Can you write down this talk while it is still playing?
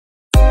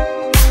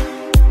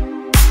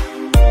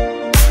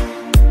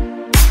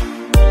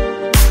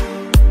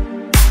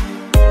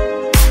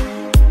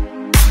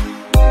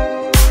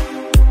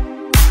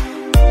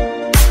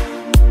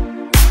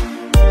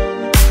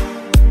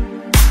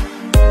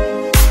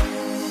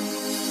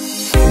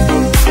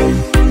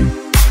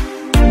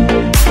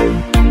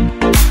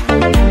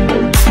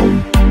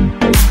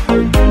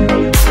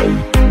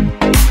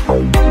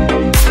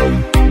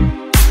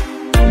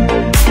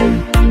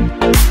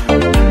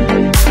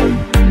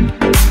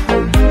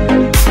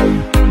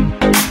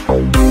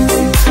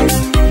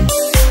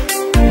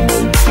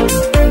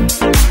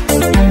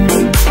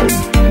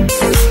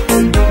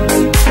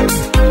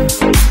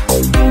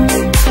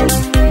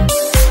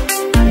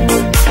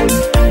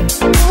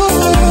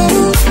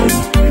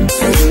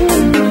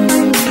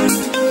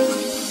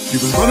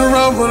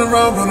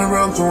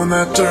around, throwing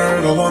that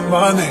dirt all on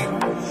my name.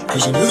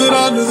 Cause you knew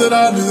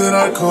that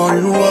I'd call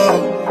you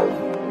up.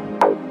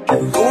 You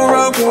can go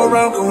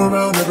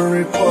around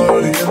every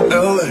party in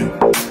LA.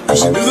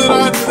 Cause you knew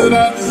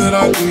that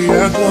I'd be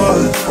at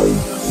one.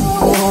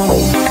 Oh,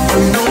 I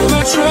know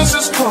that stress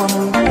is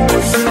coming, I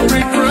feel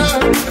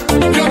regret.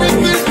 Got me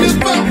thinking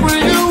about when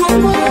you were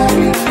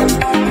mine.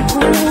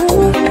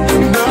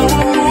 Now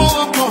I'm all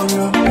up on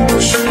you,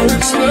 what you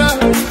expect?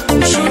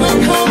 Should I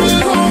come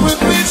in home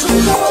with me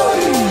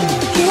tonight?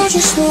 You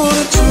just want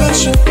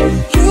attention,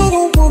 you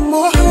don't want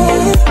my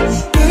heart.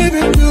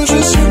 Baby, you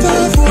just hit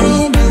that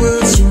for me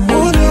with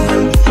someone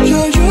else.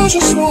 Yeah, you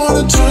just want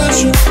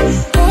attention,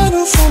 I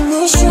knew from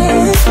the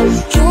start.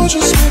 You're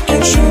just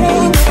making sure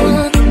I'm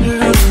back in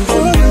here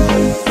for you.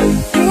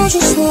 You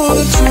just want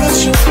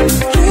attention,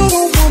 you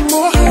don't want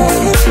my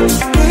heart.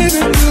 Baby,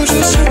 you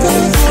just hit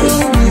that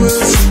for me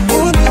with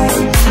someone else.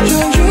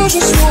 Yeah, you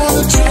just want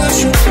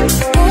attention,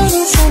 I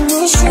knew from the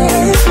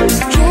start.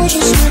 You're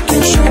just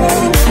making sure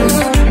I'm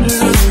back in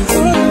here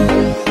for you.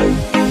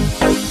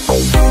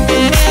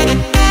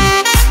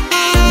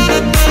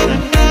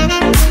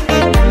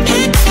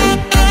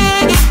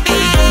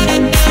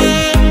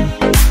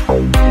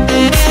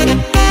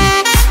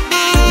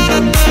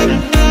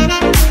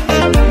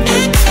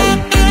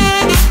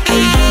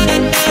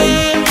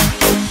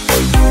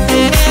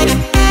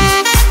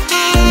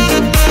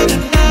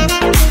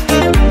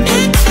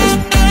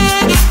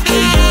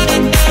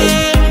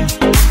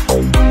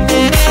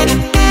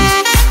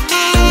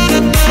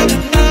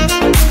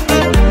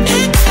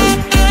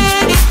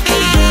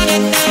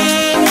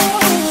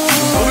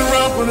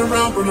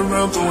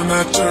 Throwing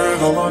that dirt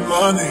all on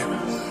my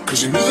name.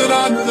 Cause you knew that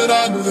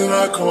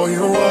I'd call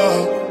you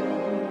up.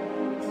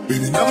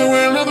 Baby,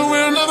 another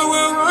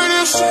right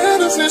here,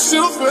 standing face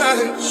to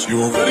face.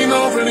 You already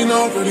know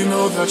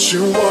that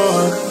you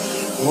want.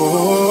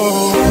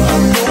 Oh, I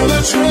know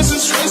that stress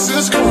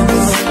is gonna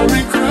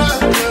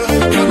regret.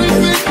 Got me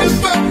thinking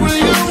back when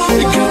you were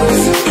mine. Got me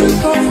thinking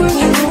back when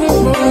you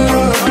were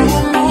mine.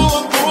 I'm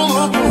all up on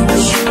what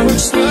you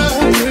expect.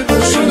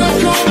 Should I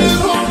come in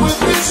home with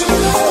me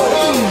tonight?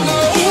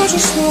 You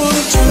just want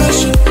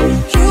attention,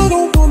 you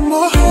don't want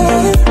my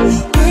heart.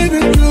 Baby,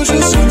 you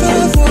just hit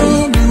that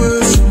for me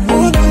with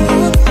someone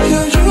else.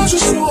 Yeah, you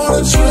just want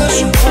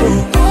attention,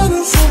 I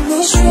knew from the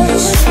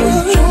stress.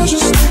 You're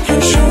just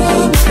making sure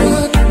I'm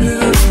back in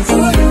here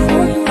for you.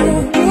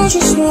 You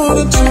just want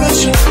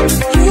attention,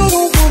 you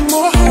don't want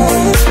my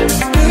heart.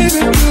 Baby,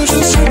 you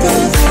just hit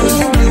that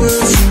for me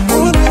with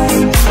someone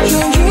else.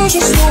 Yeah, you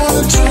just want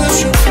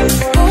attention,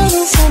 I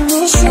knew from the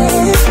start.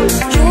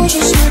 You're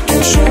just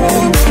making sure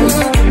I'm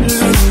back in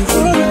here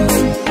for you.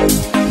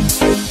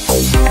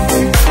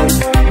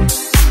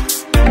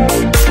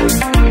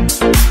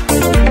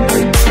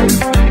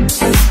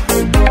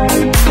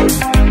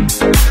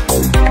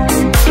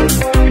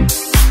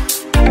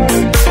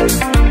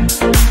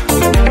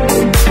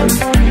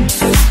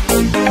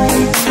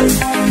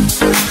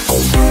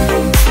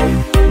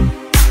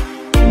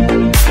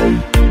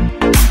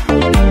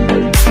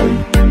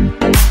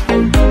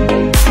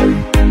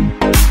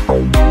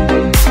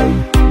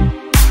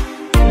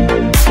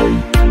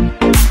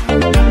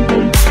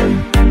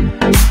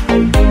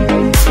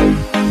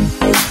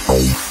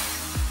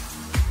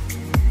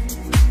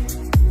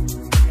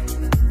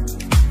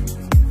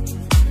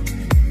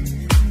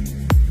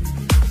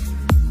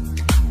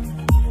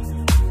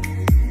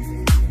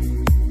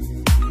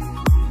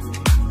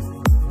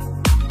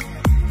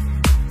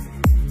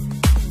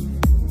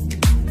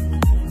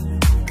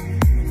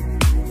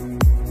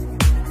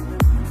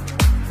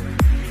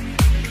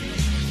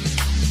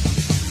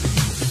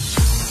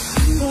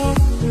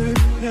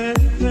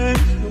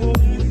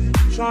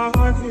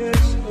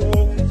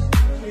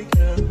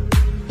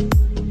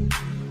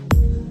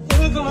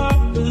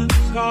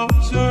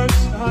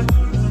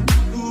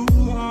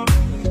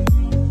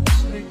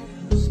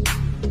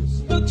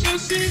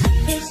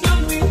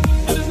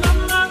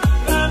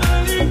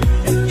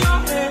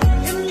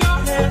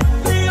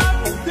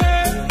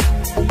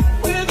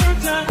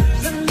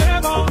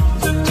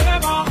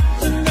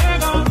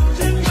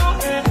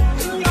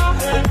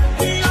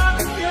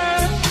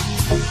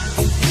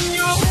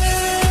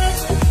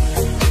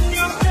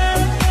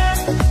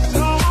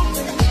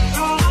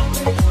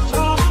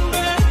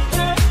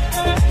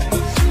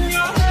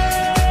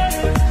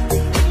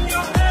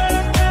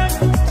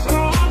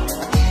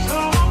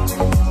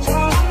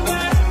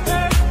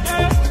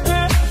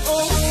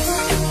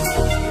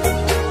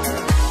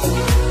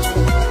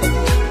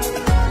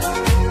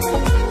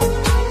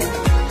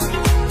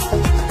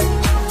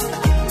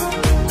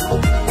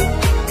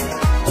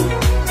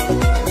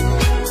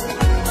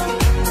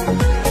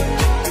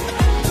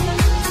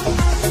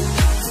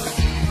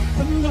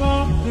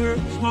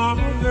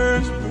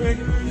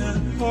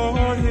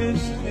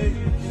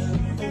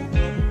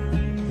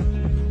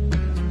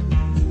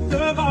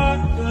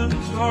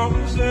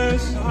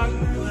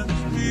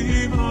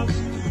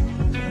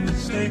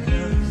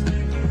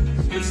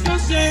 It's the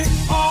same,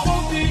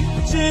 all the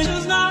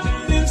changes, not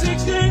in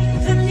 16.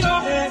 In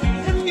your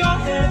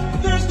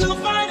head, there's still a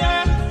fight.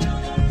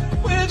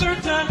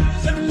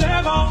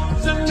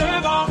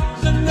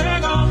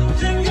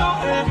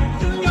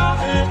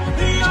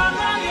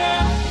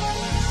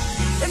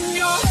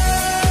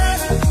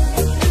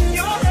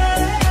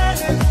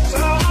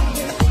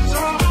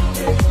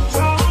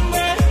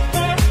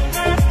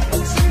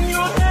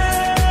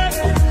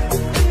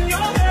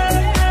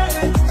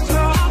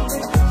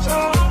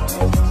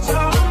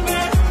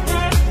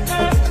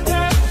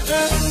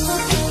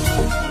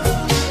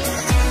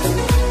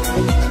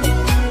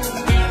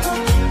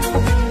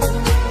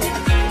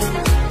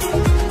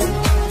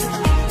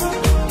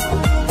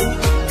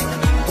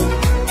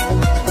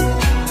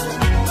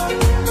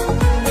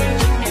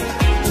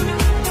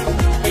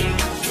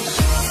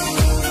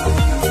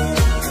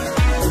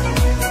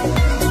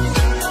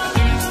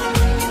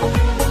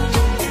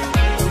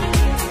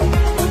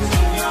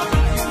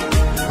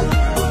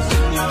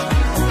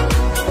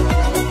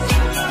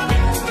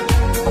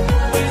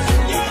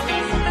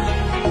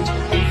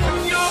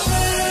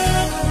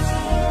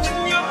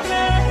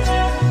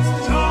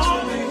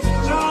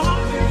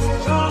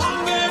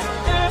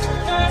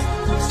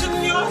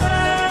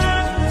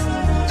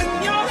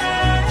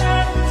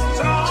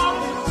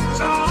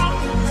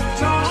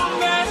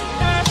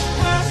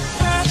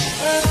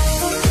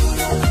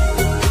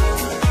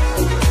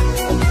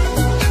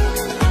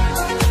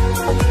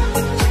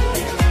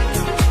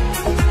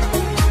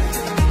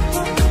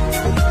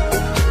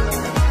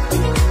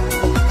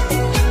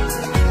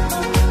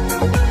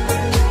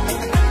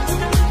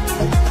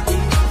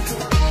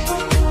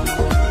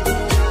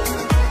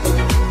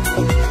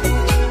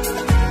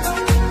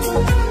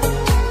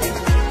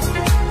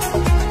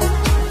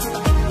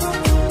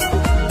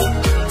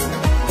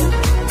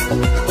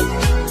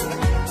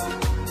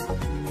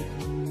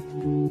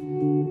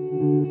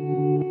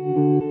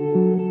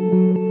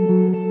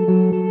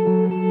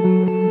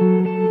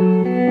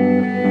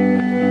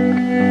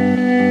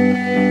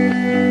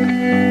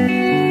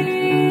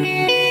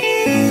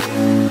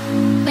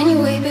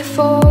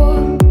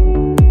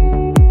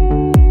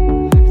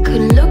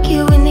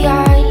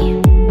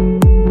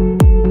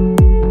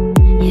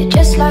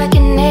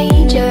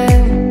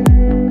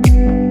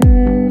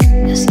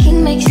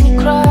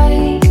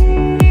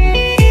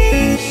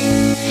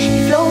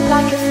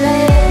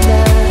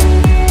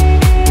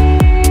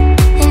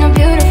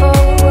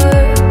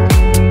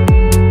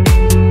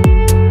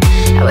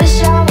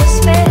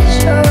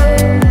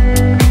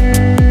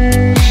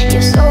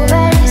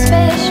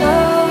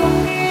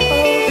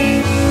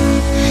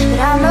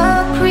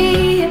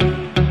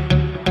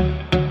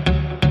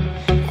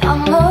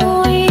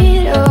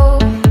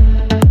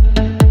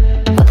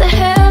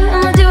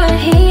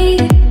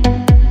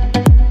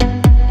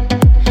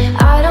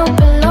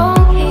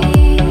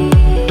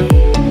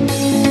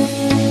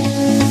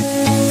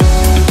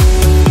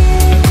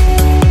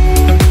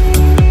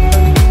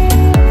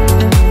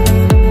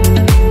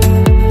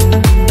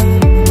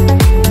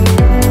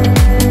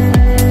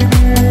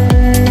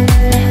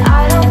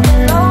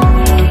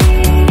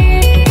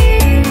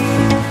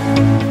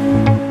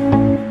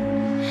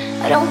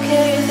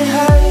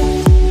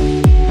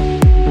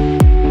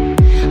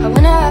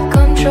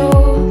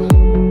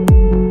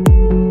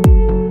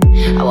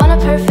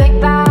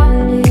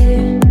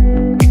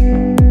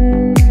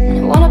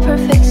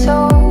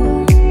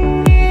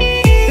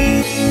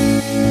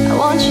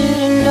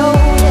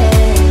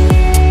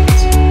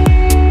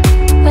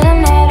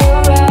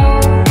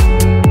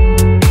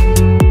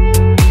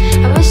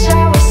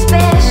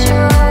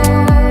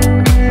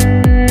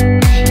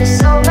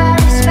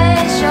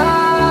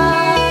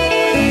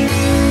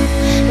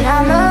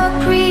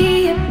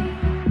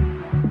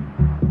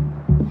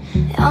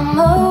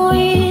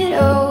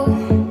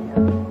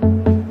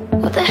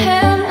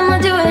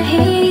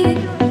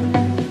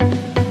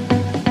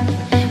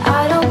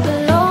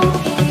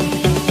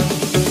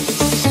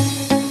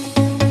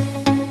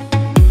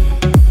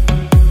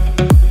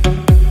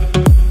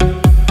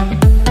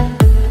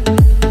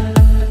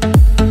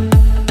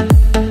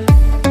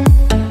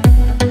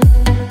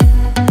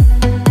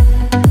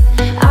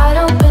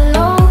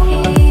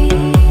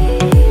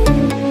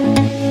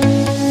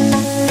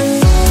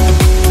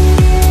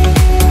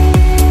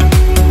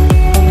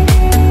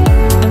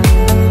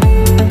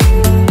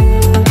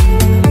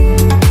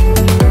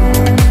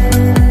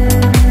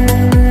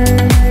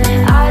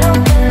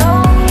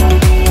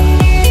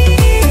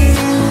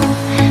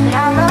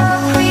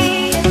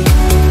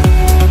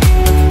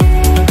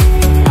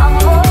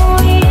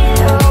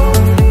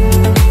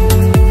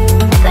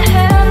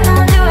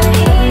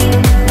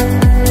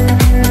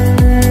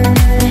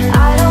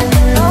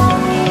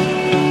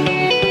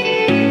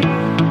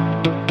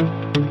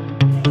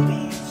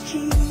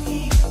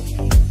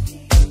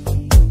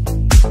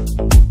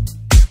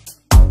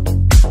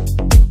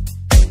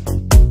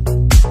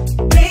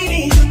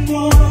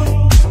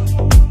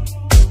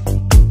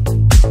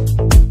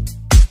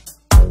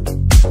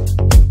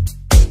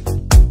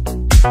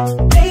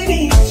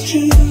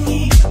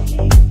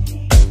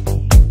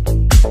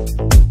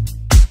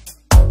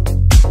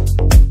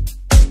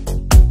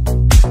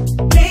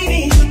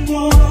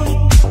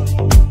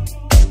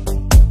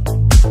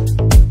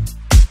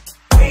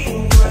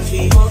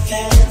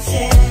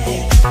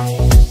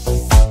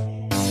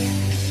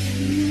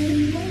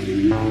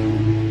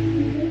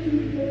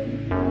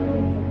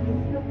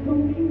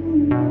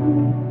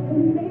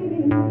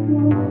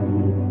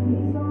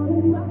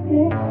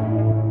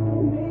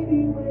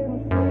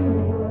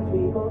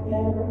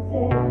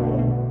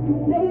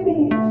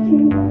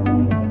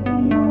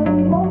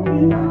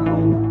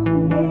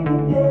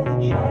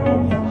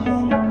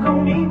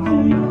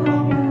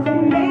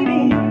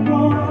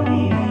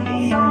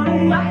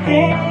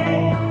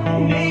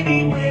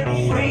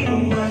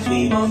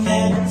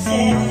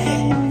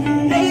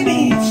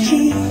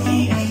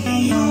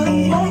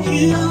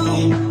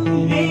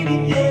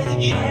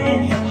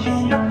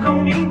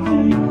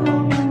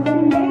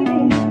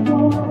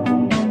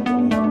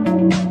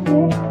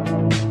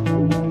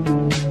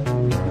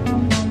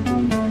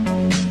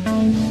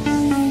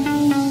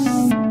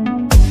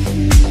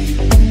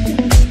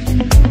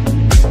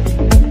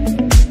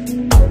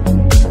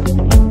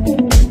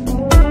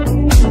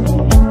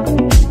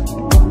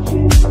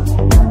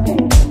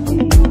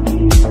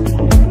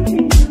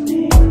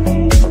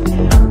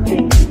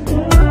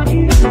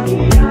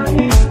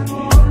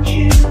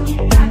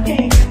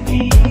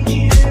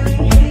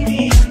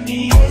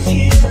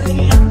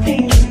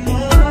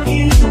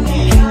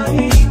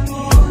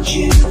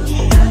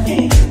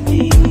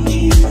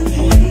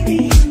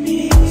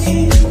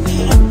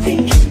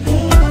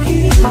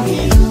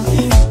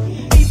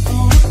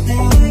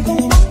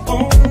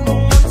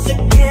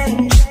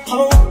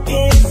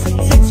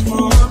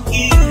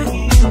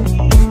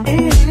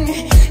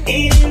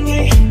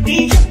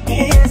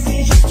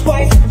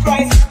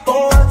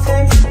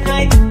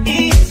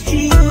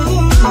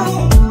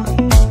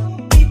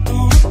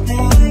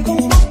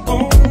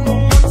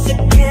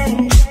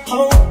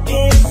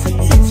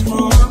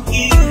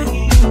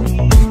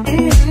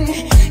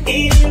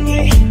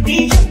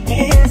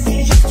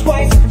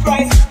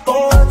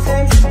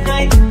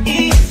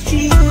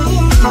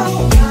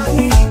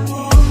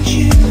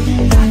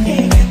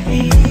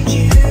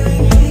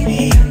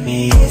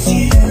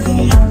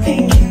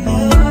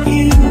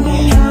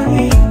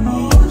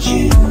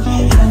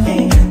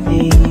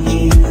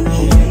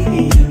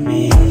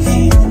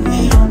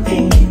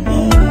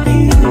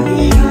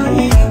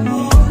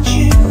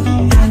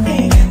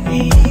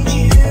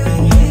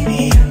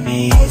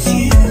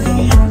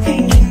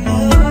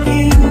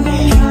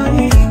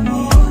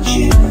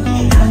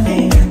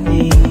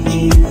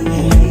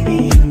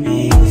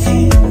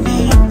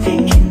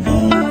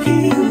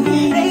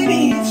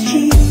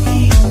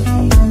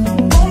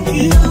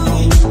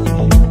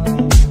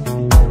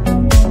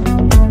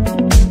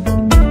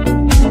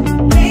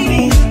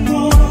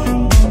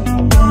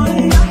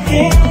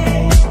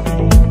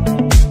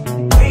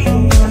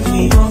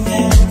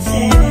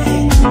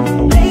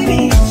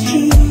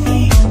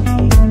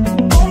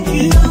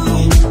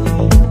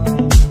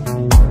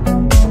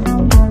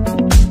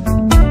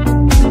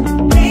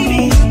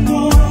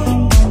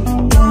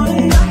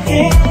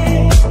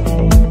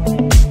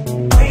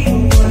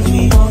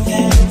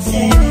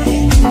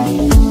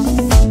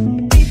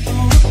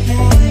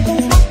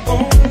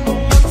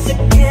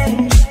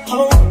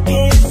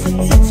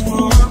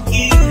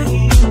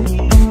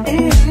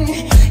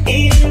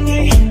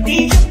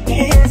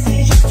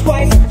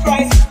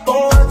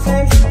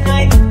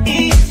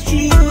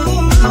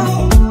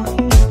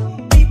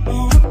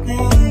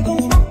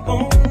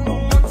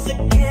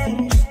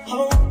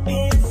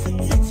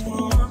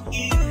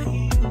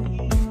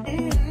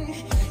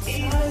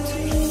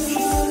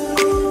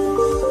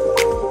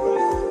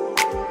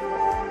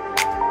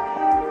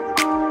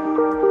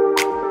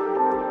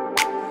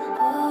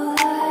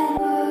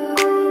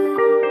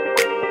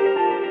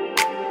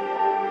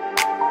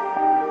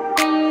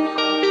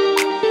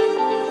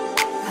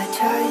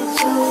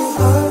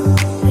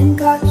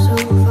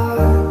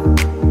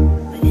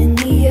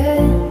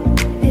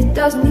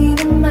 doesn't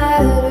even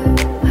matter.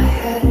 I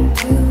had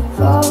to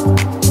fall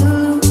to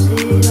lose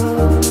it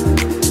all.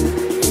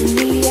 In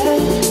the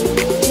end,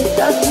 it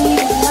doesn't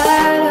even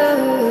matter.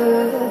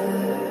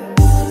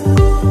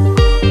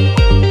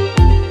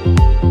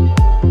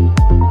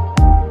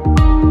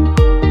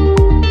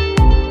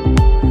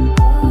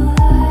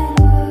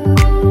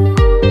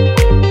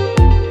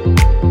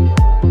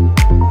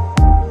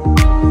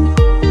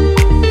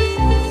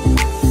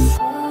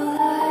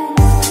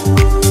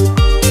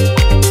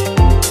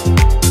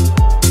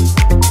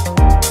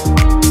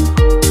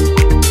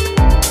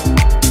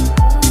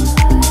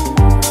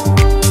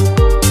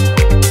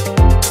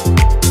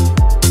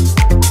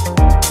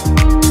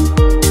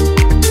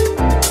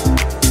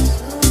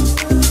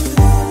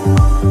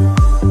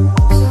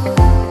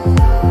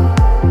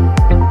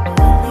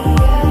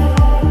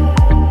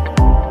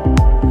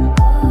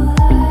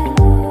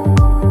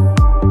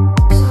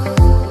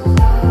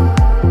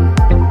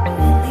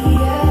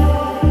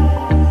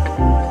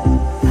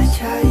 I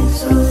tried so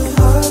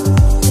hard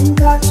and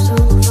got so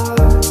far,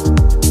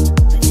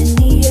 but in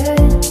the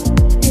end,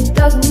 it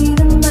doesn't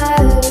even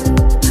matter.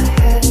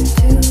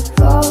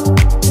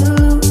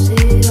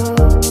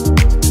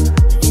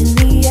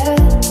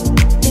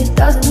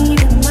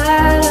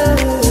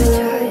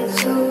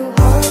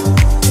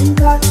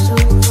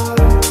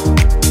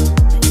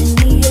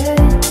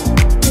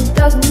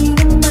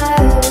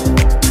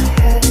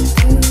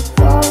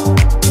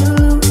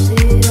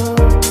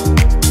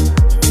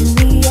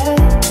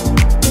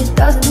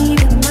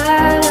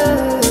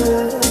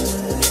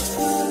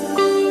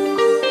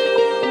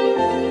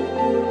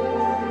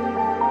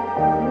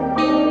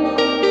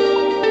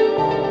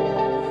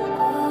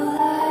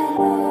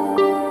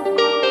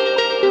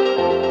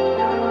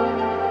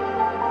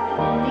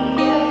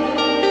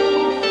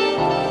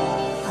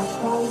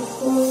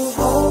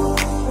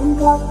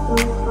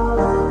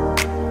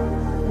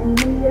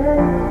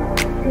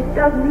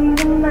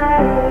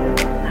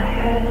 I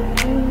had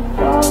to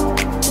fall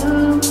to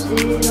lose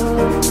it all.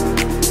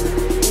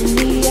 But in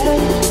the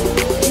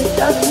end, it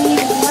doesn't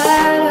even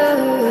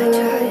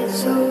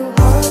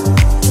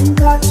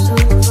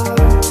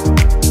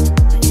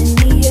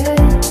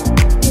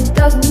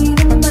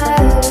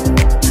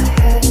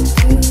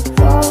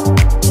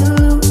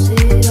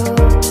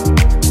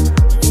matter.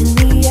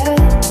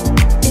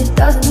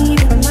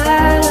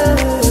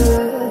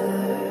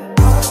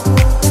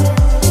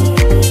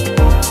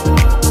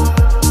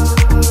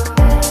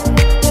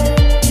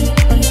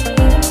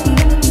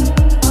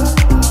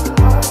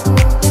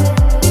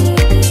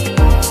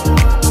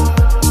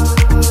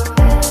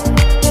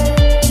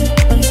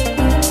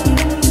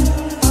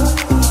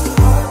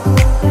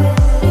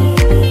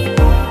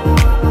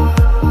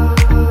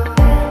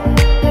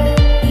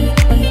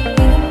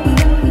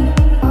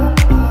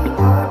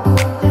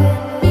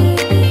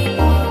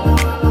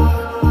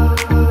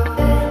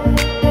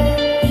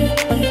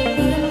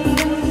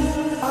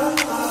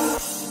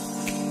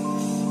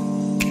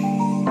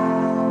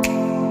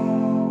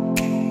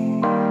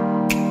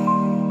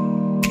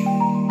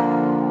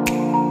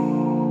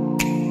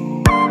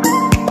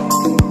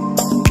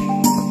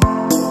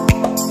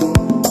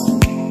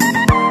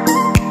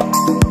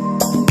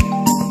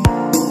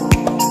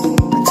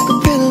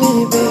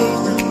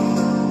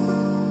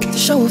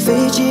 show in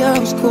Fiji, I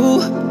was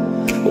cool.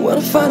 When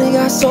I finally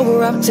got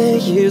sober, I'm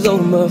 10 years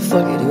old,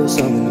 motherfucker, it was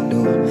something to do.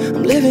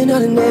 I'm living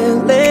out in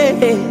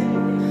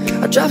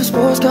LA. I drive a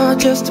sports car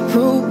just to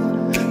prove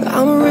that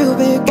I'm a real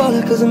big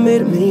baller, cause I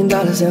made $1 million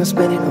and I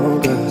spent it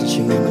on girls and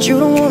you. But you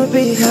don't wanna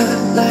be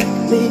high like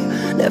me,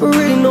 never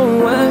really know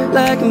why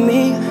like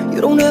me.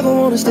 You don't ever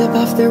wanna step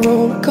off that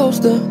roller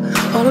coaster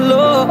all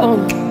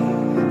alone.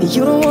 And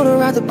you don't wanna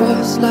ride the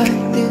bus like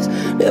this,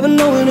 never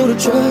knowing who to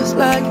trust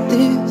like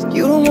this.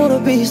 You don't wanna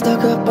be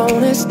stuck up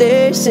on that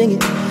stage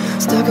singing,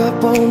 stuck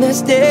up on that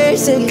stage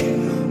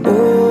singing.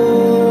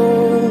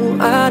 Oh,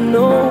 I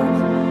know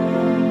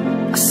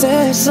I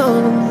sad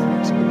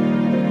songs,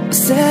 I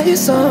sad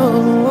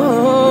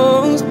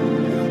songs.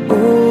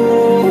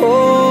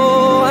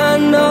 Oh, I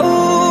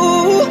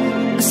know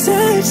I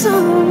sad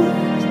songs,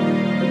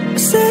 I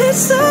sad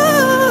songs.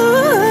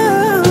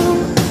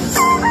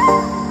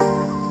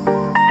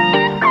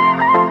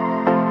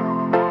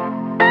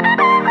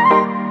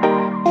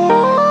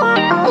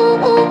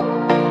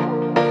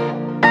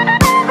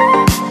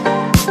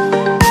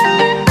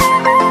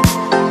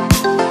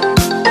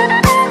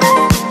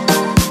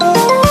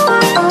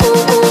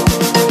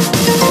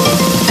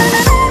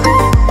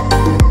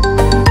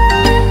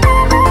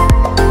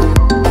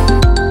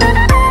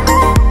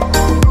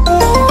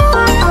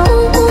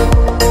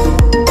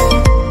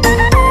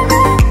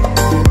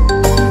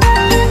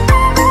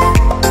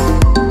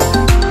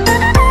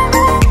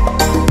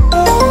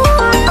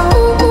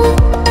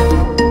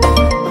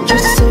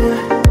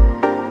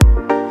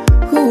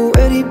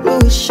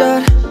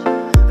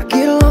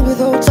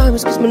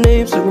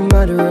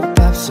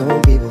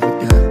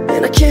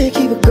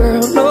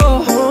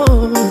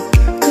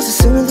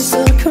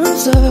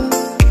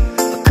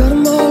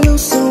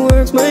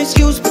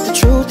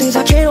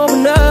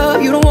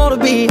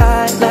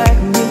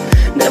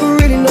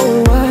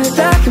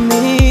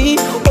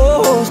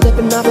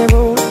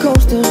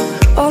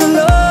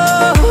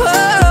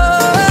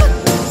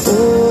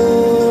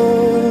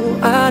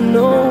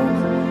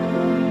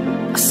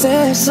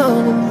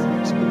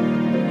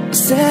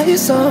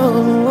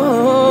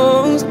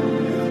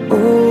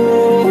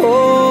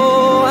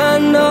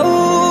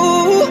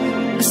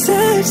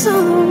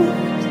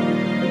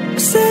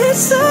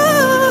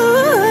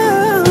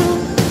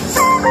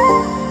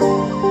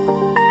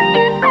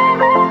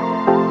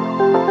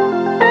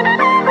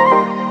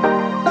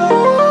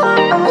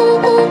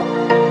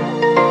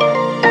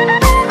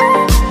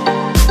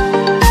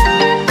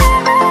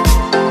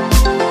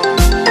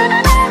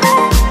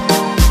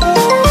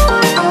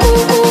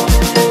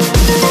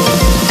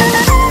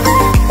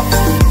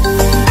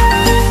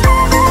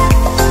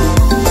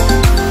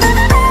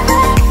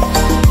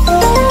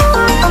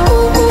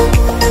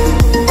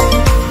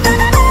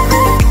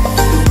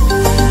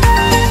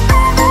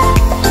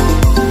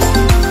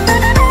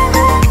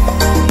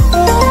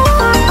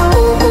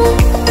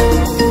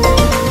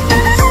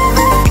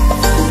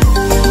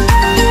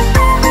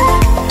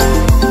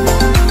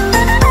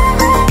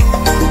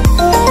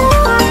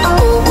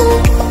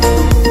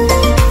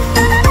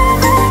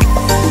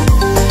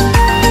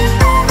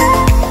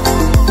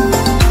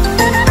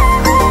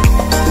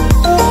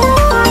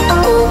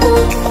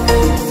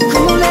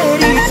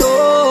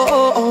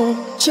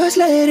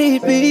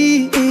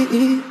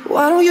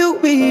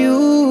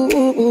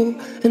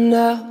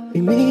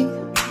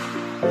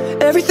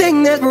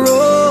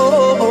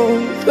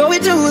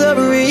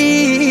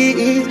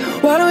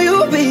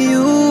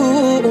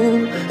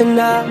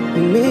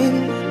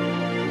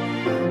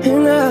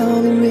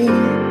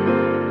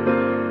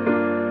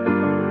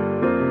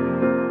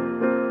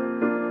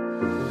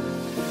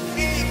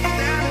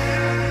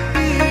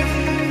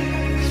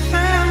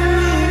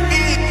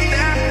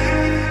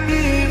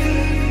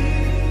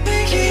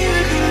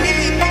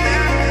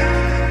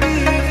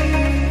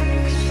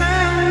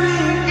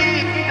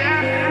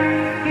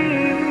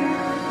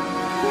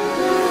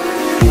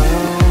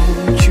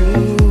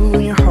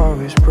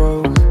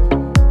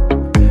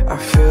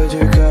 Filled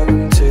your cup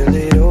until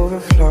it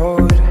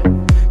overflowed.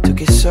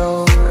 Took it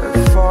so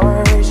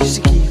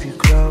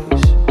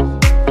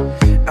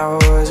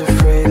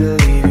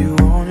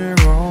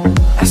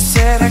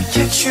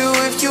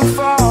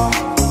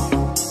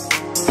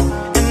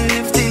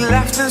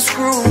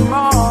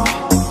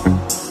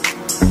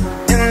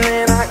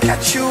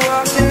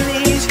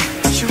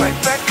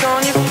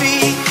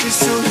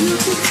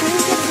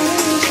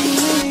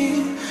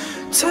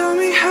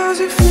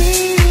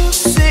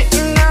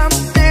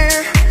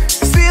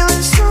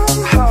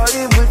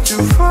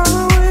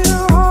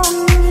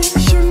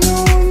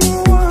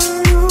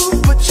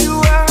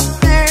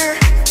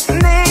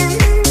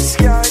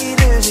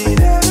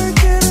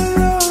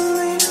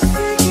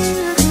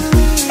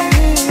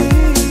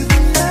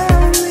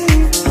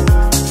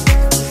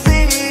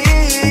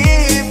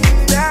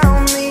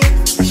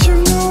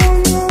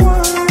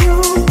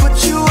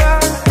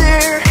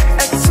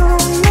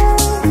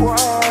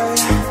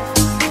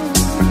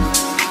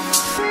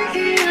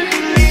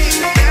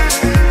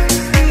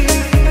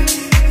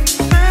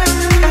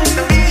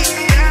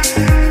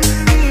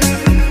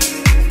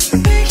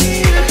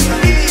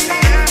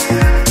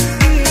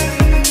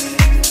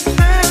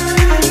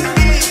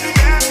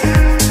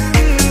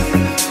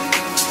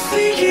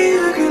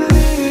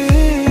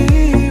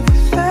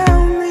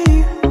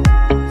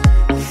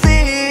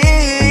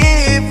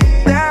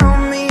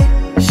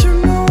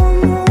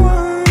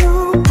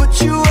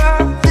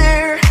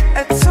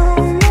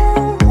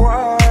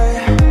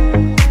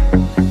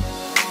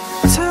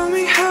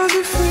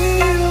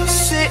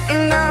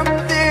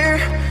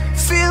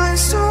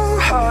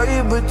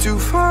but too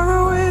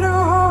far away to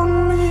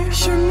hold me.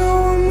 You know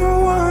I'm the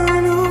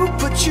one who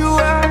put you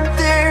out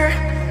there,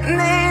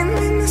 name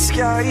in the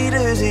sky.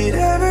 Does it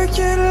ever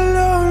get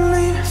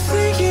lonely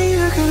thinking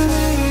you could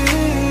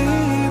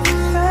live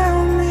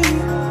without me?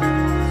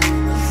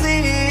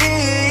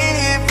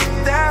 Live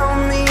without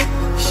me.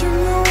 You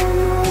know I'm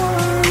the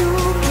one who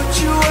put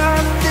you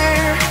out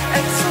there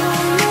and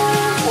told no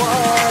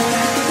one.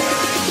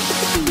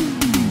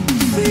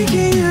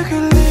 Thinking you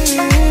could live.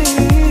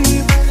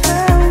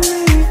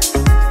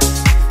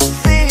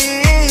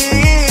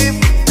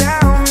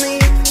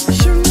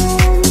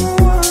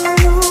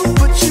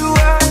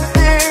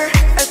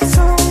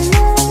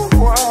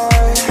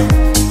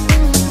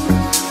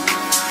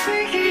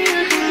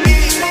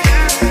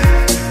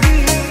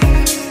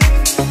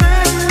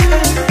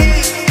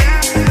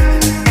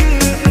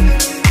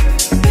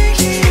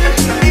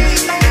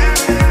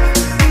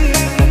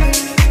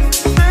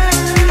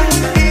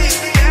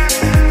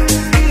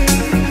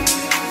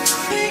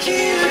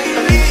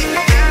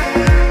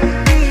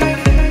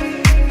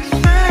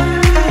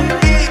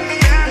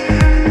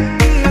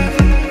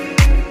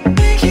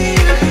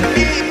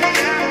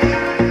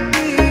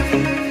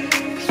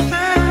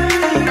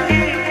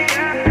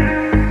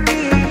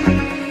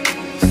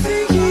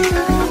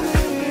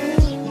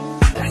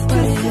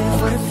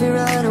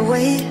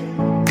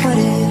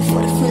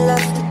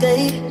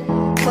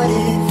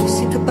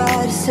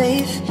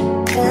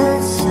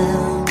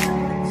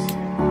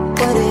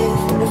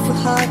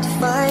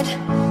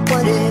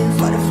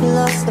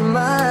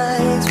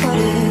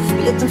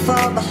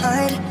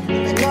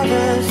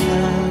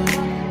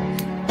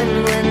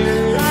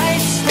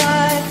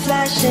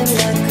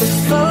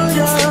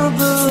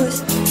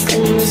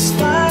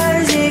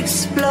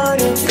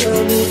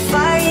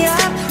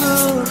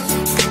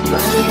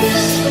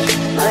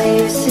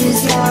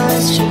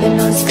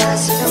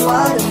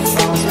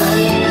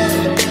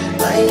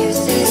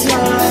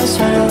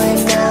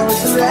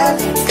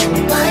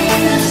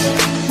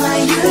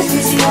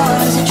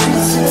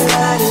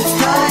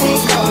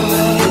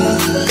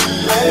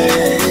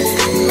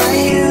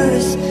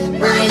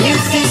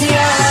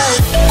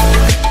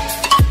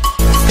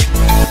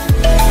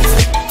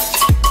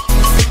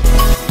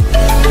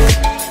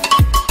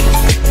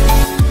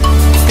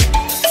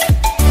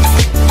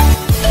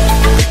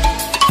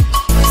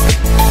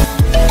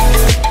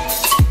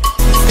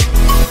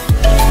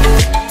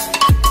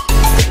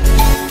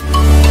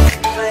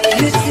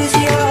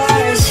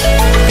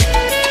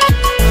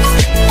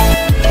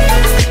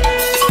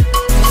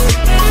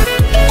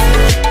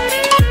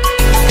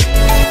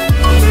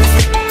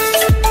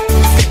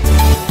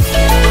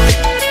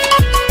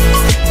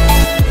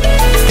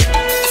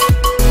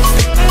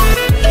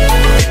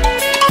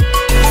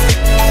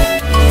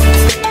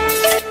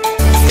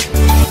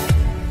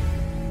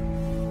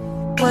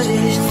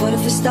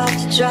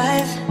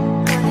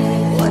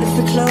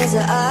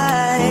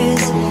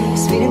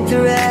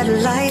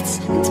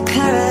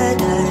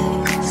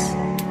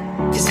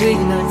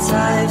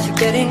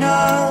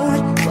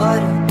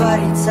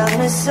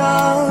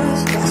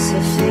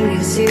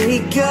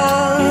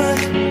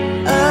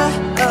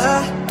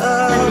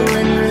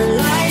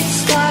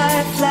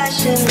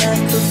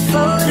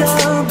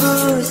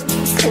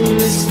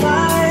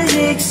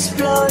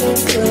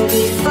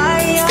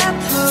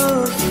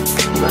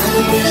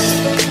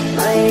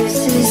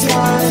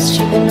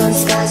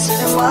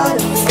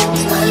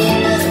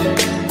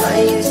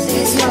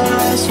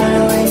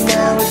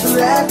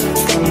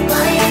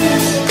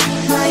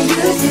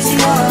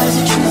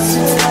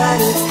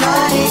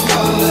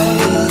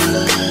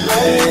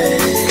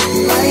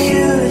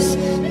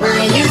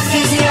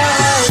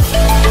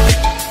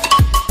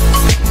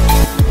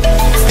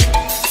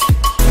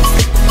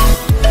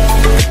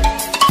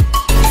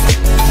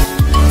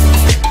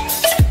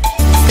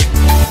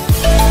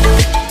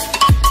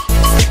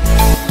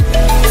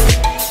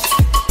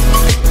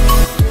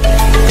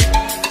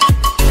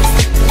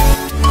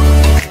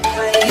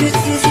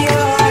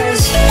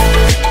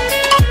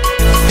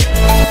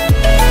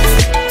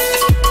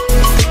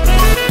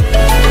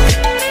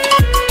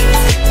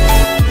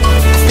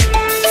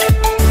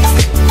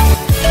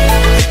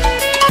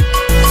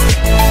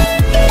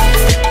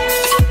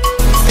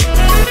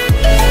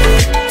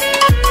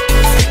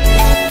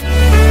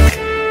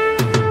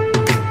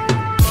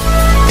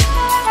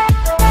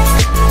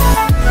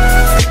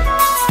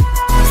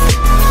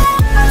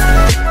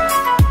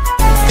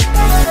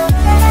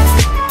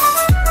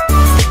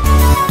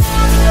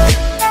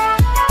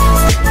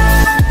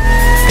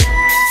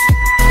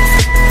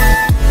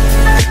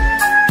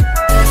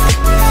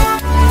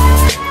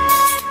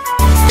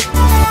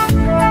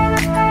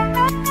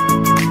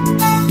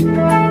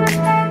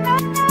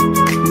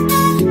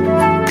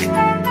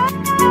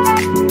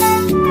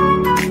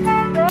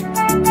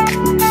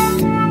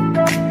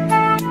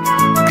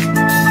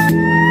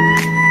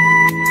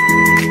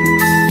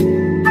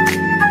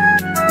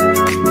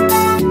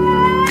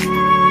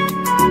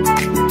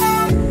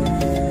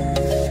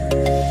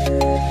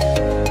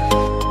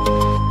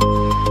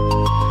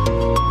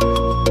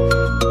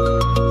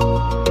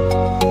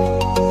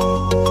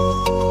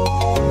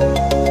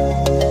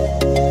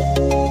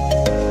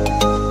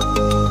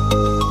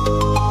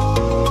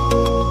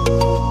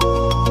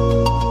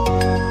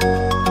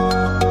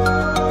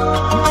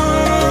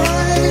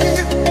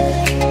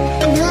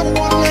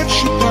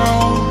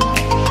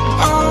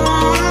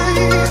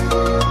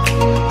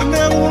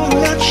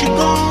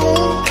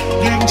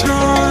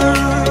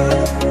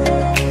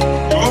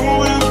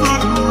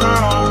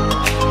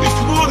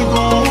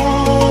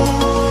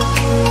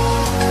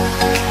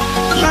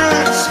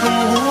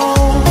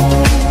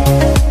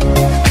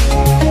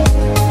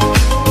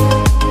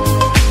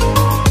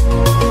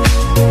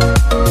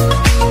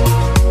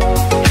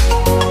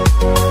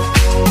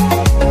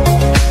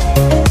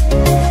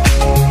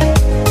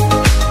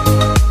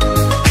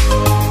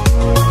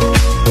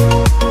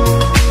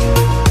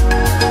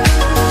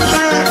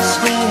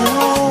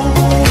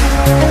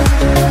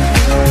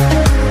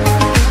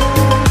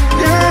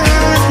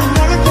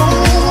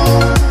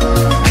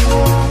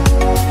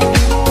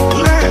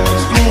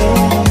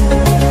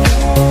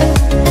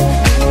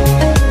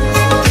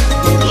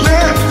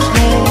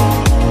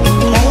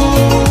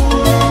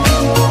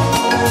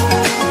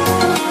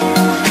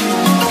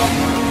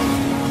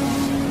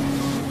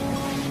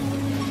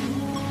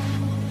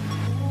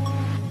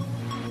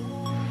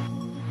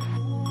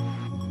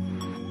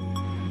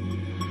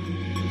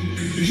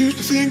 You used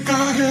to think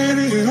I had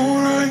it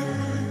alright.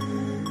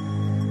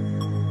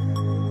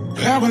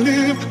 How I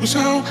lived was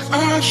how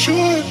I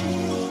should.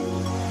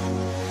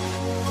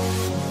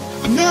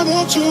 I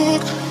never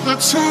took the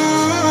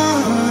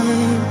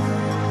time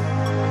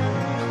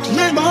to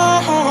lay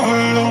my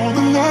heart on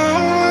the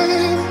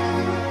line.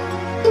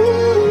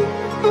 Ooh,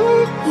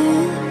 ooh,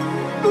 ooh,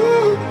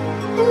 ooh,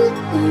 ooh,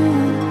 ooh,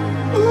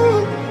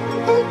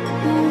 ooh, ooh,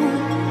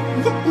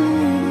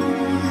 ooh.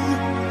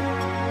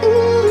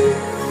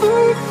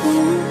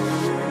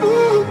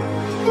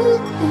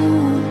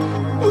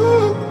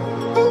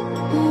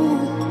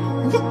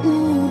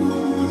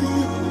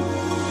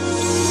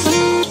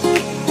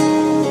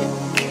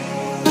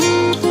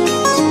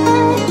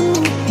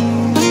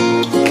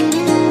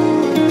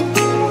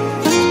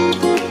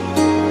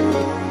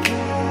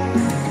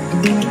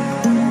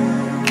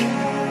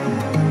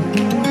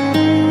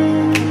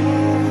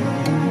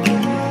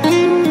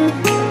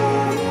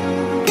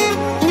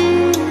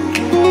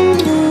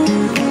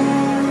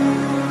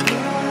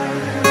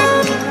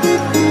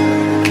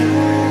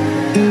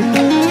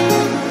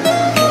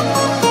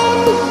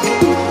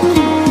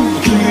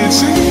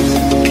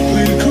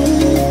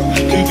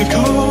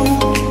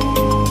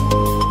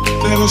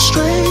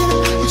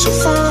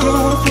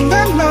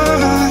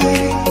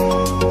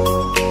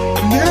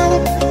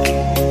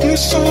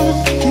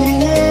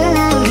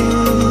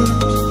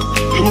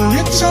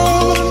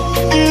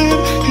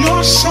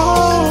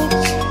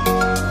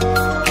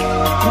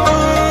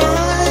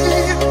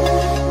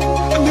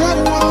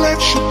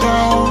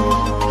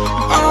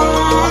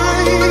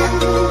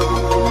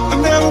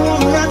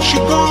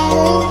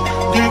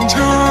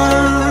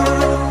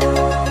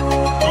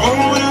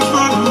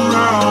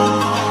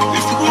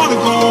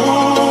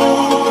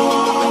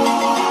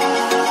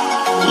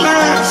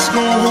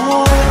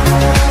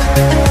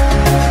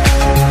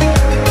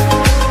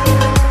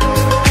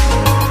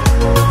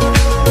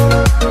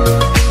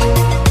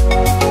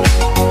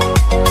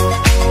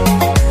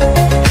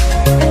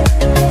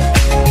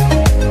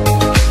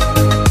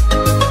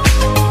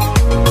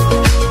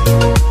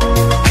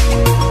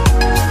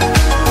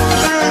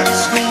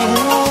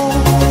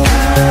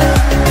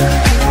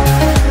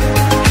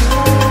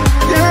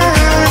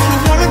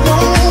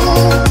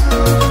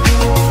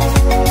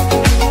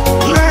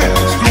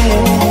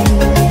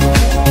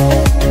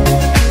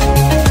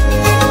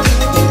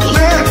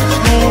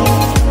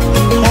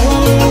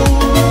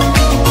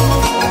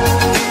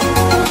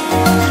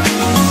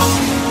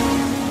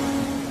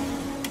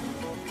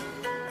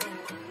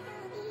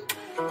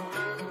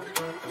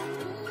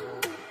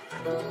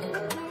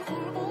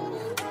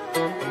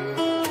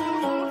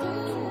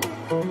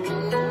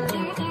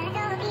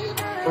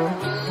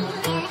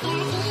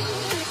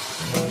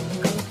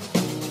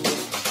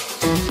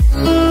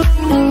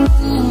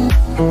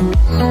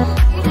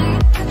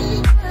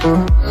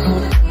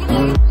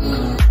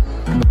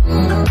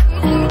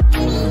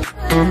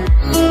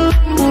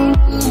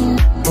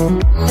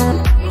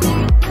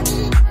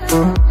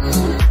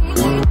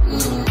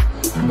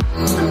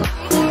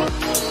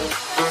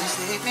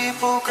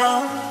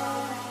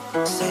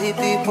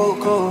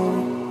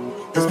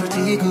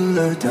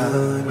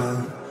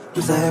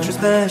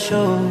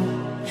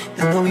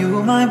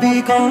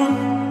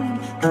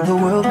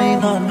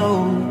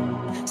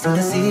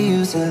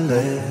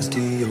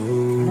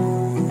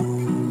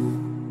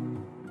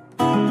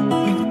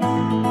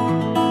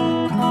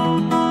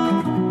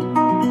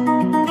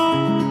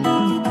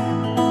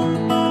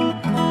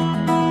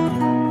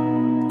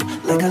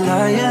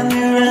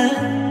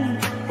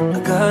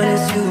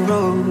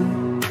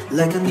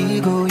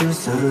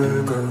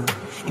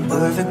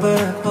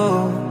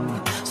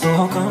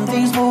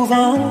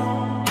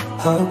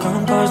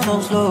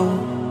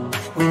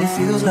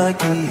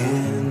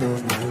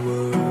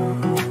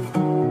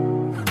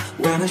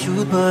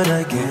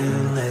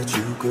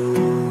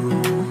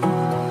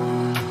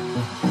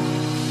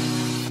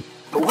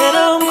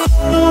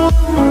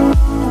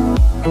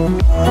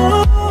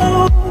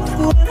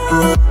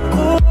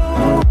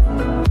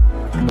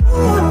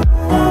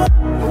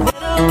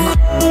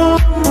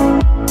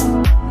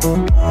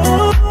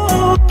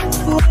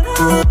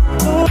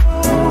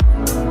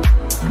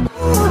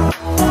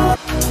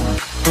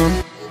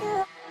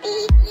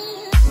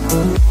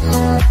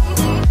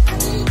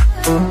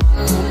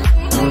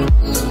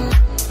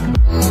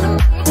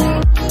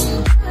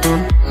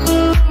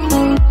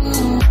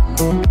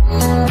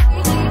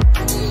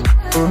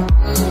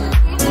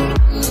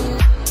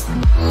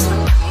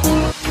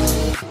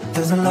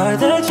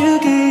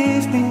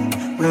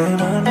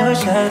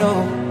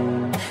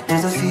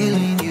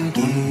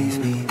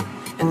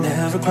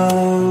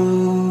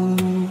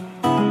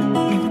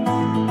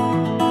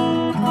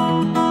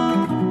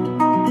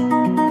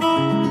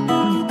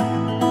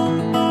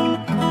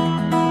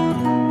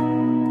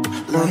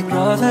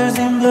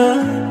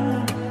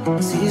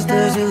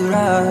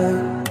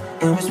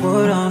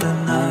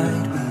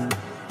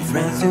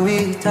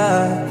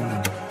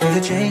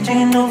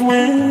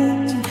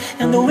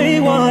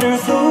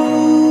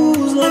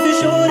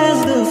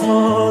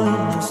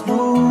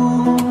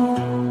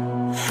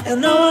 And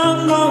now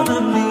I'm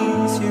gonna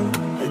miss miss you,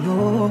 I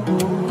know.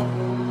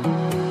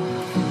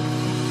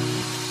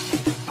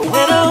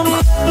 When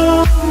I'm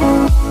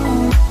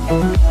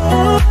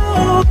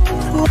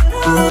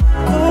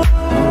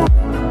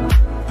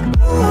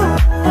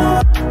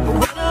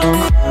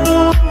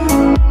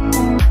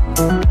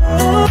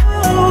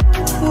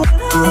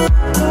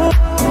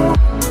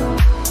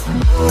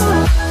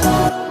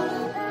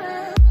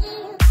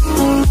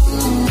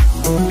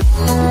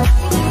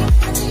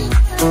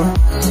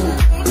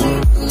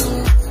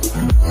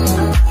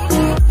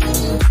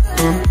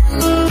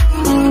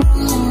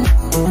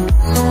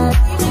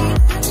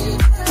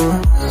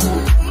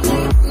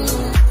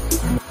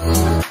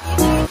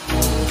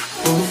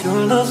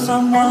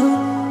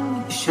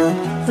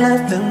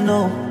let them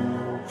know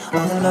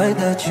all the light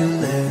that you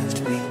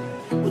left me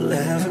will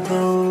never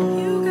go.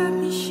 You got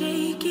me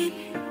shaking,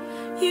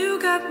 you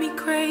got me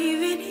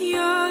craving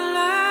your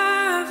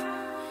love,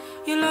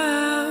 your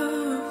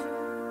love.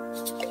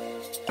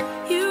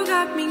 You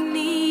got me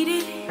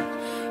needing,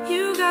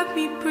 you got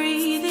me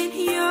breathing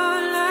your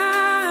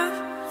love,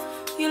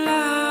 your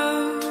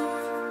love.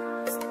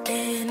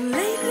 And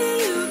lately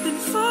you've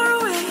been far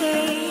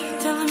away,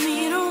 telling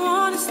me you don't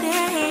wanna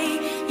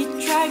stay. You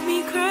drive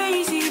me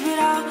crazy, but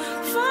I'll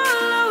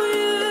follow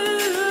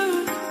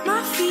you.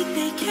 My feet,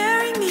 they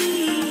carry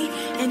me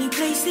any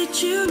place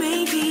that you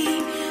may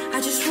be. I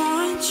just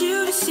want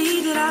you to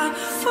see that I'll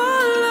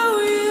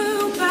follow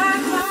you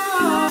back home.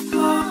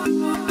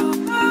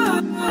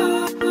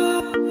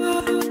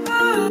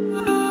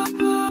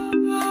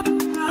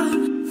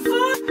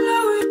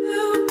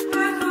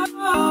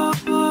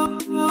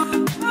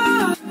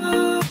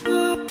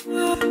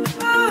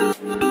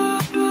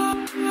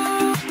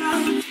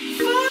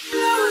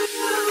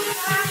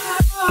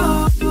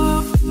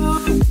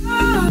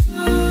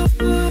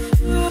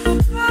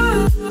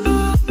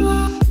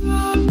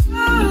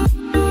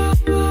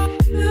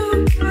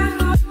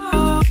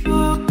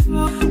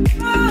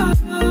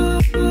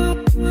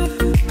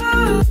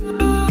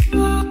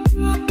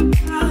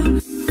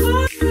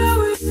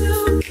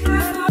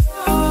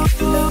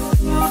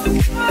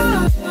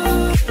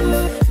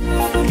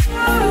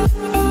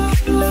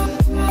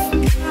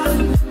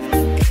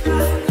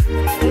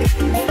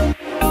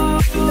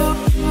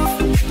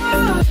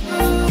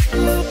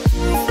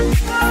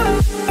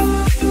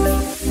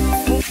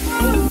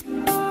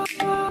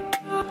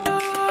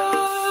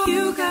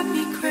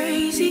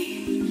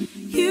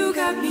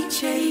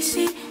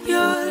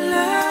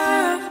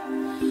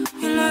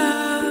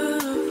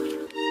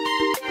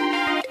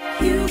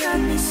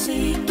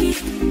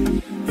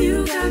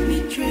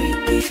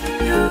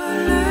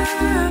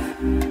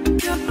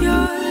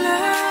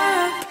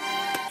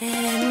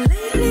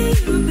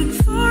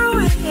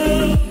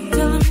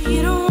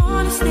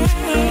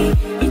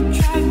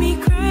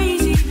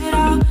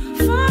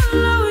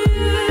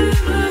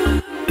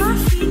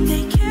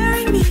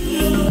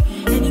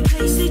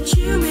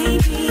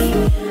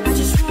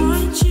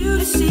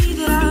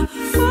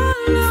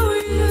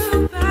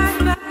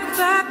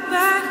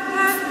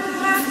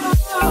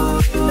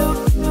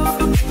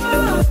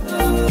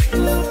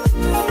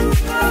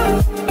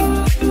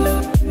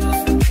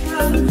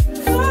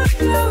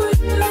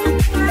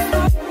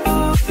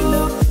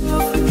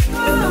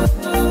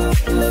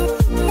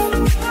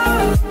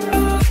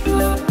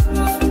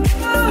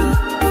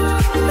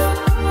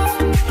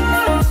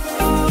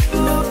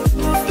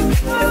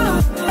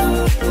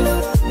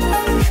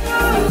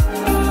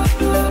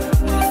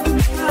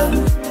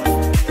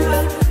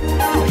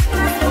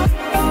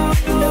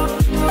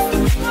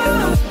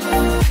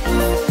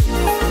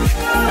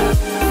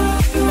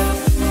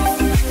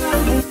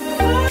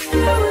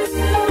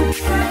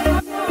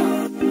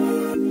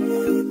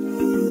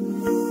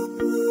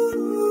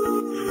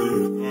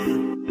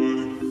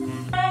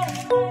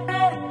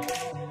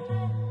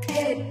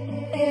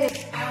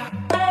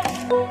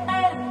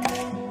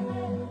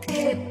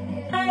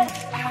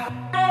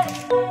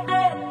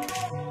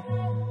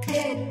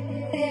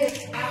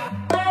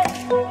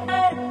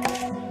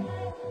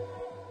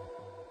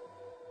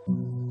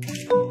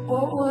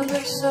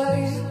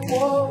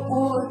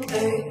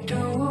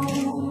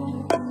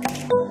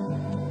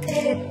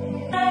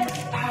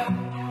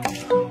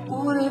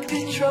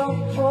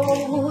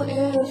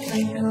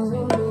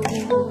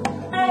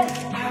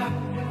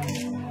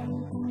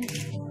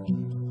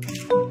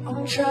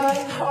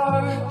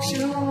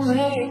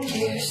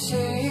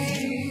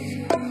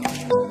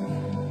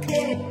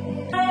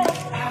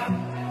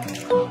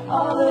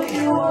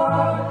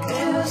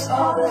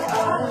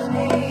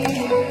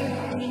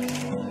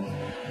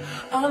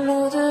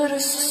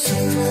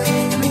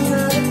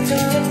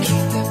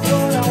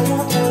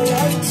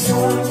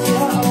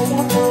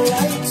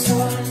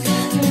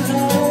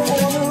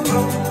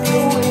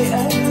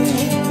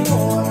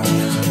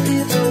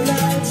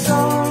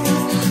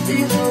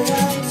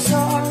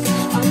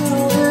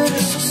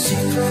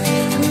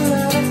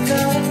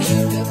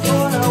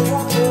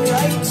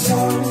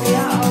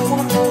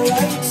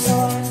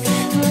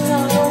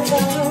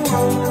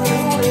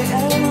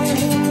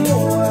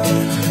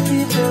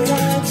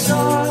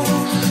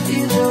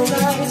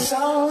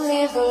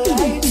 Leave the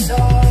lights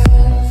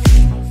on.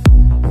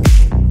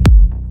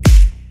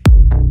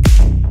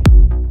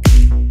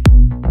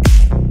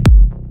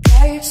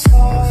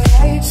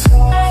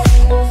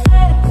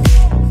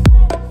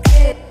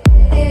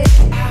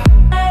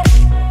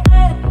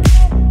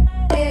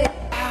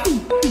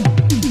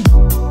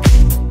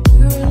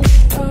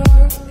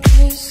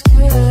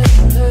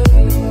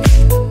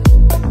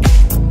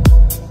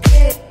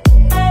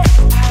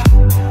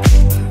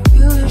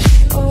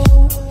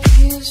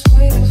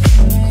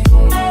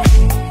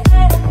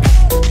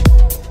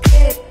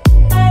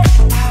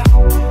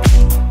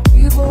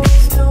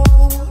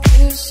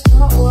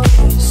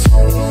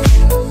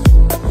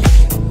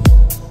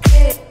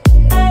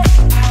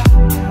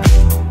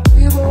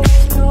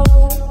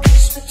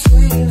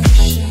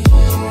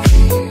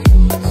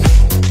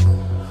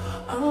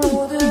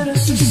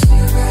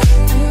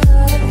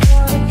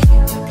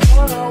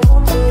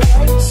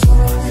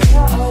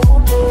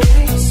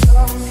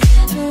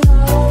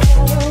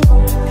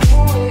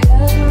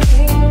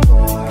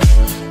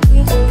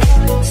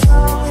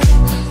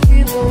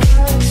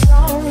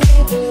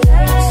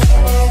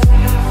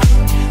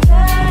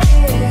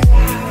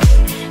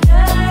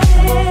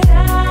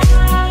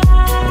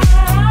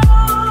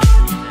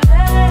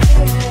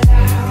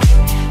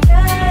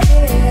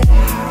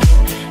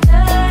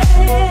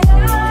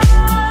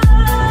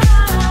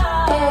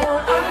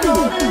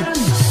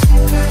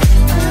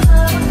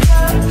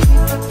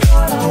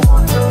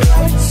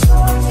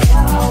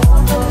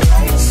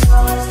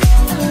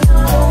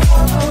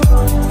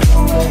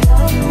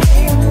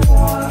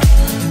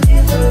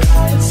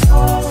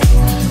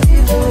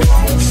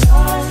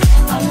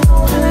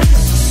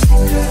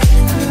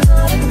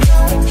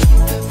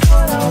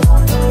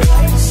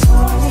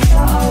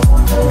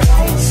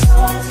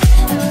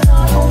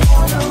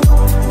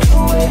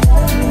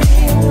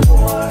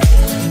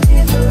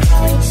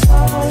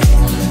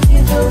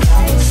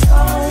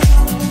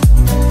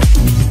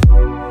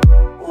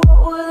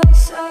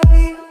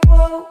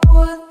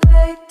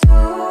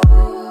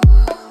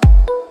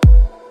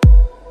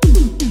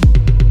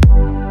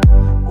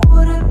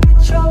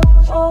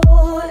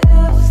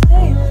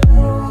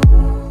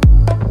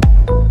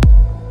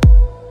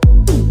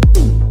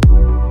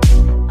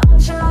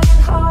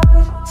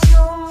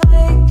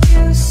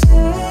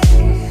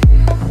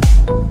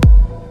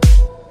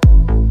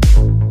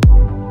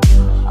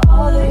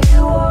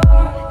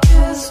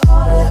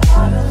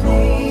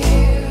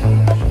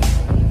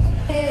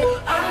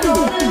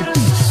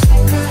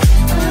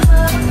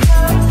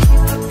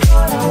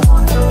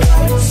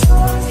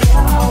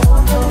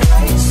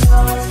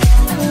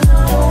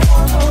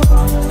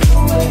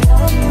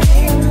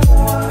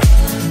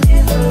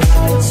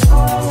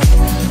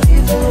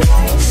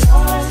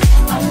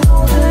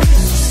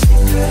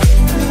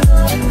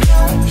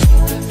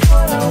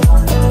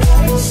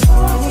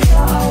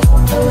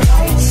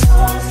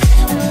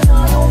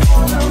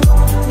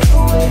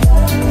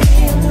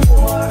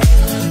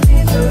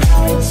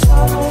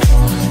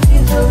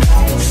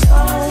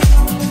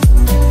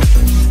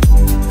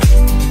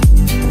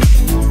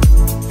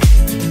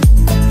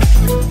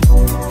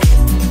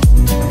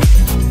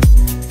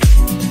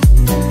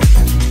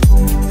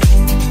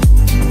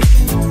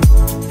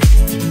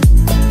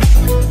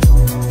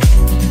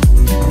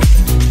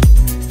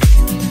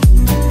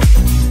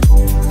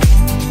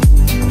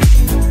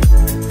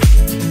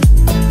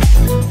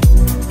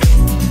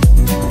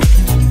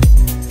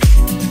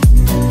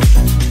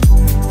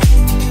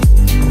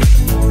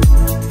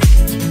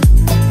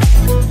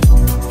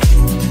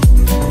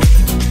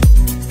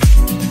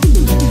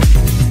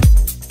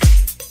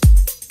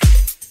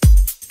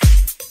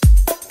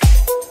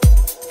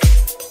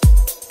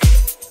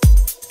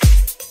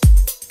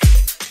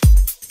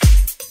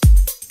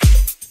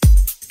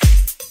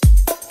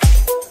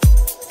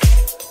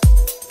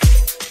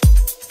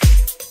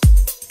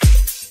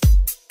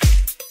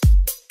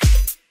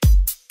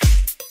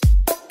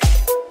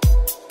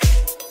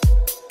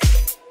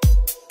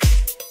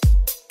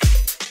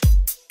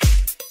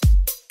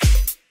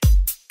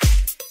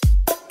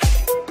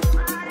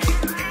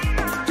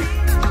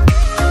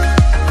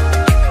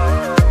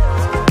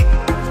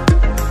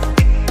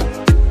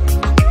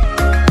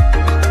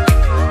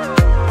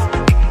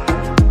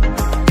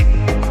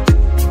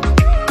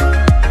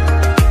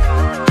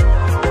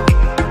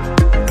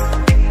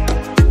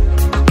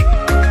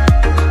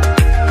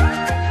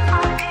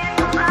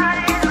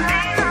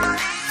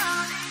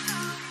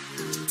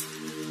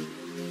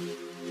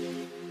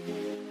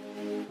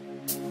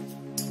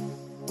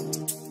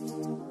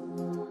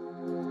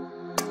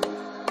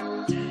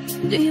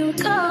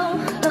 ago,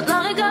 not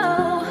long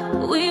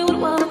ago, we would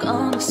walk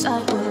on the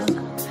sidewalk,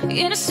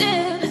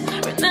 innocent.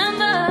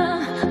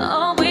 Remember,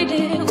 all we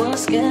did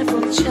was get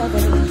from each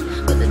other,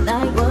 but the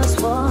night was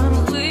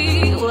warm.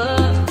 We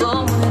were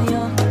born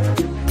young.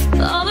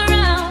 All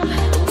around,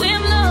 the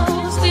wind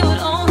blows. We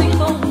would only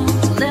hold on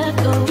to let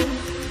go.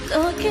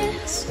 Blow a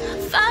kiss,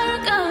 fire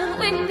a gun.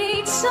 We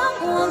need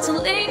someone to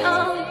lean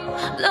on.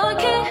 Blow a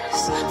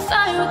kiss,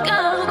 fire a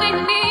gun. We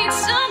need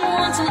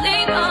someone to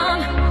lean on.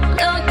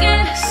 Blow a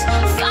kiss,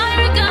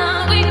 fire a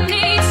gun. We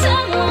need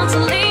someone to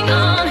lean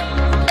on.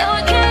 Blow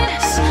a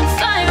kiss,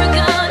 fire a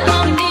gun.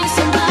 Oh, we need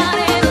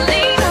somebody to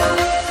lean on.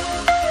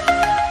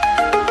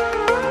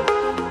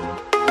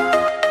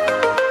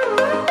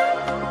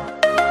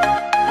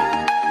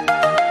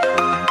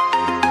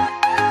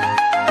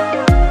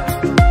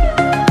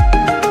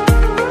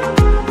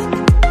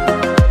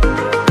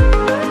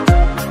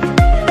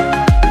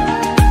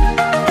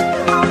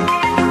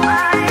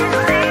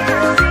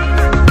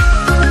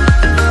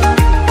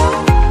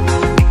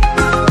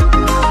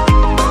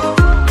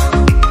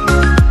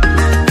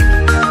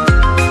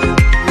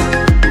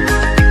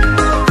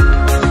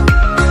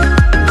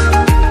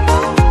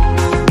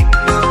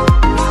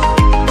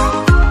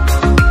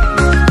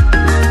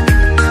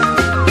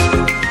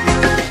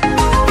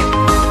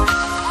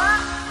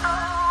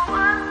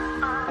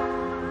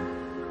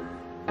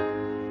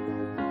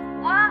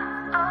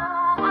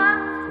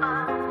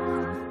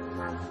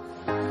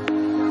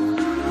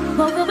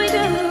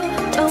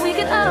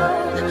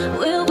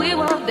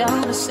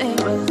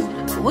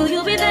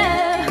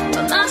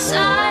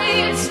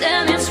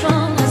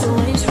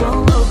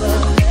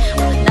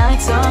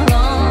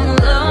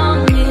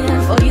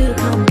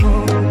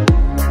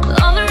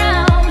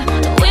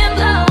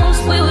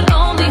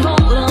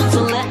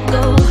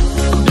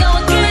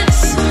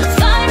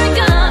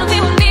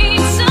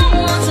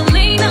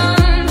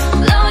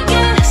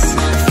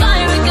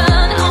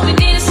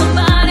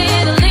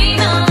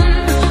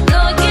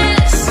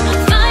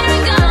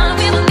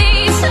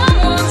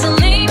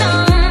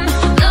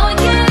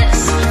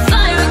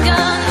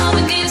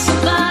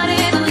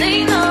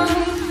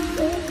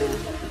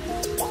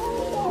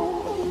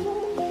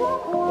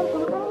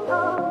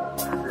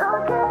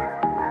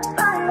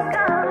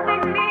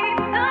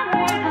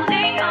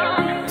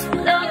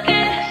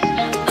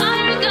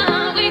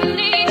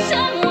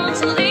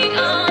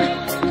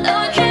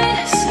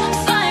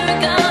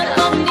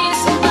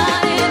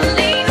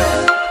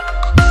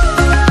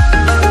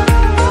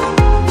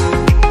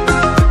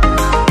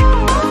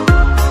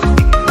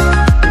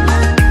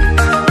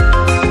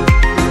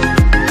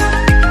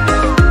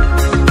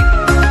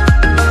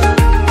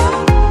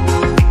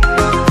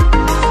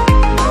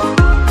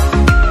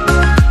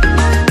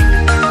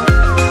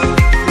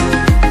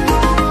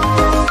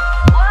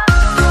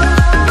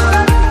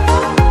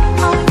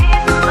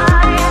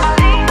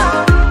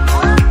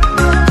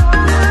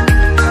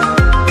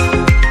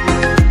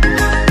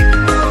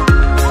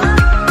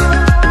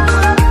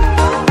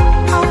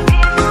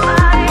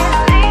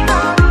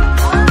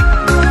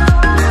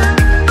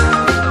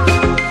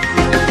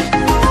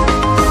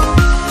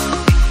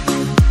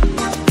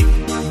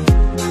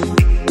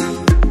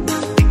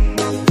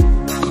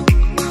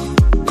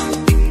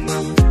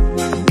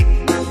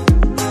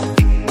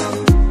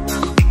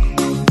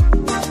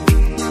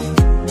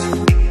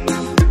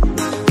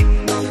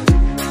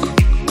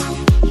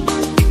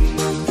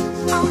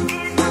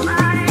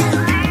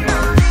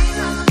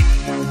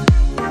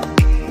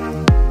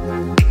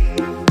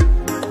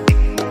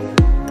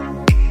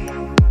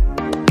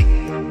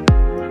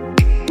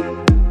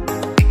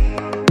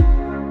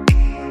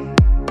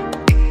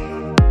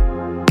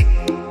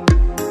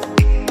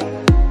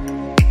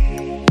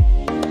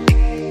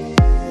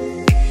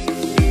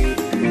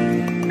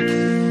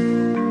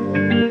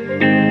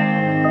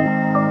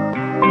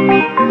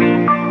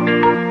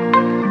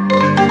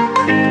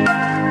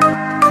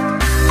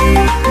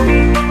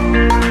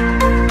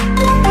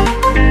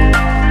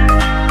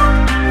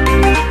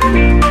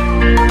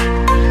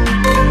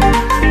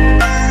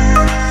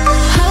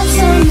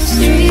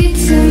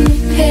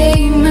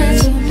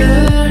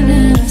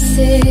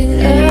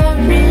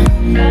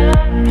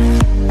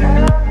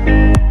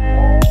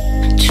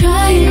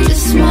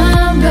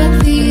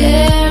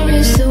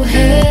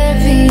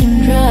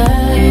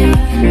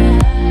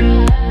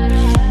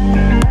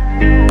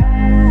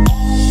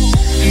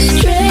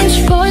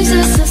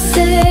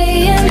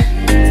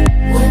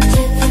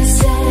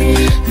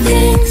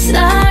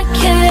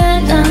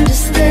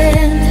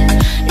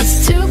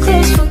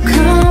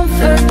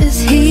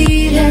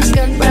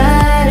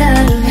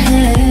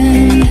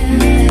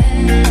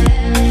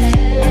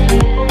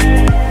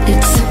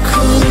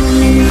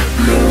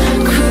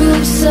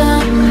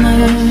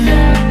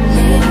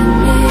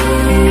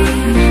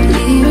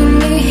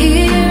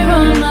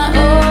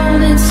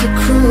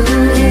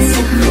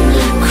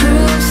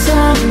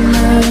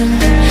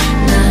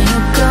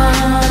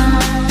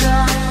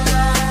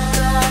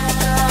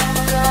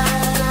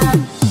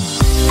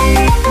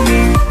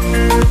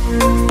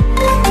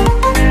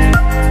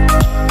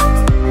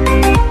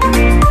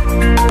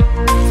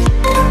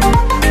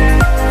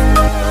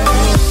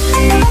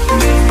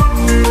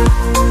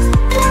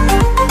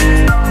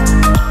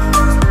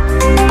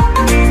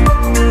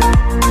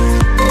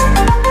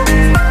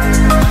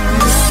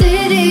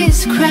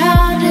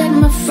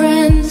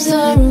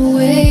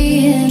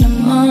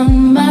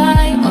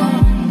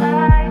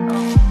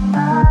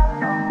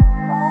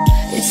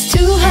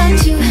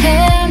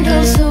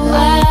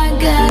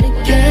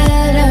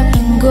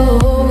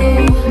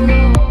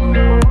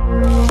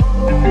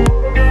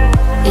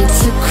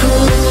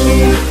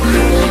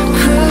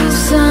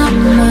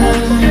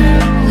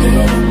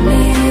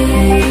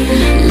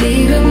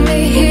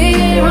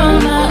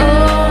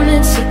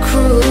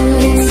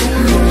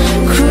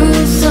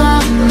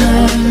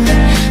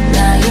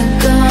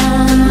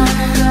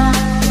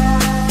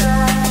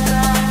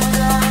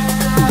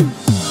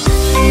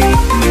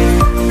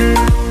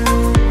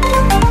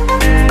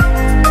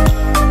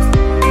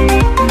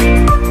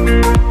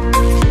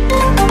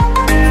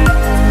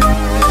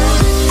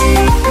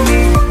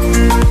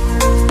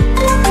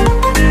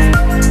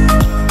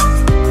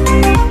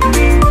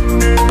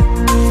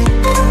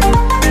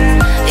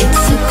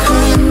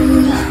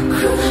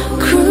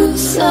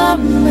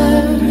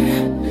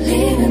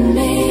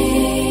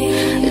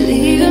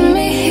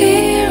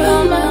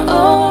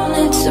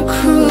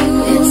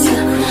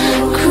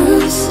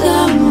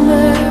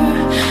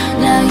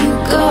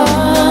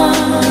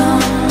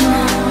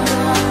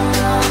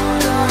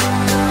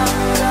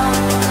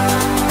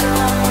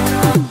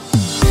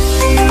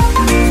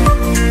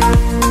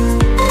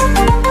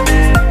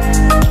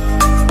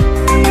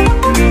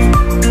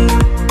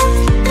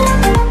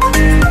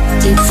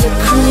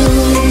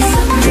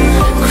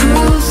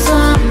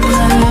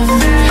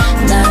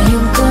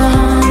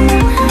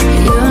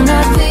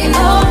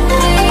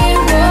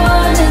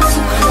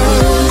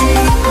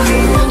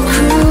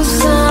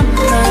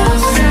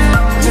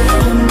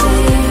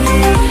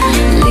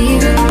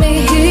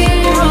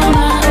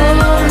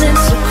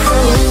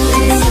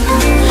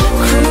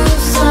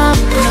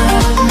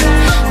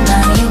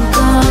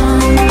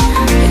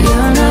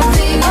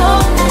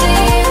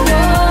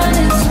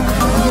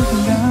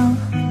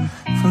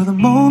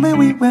 moment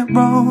we went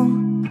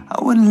wrong,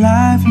 I wouldn't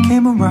lie if you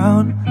came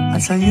around.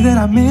 I'd tell you that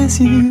I miss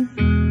you.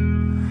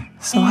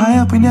 So high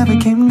up we never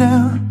came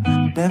down.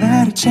 Never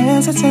had a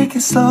chance to take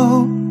it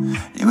slow.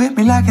 You hit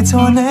me like a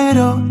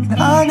tornado, and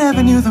I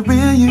never knew the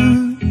real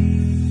you.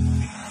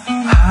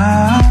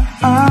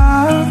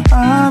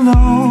 I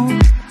know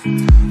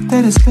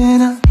that it's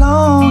been a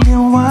long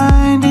and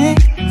winding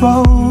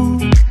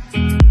road,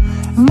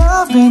 and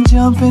I've been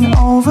jumping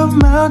over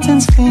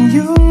mountains for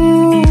you,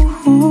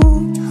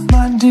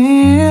 my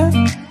dear,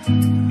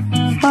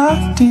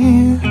 my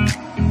dear.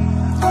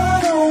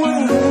 I don't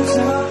wanna lose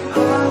your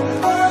heart,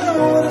 I don't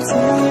wanna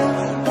tell you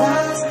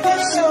lies. You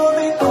show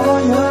me all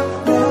your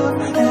love,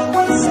 and I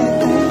wanna say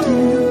thank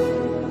you,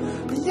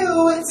 but you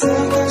would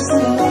take us to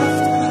left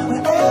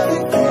when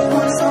everything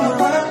was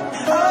alright.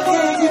 I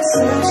can't keep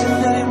searching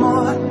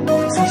anymore,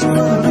 searching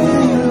for the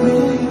real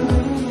you.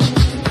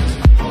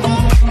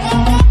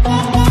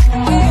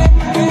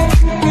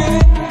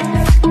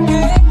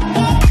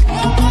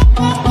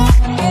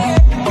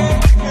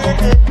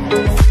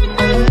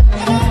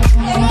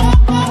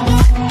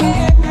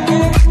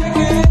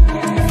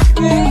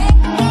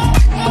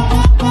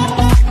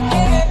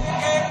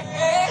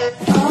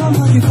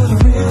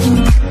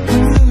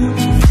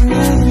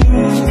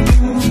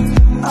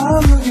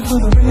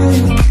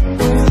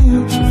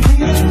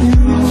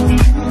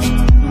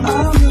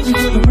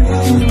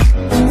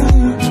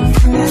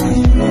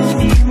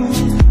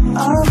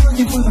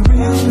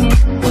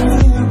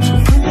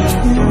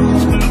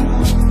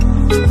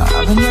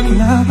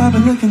 I've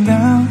been looking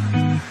down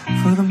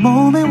for the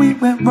moment we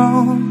went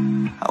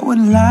wrong. I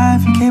wouldn't lie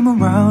if you came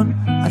around.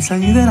 I'd tell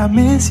you that I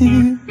miss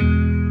you.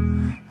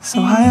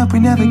 So high up we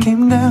never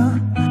came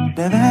down.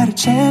 Never had a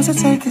chance to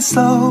take it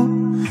slow.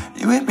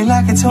 You hit me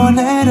like a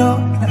tornado,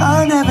 and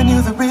I never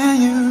knew the real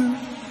you.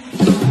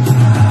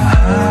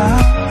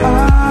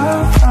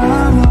 I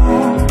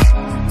know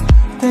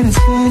that it's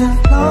been a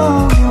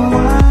long and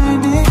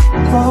winding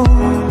road,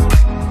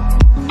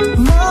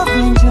 and I've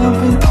been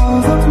jumping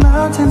over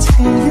mountains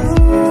for you,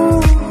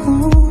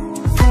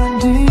 my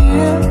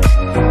dear,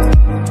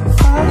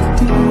 my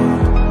dear.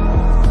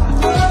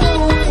 I don't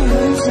wanna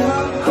lose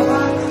your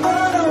heart, I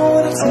don't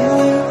wanna tell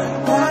you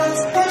lies.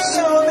 You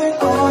show me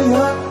all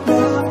your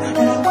love, and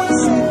I wanna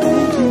say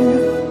thank you,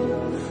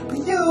 but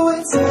you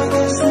would take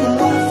us.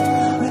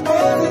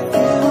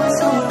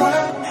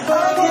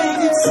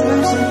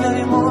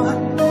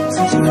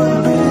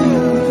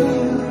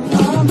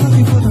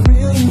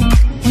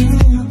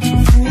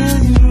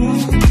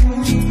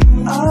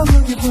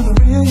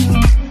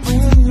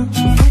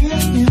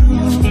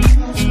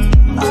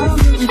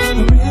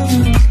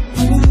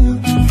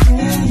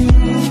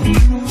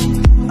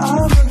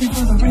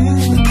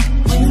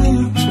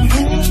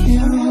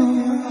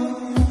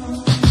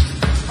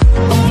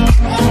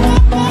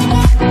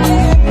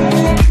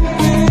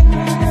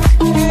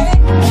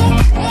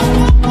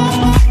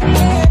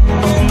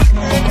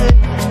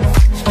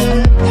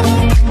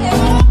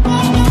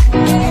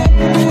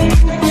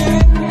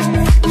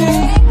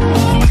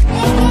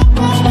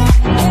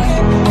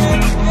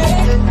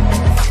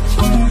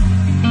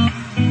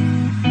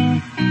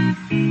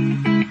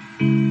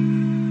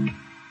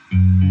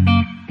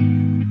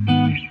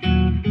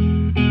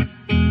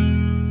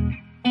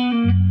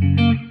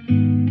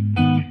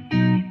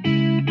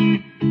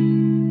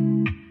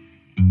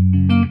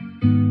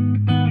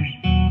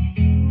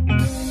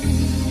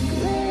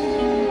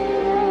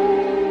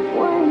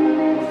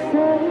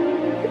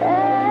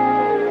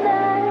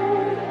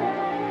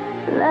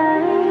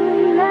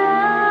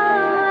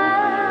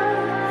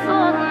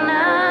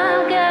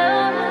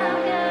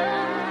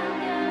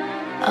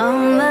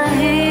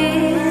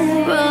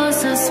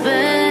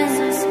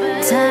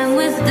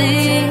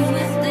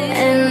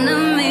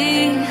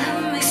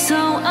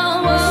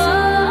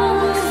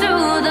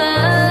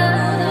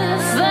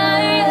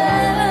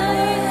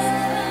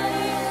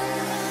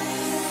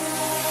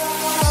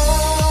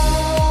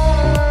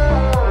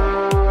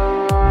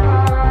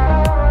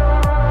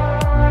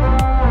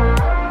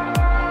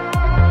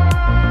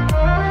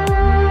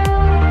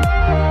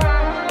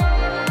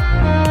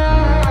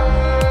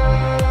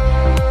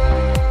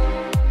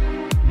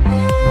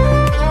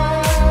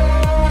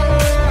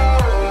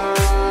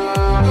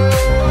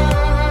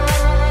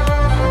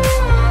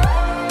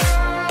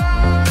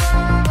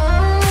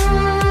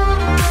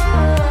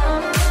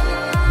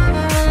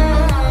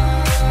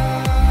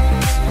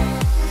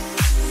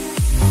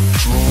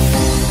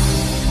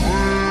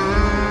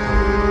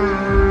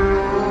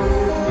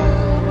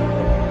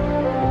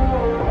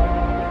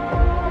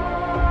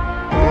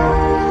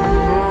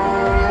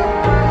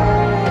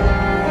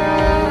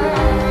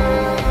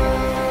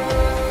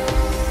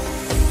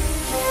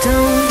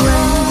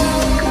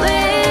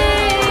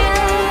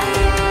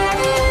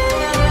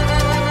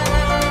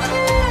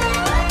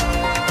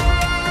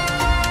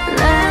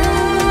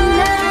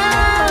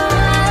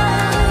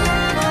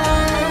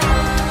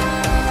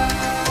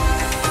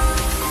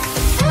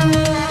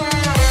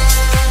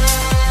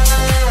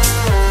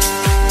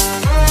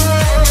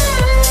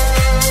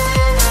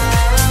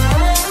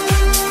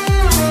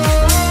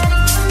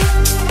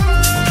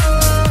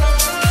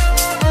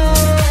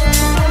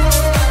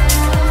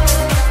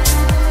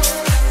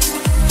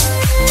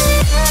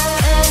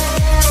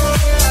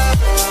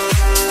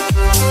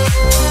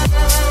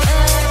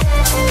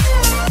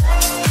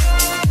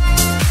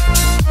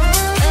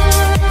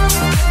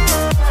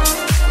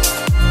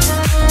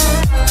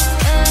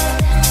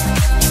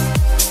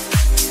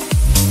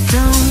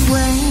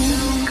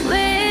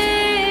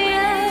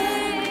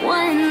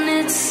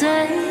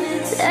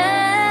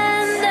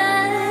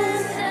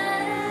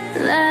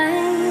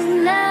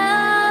 Lying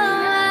down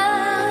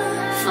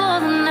for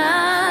the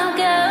night,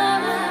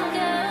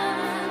 girl.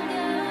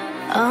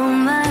 All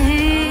my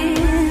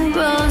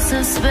heroes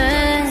have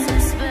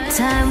spent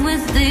time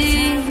with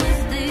the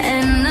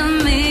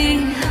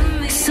enemy,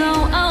 so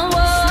I'll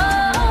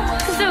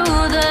walk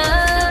through the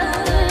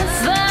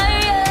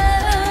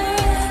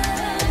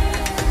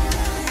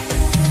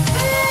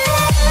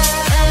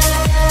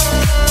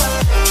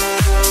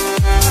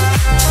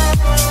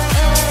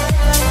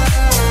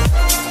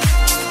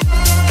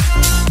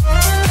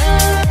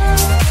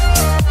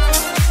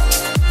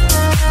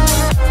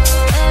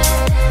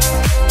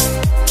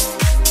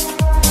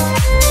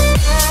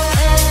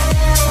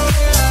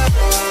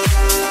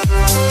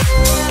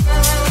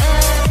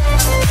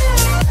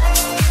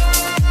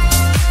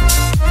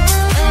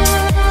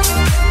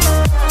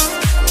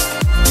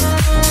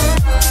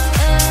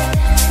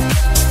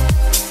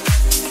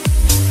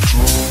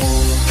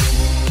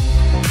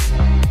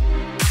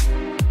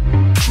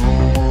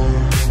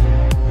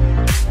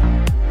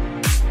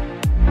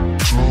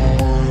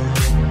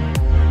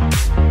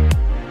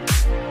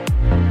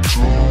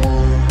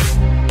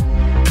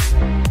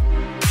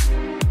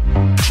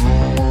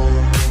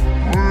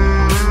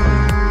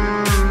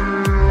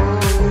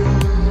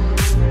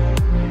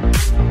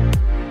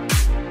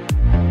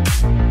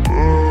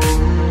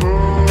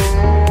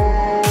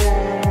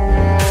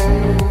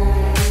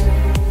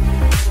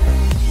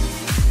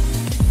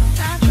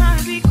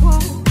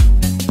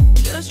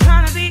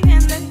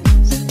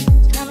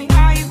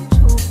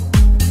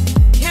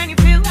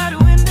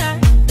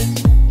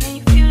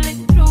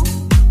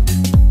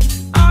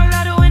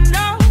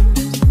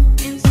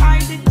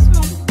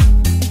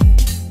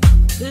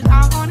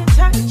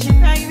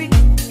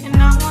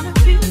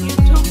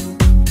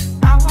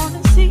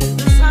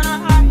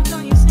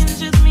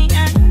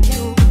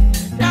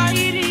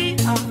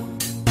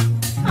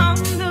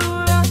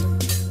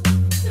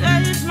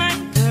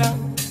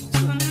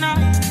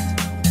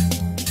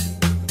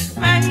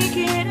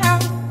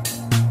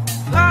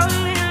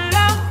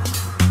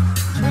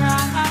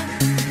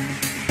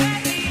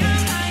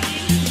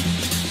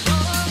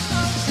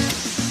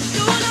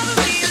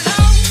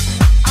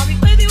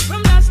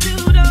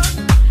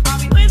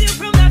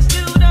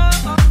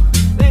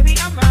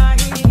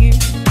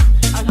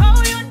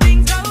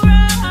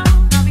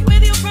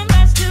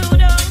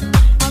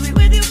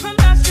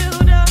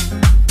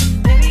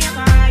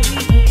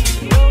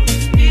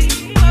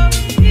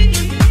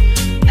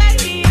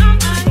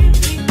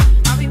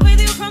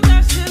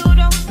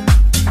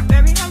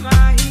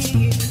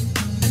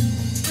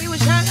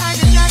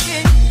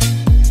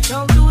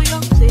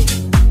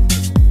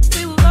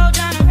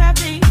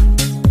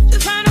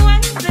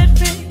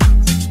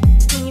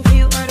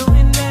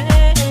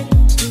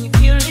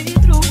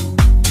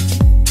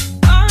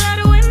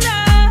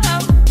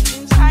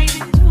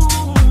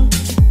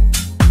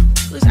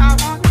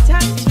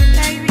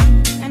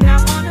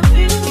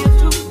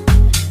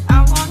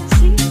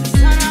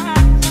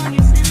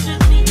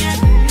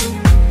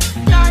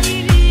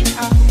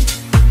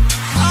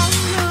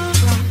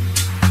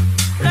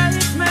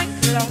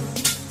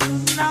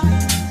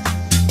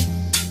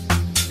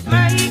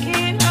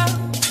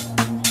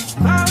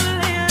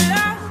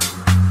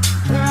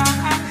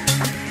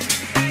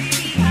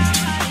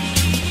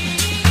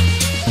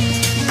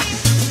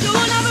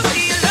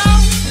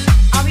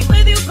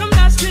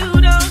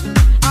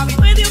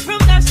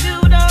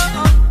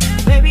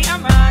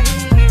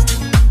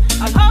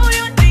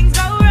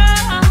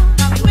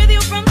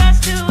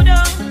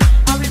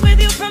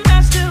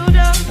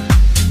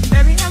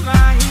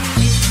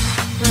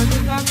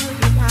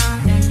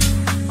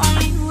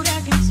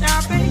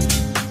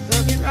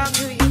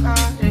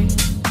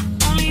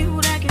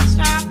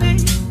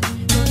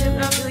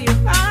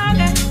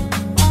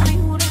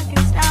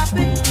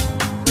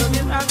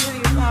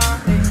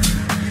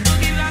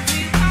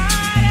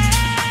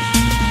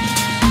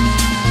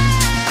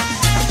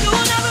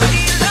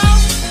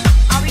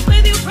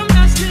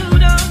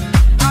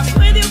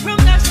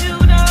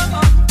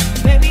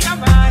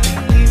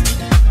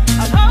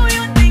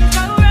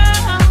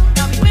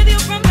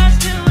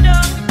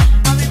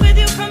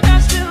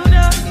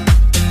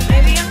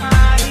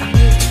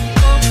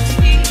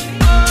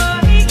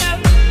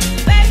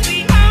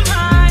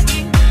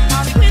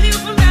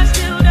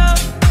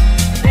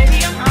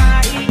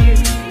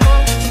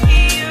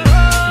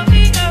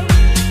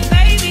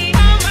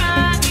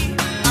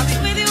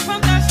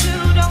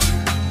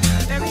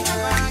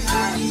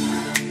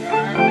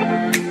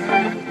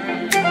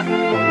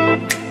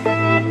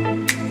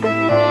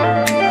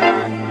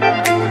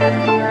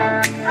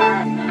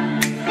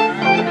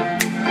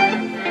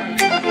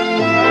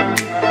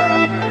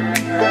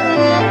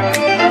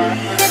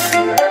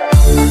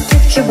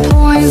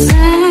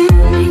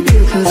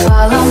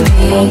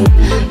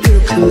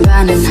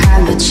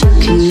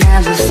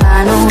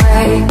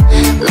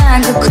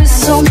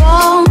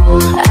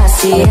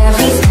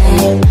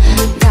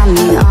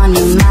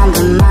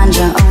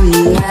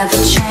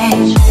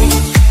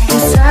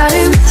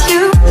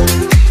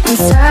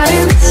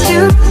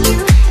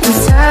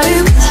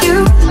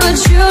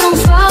but you don't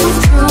follow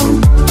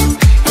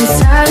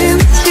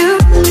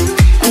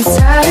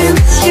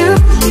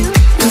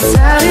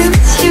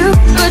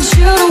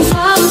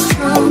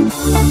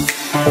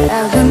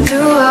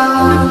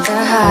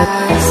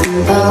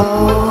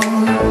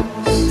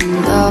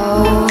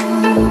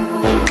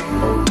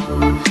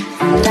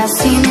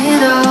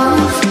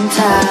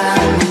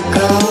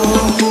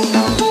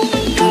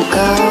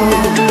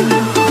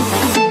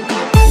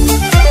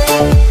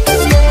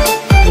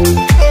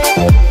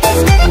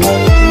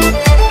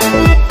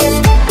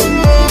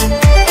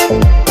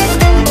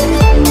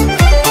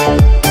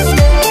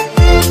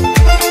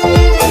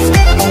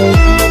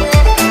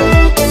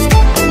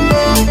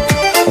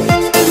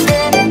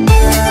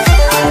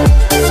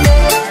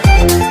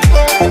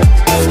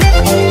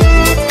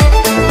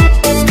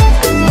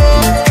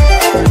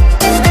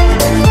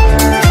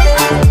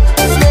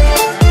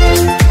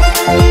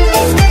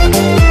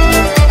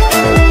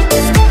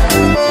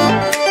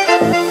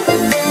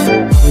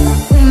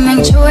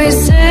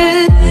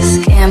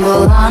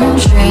on a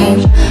dream.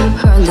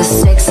 Heard the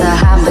stakes are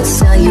high, but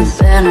still you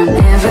bet on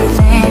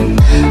everything.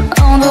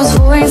 All those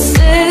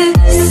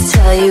voices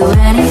tell you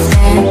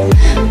anything.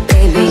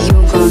 Baby, you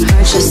gon'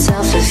 hurt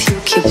yourself if you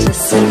keep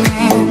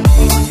listening.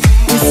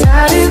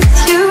 Inside it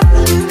with you,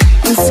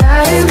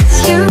 inside it with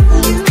you,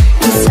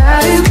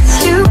 inside it with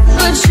you,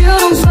 but you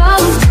don't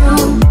follow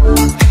through.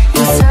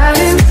 Inside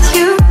it with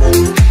you,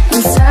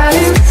 inside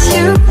it with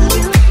you,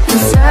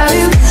 inside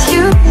it with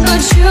you,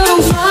 but you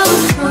don't follow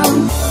through.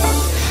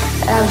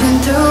 I've been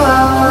through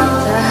all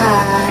the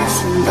highs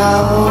and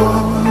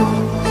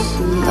lows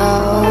and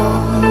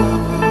lows,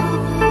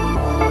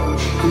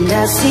 and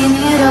I've seen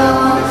it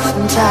all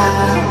from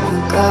time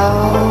ago.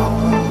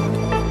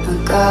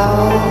 I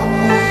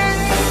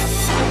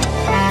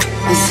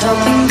was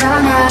hoping by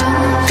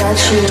now that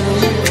you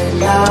would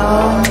know,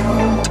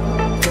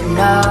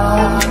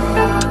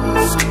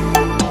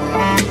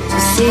 to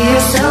see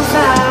yourself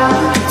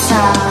out, it's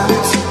time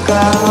to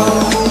go.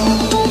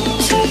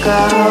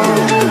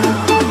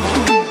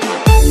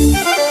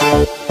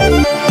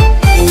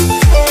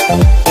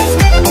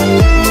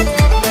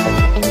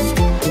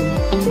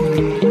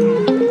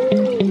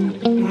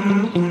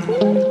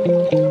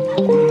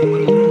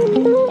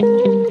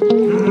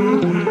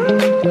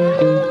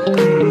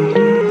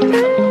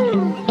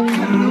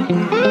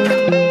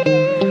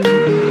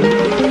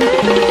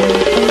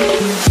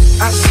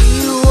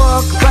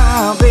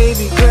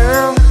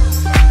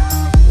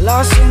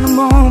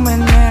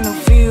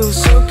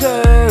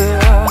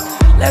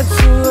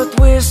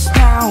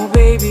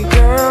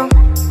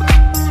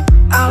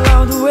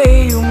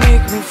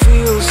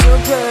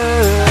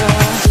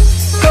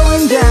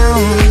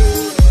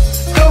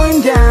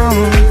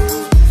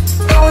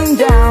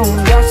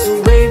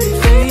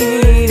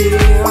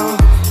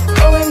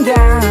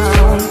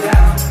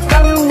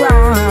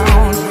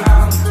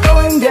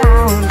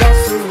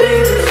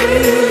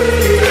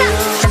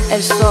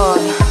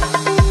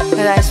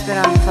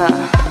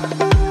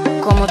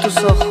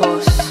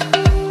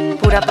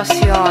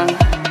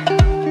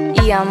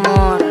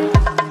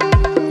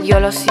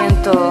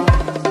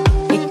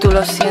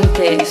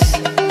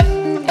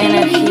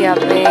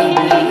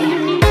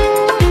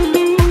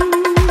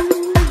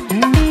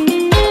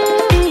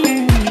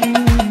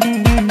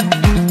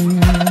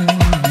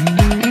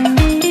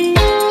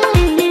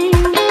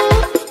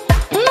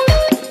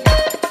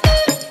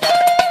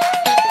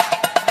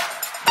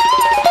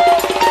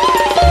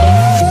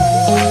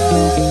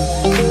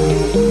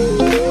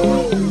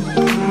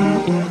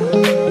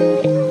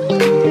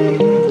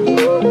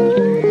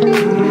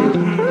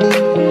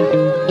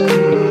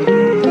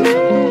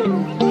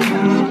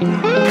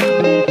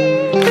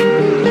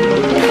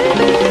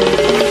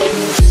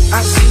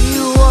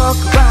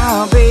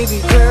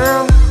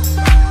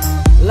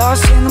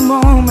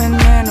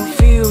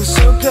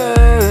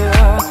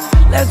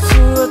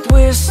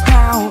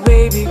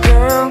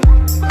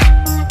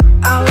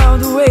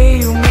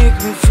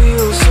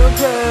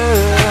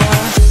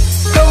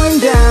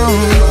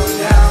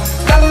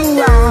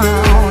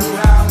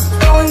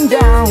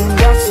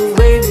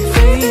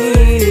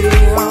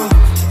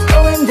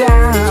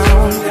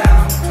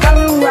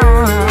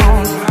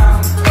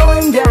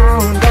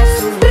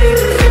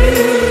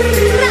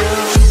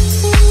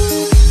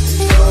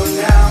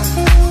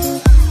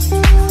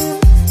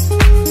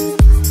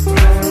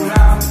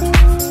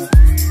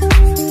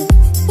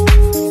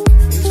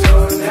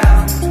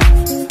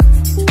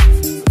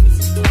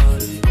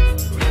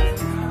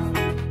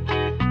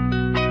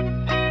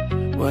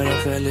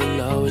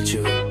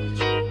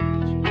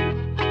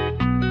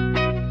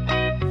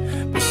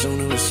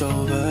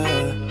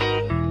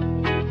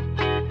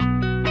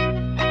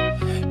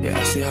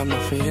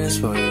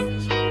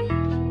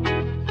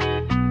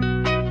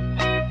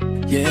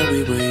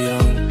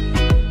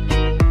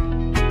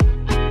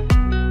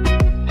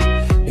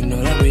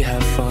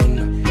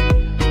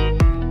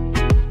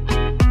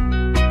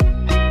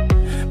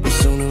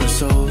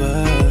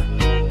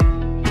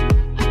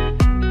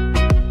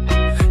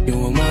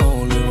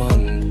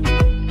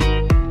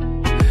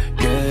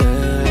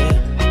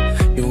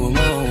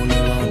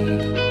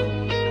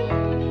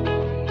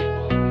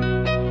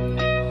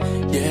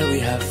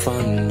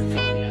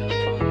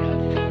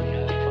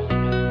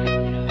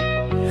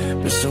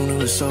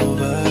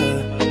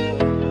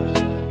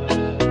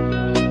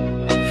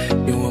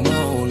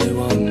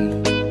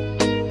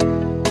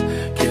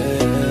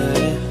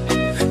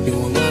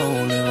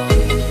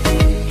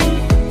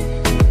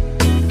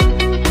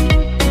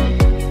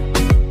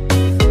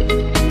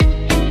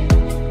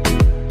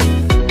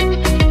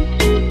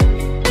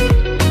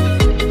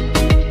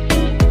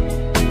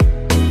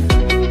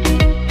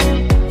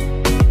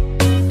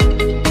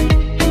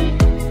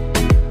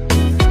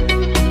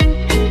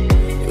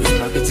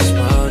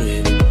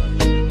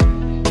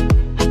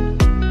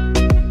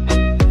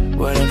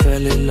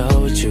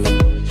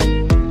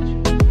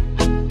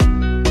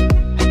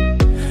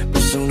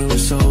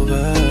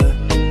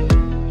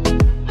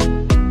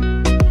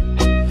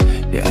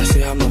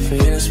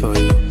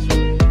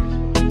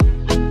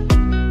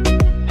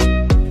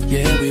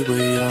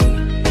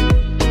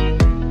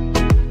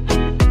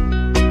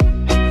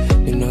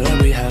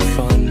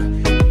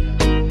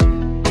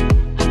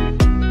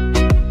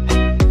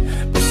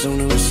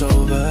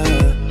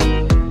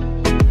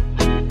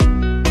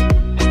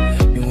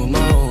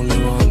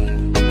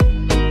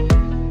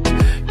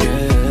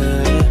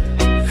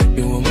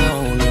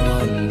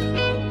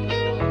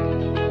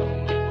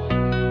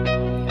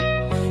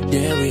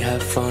 Yeah, we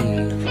had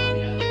fun,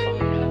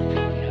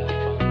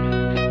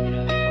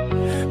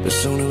 but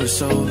soon it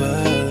was over.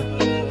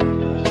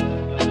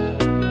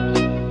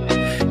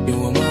 You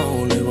were my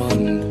only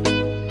one.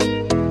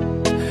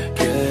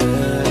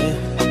 Yeah,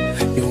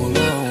 you were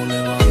my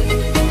only one.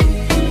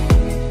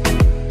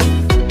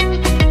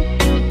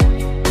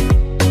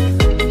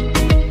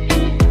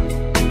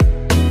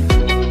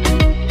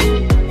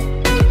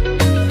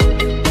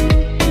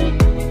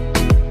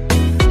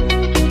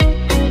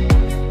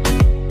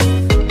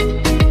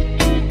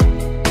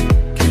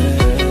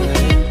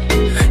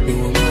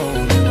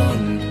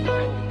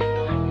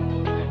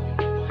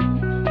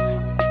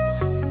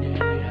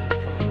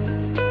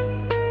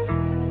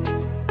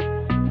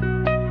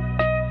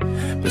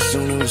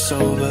 It's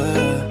over.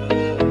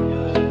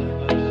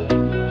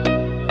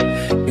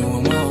 You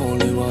were my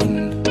only one.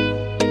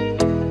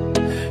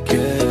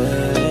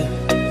 Yeah,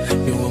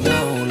 you were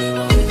my only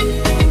one.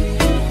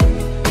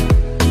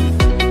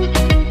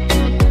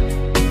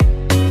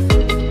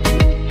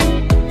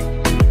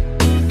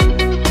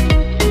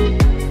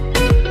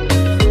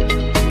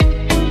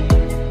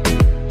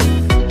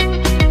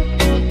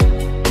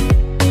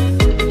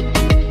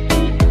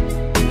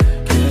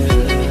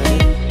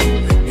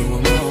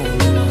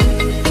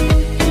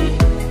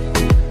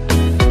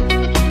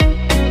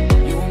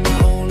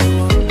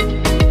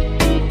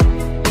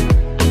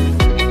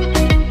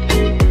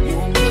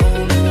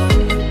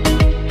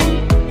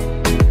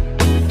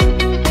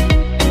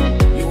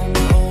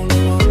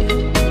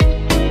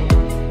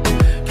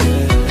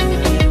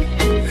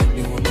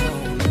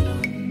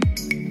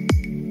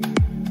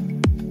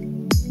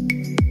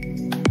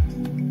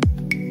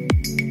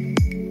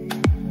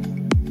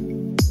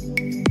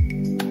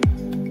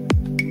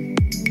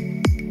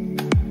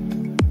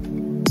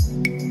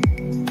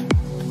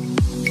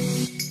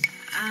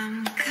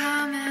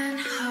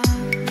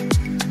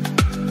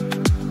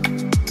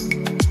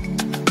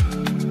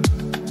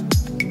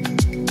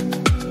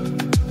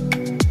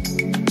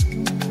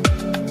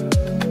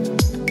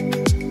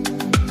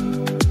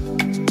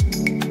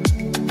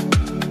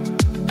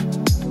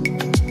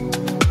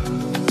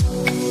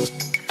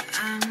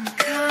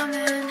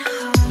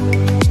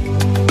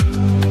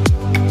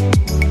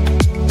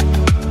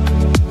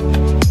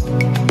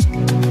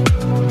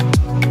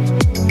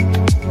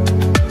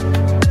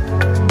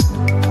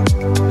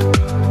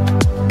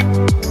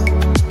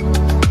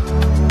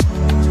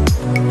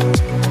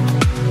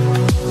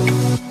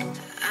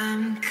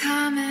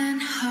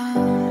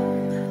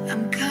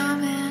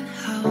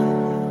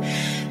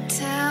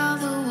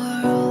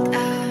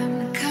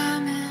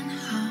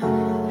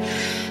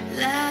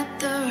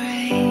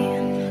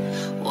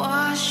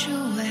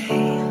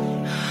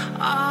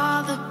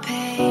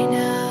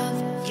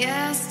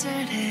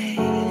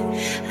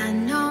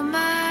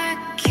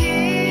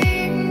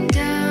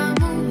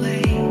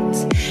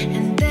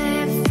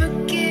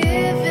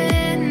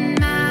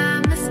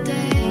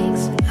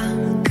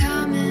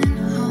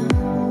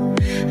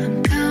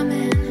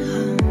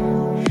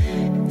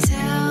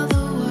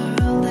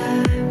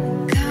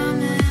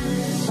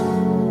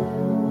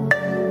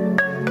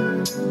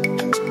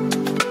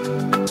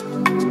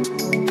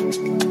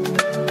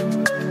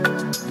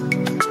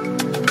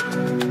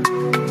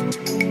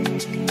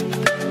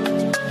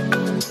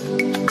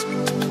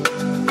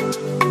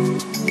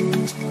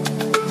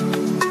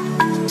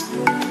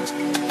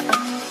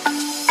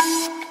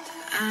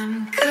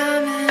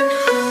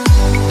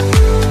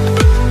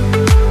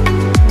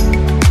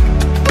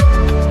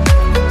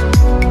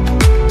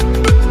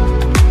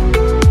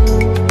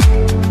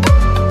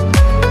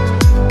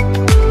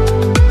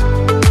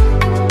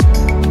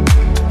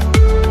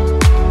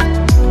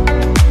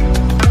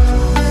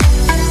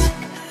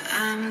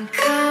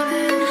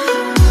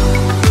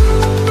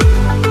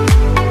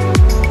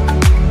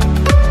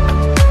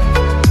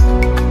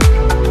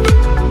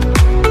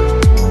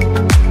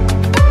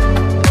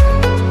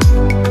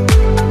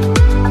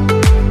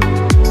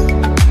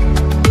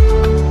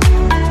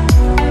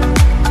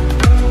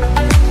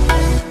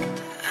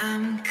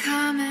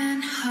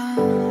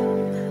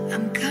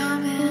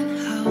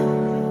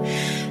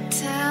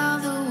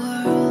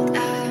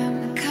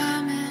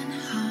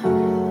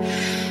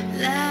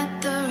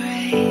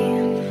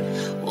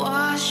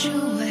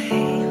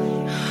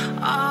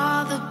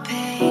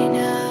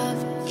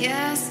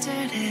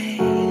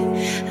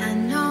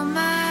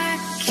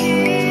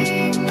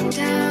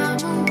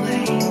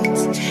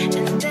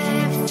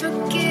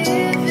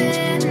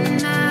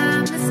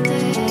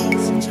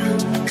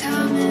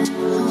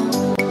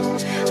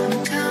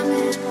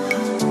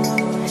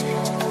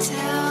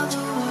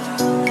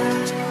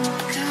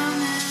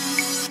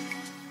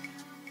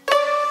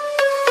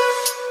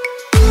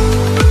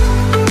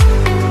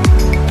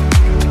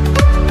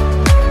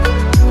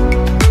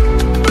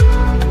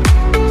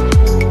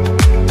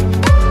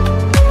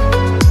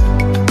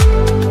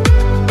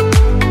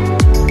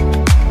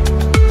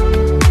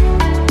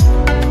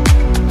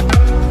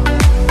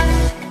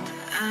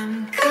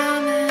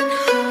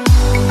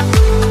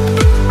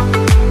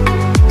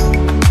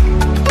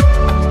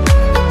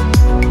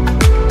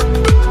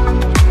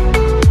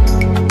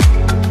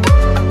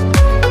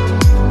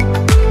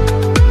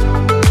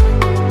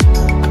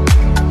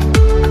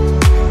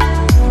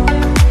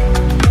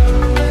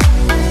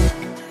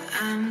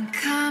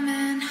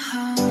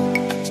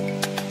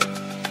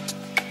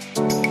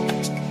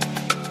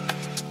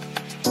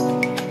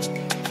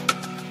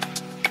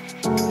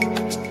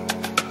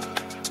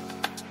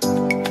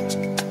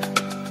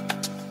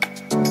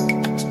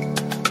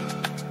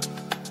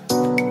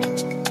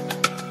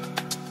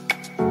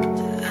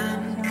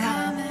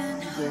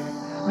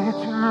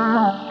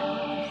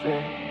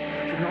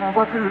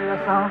 vois plus la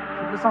fin,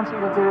 je veux sentir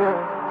tes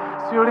lèvres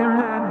sur les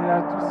miennes. Il y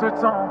a tout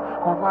ce temps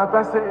qu'on voit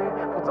passer.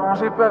 Pourtant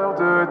j'ai peur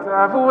de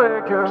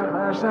t'avouer que j'ai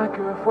mal chaque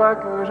fois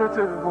que je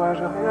te vois.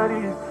 Je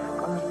réalise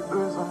comme j'ai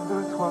besoin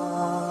de toi.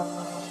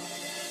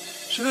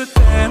 Je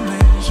t'aime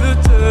et je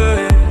te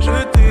hais, je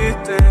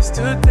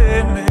déteste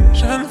t'aimer.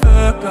 Je ne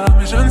veux pas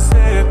mais je ne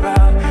sais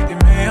pas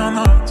aimer un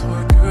autre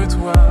que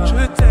toi.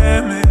 Je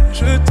t'aime et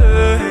je te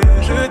hais,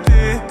 je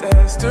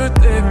déteste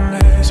t'aimer.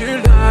 Tu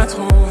la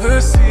trouves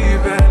si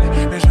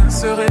belle mais je ne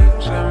serai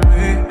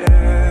jamais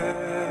elle.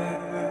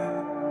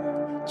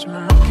 Tu me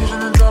manques et je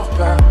ne dors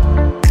pas,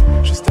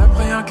 juste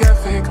après un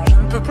café quand je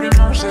ne peux plus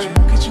manger. Tu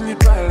manques et tu n'es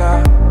pas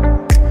là.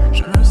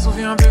 Je me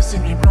souviens de ces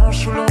nuits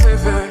blanches où l'on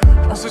rêvait.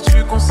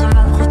 Penses-tu qu'on se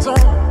manque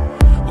autant?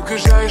 Où que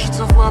j'aille je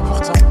te vois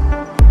pourtant.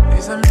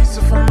 Les amis se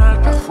font mal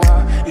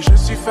parfois et je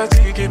suis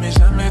fatigué mais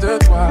jamais de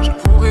toi. Je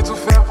pourrais tout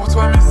faire pour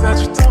toi mais ça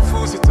tu t'en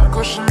fous. C'est un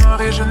cauchemar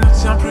et je ne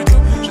tiens plus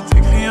debout. Je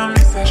t'écris un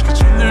message que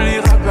tu ne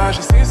liras pas.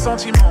 J'ai ces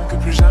sentiments que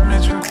plus jamais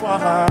tu ne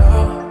croiras.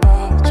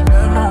 Tu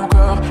m'aimes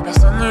encore,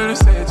 personne ne le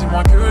sait,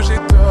 dis-moi que j'ai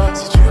tort.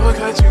 Si tu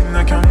regrettes, tu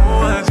n'as qu'un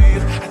mot à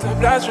dire. À ta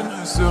place, je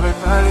ne serai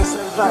pas laissé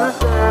faire. Je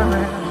t'aime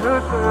et je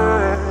te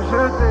hais,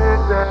 je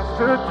déteste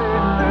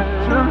t'aimer.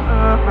 Je ne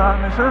veux pas,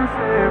 mais je ne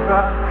sais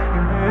pas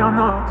aimer un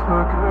autre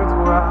que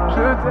toi.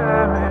 Je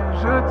t'aime et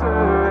je te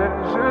hais,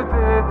 je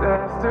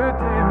déteste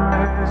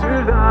t'aimer. Tu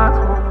la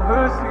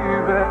trouves si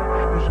belle,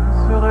 mais je ne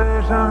serai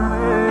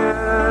jamais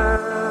elle.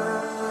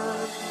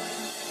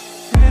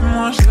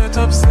 Moi je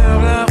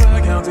t'observe la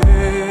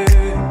regarder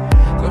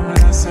comme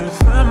la seule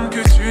femme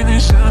que tu n'aies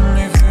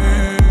jamais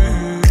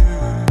vue.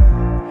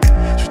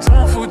 Tu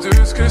t'en fous de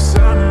ce que ça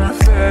me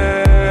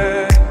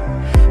fait.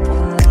 Pour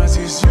moi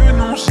tes yeux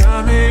n'ont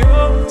jamais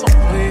autant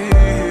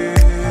brillé.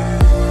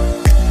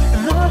 Et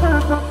moi je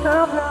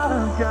t'observe la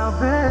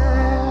regarder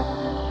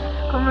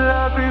comme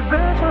la plus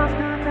belle chose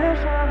que t'aies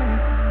jamais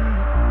vue.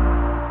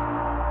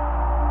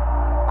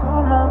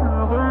 Comment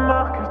ne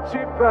remarques-tu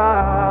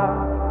pas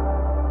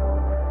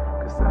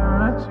ça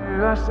me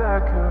tue à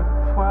chaque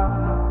fois.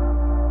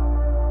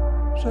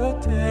 Je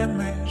t'aime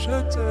et je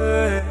te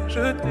hais,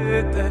 je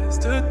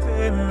déteste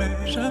t'aimer.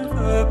 Je ne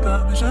veux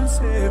pas mais je ne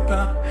sais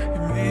pas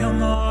aimer un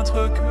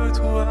autre que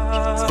toi.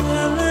 Je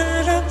t'aime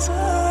et je te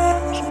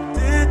hais, je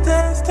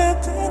déteste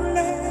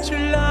t'aimer. Tu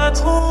la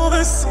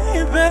trouves si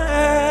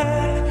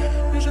belle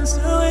mais je ne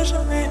serai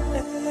jamais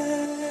elle.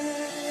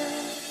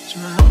 Tu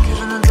me manques et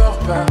je ne dors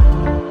pas,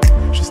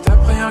 juste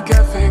après un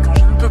café quand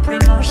je ne peux plus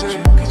manger. Tu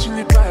manques et tu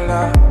n'es pas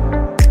là.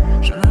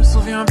 Je me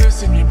souviens de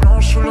ces nuits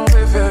blanches où l'on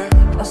rêvait.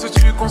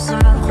 Penses-tu qu'on se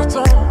manque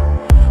autant?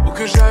 Où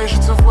que j'aille je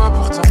te vois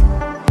pourtant.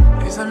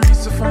 Les amis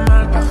se font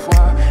mal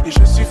parfois et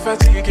je suis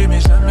fatigué mais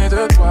jamais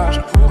de toi.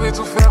 Je pourrais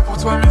tout faire pour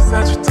toi mais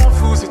ça tu t'en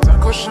fous. C'est un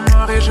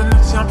cauchemar et je ne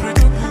tiens plus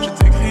debout. Je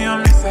t'écris un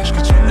message que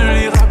tu ne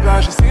liras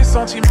pas. J'ai ces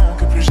sentiments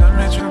que plus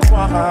jamais tu ne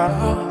croiras.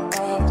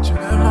 Tu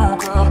m'aimes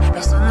encore,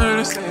 personne ne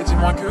le sait,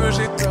 dis-moi que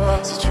j'ai tort.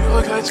 Si tu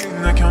regrettes, tu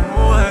n'as qu'un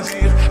mot à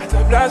dire. À ta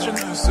place, je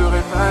ne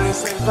serai pas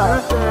laissé faire.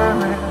 Je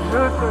t'aime et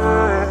je te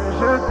hais,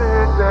 je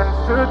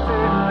déteste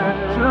t'aimer.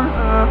 Je ne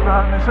veux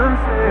pas, mais je ne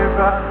sais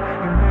pas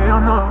aimer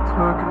un autre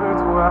que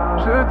toi.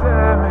 Je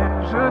t'aime et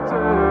je te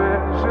hais,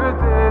 je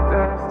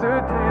déteste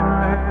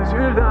t'aimer.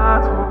 Tu la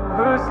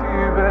trouves si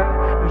belle,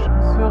 mais je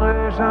ne serai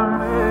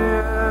jamais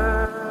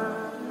elle.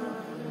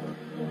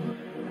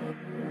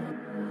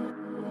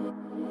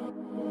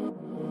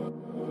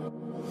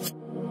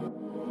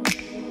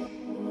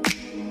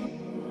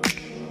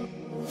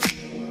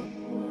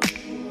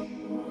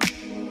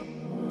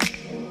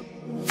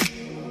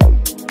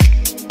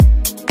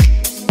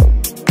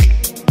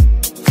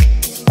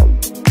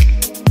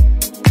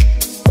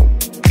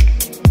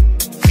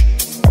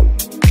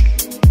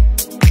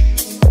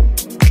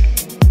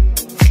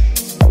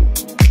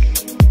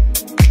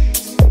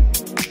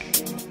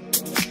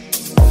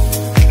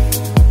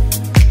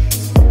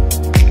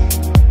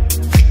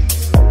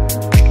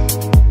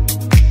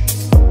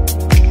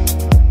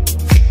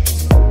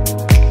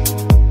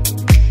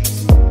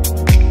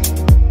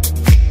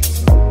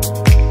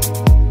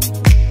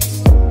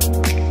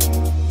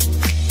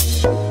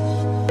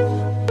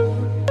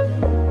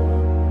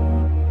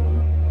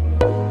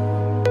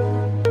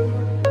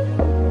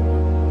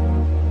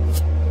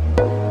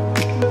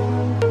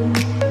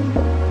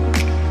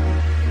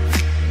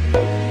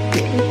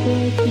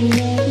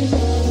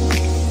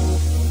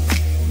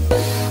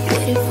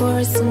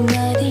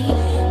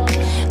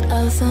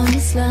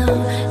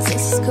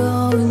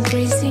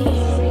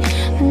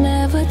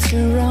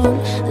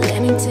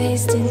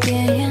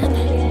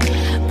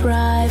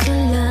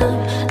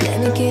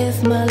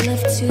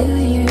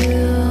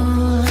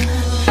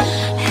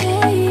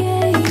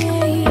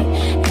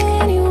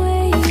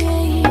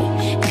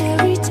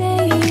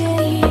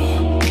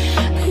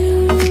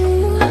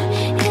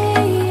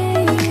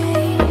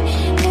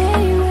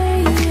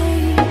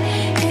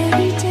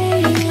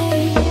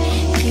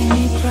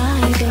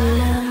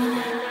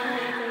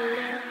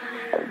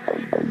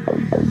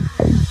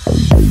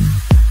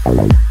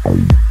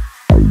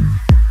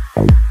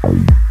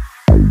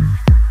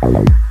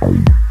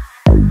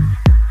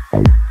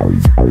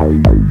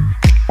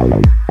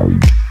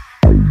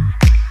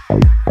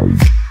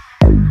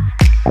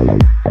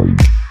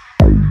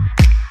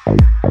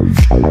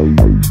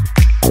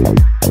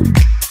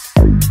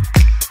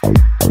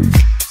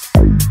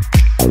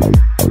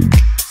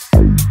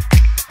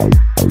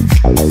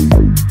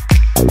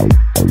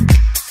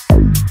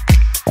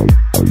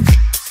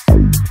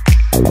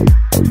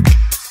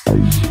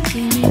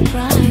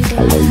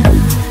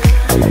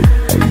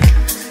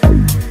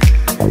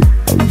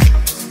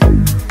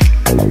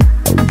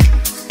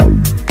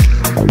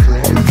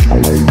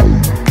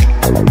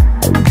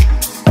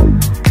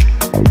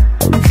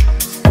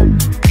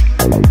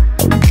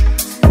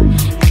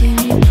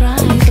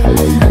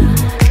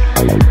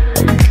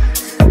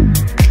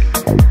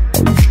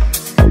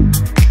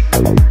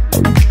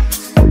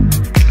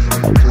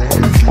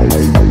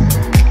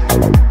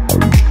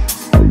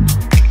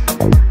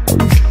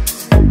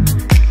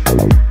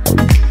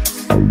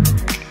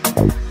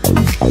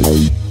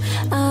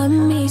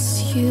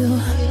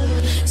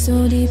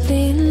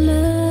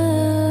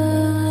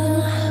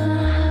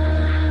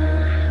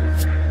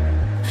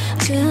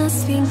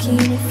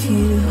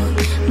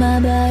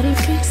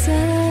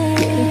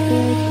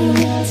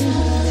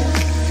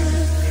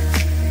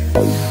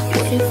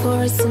 waiting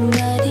for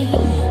somebody.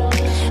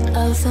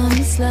 I found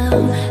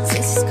Islam,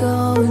 sex is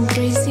going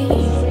crazy.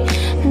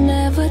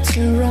 Never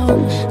too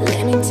wrong,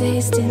 let me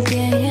taste it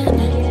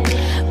again.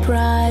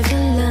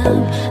 Private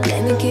love,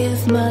 let me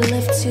give my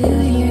love to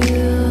you.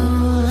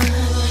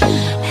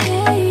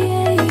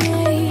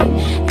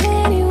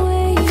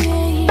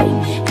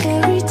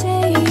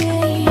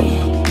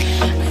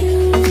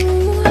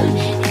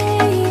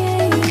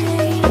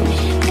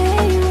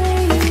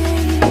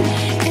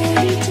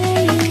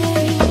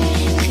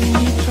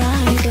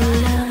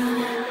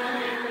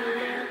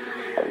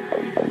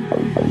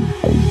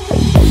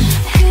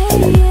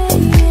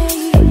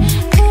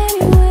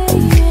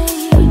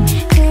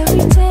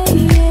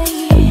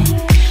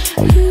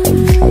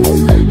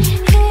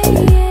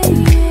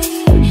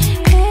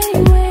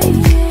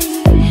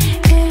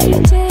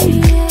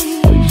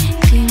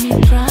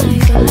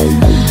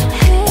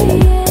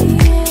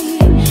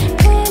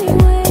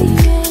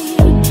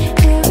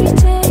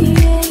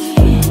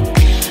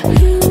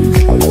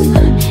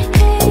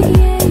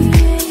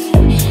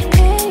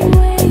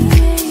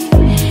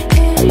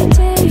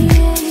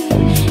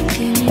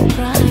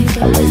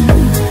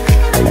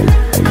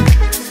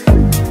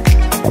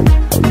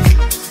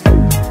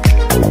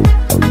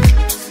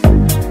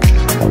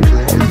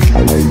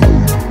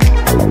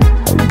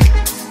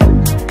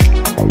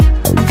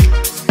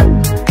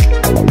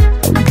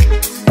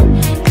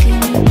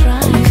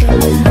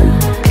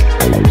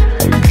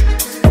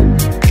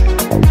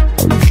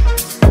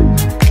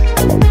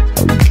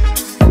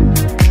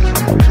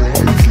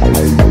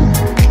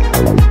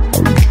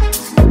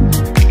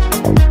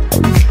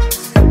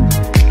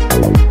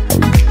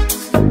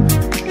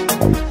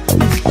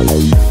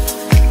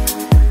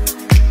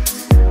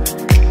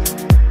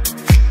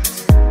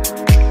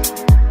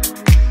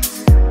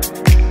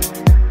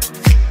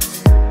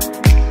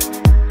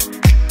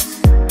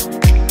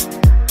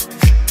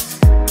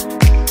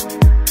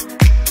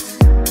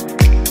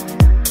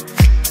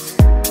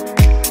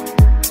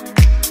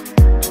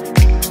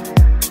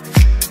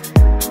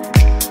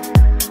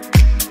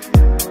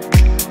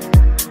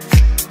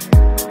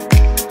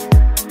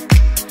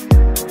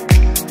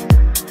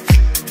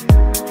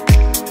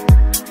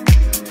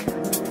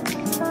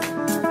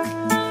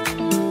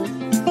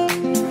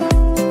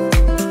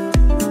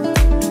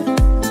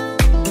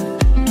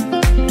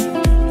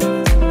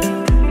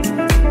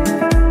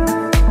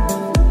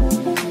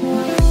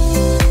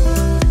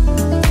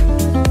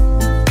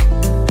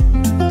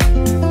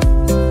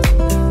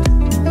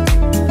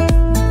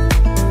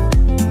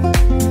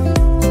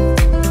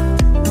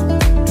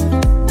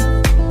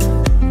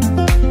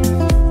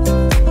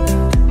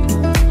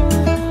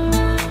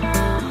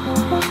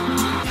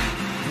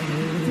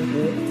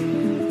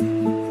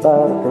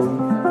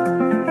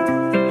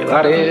 Your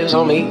body is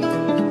on me,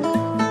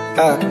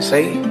 I can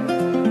say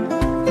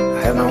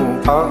I have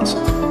no parts,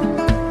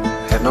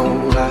 I have no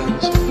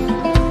lies,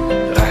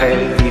 but I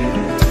have you.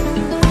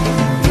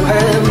 You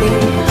have me,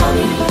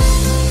 honey.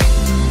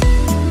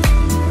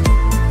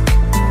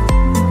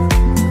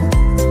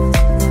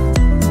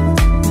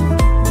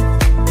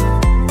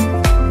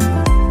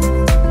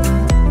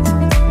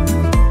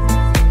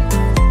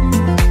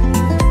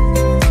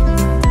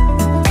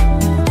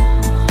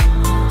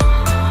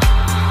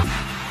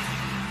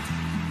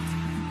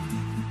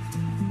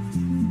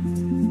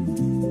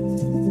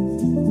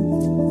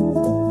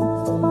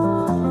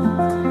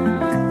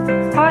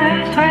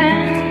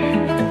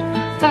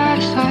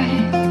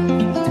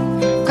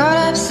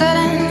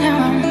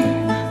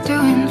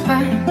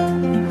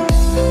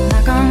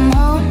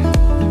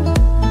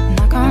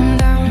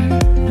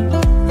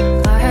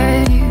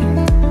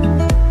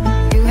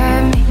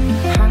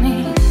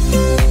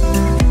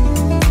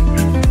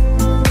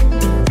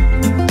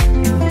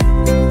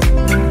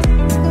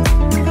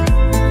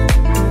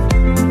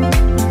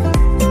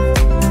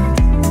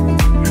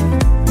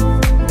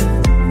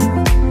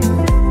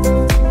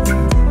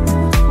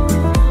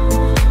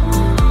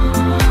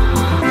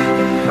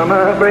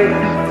 Summer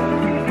breaks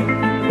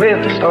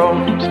with the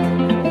storms.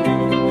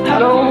 I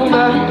don't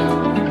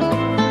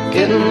mind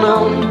getting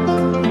on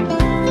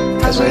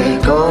as we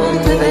go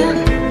living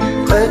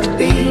where to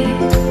be.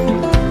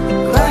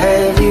 I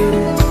have you,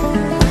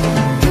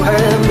 you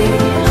have me,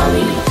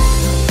 honey.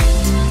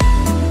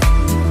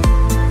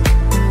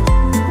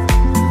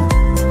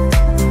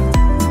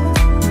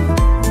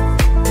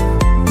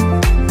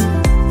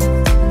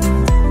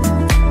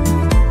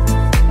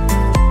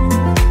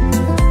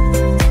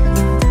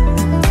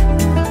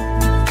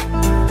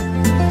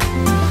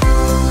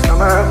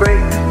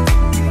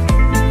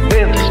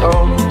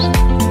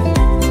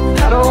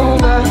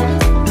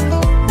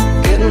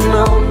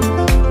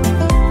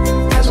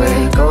 As we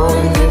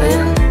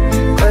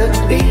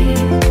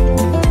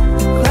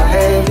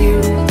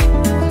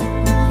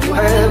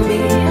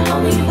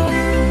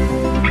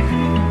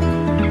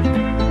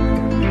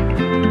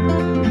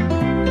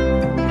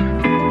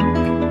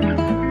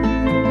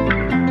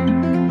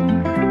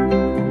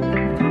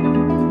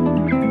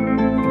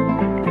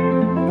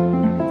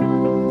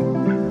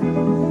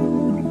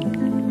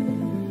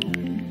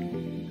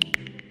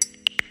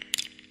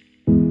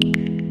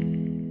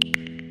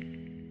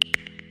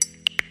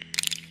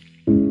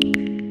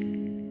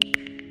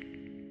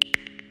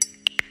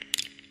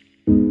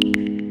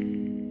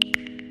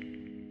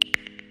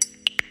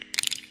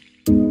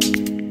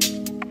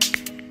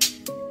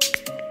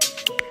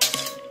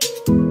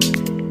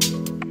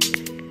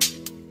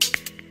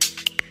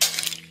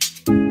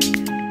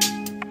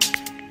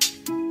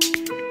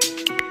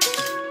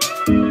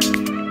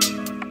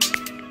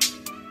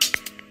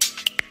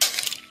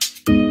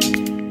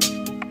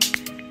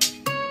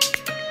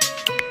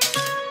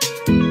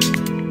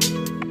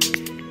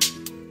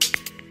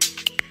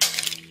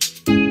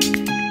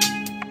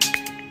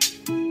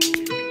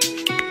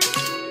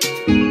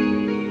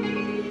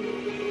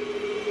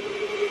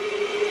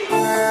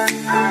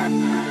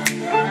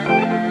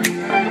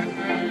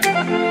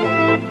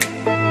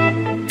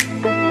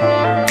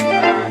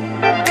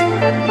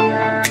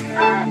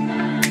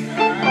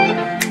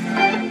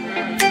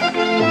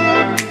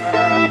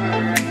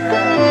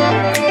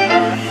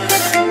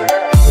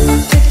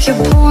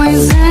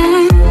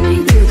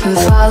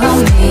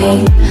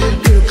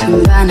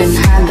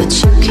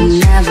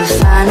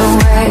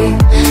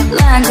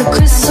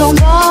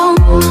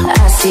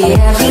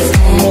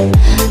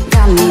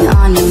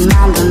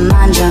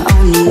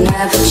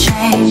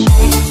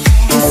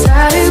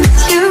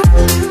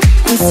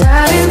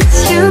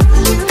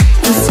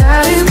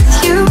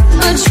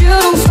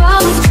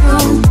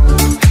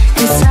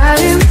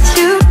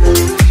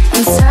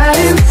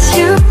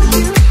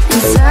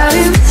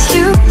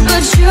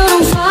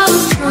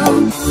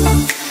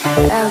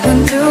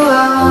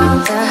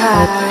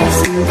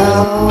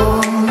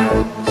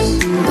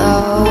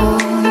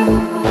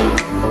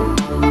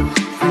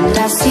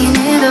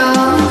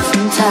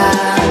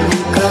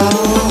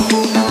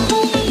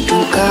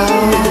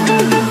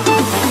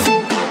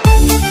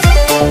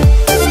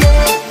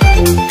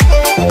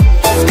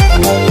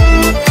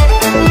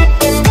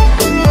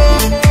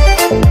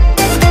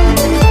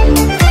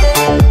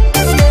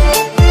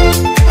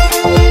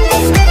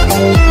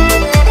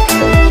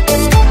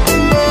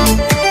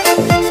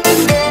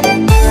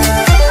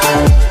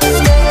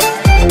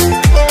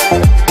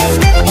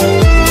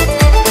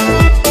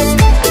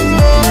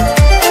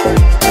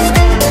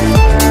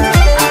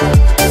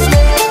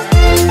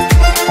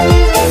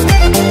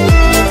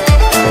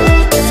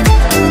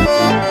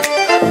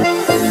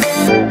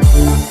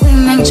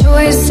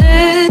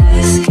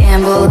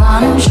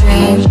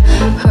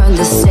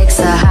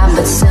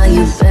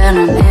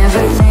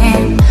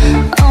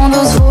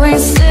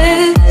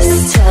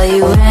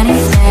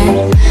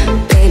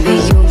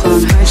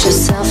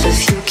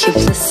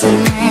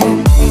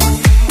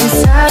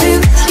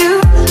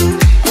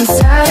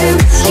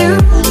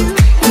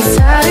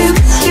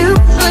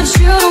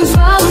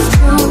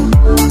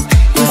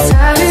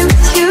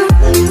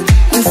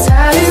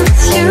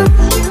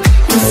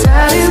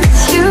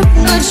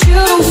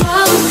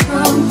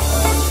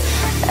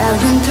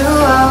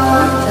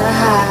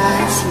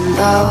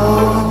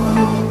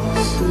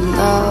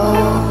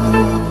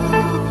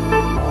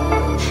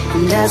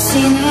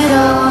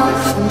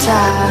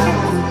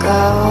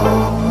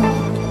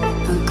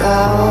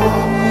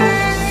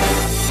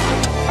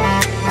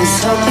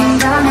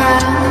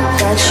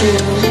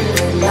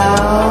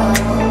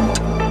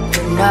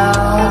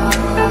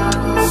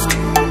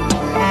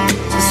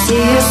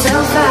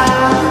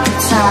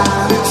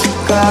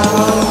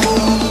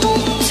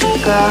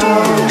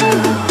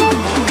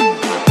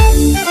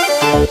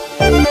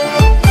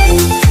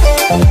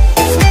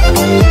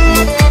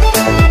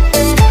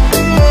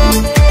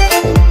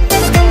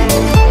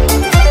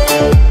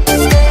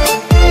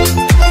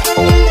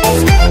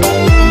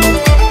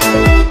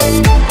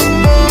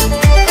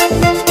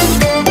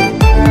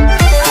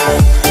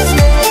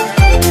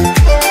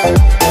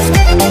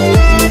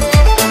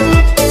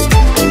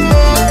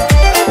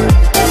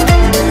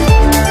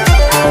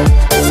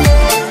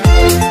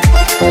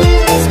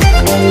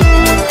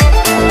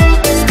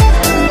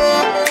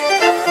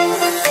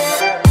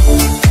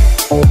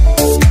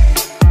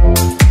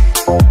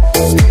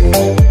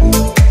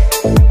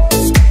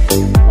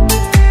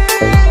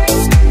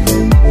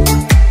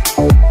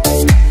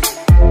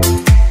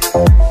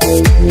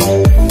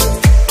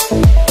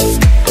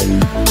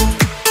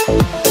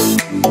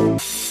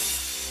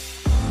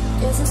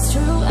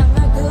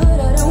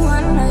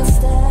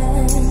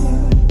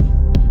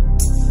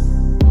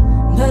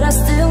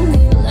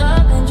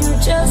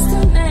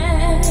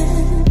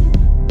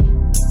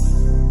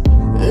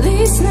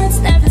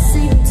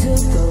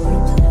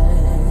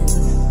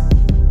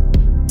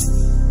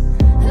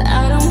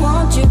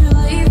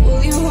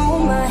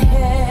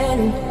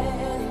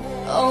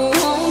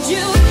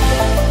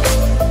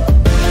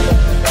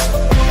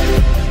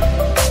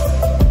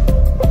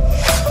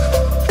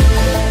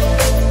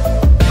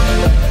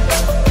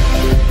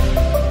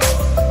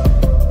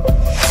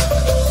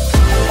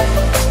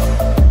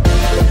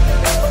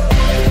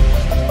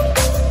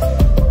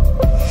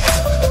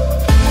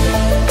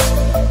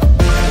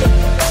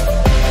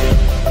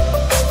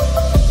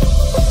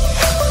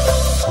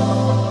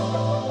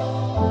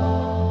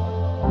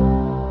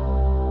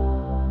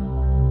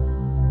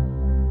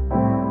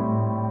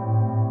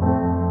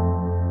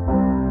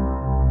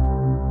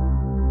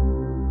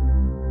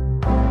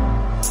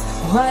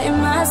Why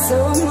am I so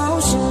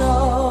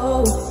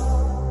emotional?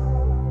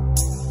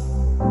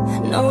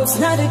 No, it's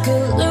not a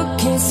good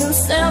look, it's some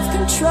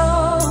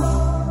self-control.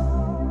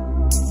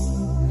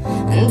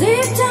 And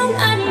deep down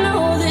I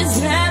know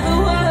this never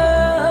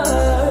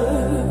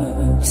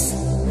works,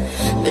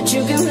 but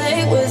you can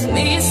play with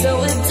me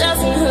so it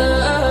doesn't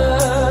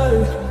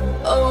hurt.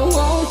 Oh,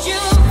 won't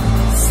you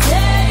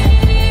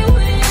stay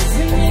with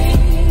me?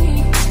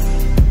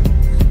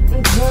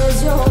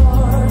 'Cause you're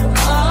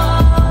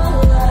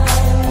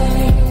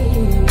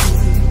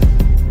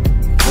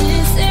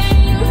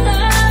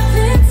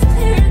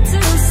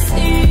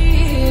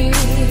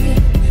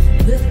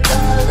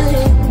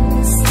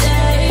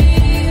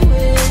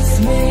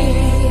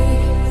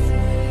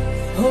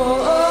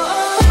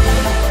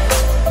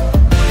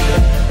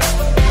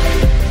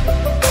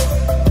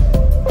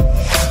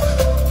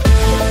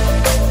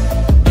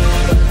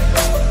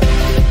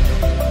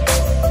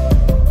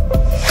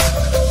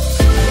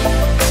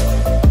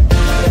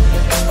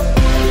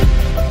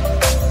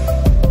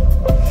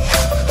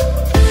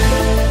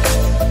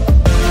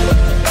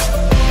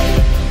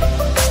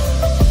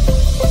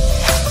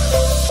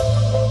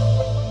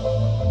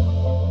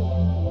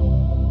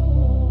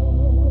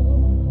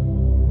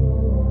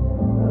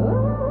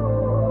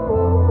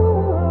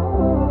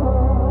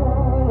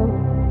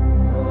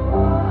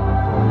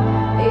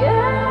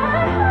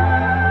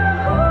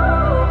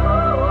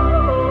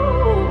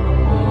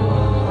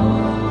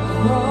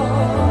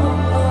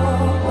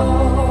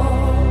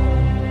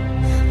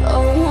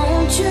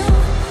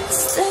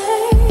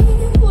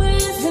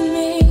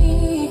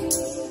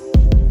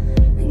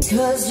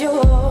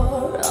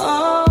you're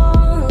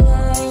all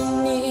I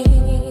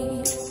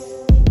need.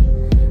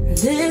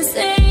 This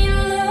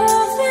ain't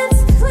love,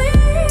 it's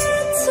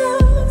clear to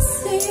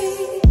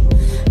see.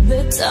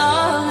 But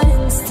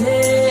darling,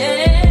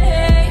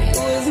 stay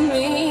with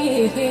me.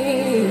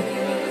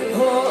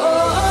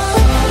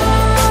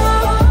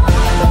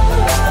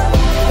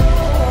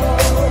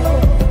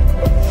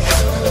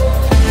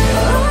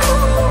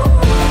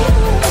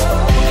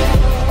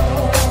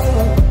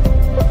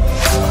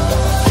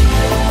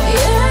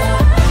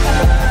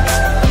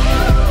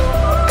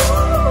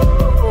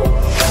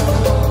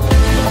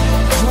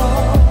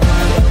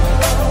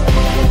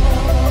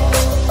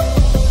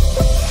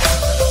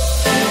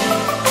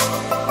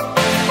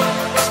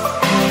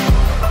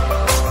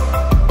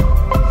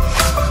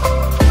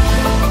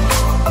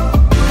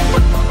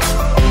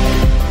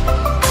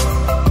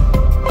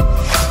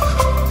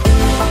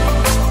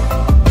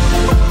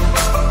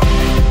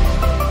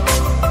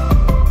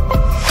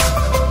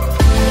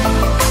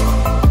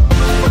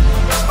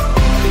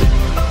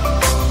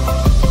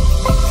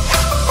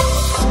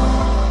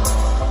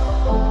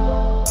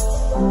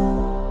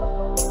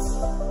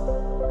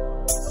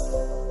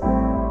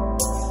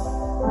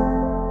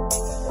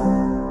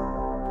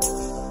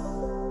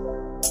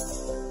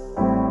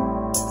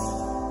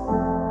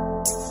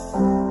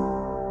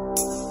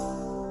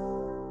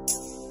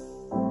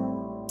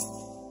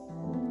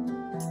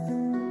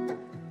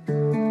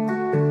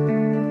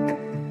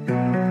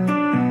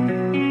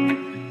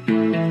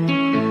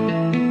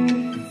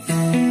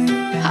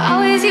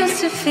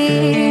 To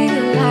feel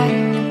like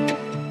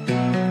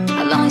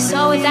a lonely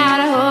soul without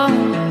a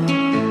home,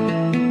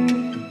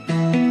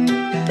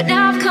 but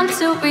now I've come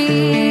to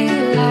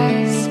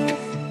realize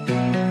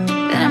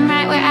that I'm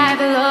right where I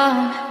belong,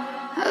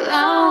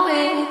 alone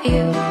with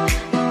you,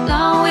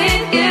 alone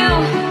with you,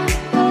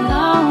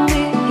 alone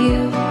with you,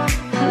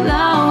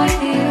 alone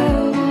with you,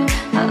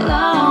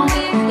 alone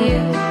with you,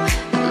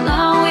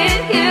 alone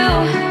with you,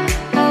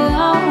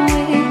 alone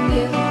with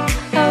you,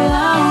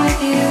 alone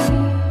with you,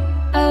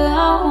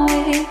 alone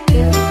with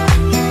you.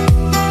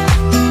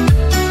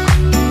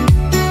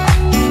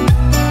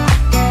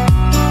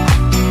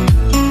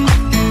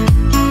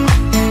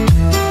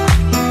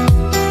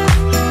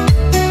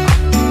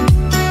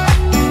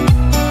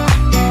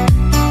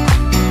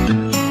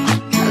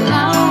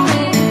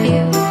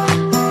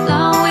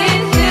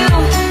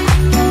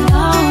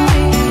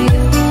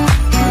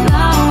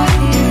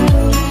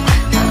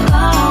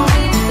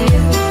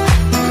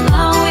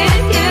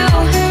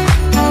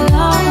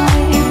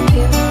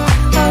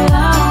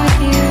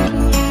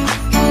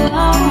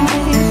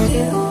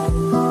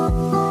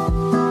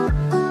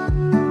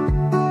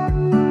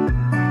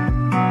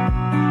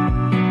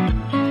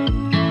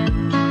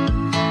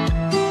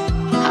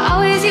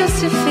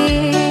 To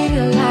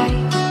feel like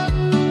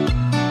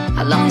a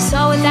lonely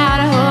soul without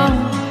a home,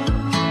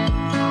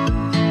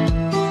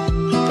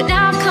 but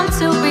now I've come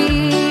to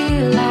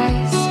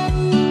realize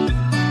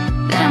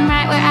that I'm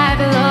right where I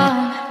belong,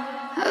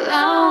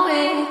 alone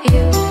with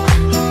you,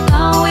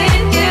 alone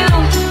with you,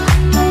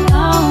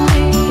 alone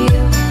with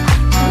you,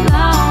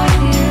 alone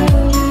with you,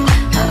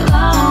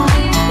 alone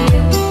with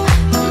you,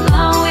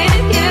 alone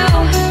with you,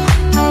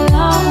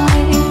 alone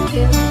with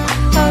you,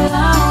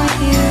 alone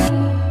with you,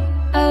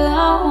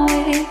 alone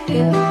with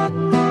you.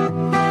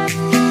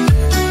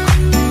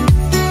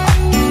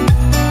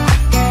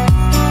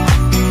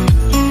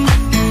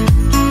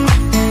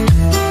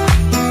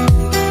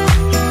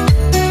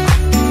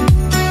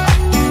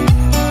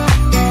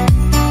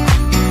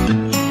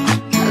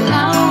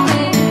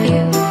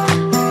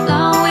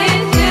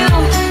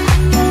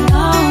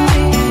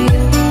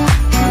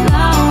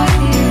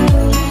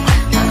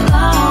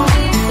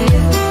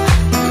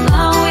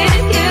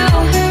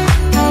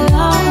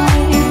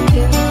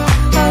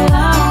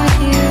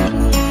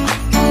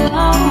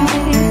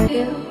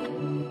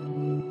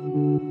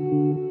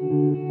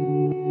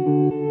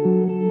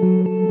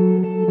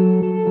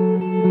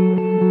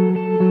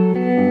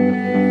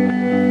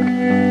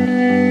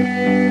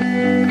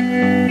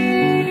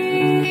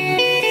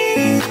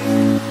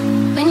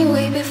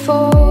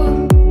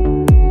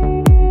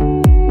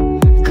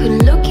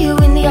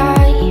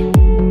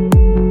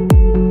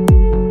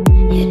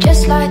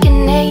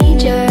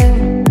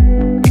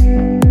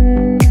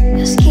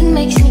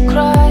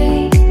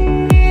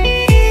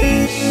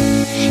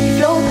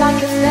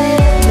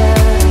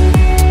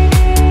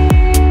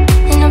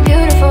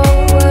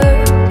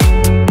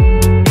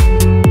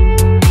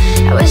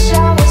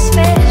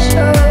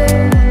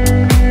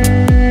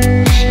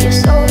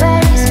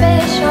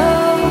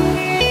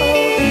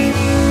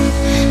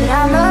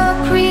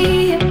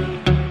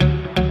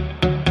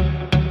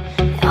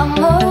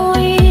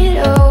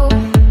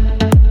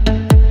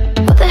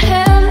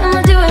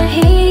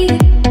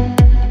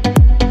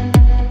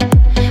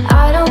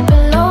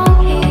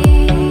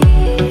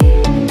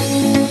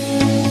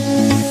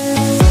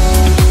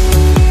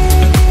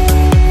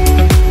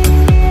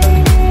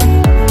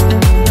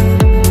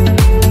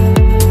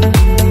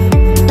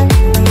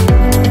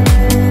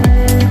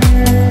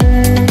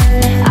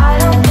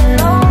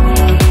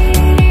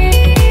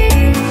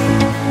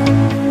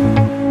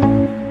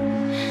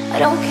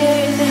 don't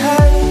care if it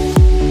hurts.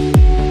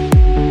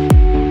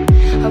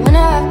 I wanna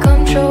have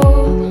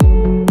control.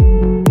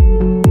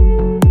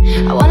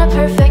 I want a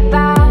perfect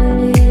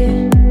body,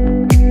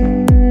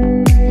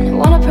 and I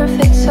want a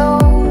perfect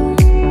soul.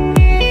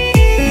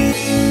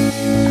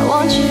 I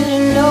want you to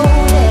know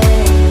that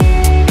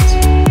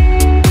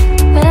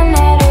when I'm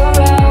not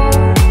around,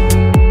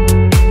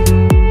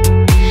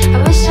 I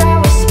wish I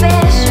was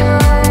special.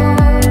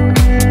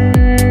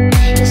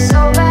 You're so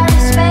very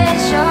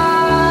special,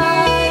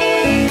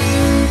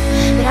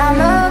 but I'm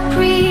a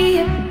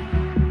creep,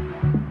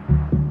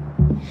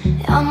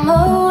 I'm a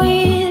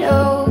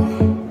weirdo.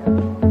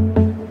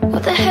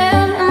 What the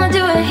hell am I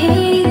doing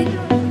here?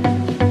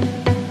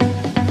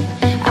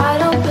 I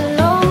don't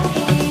belong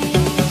here.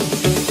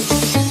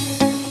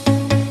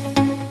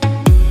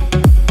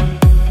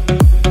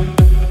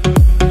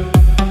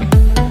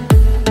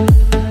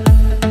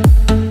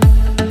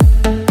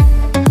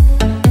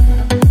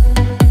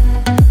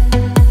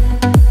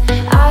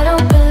 I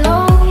don't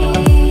belong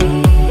here.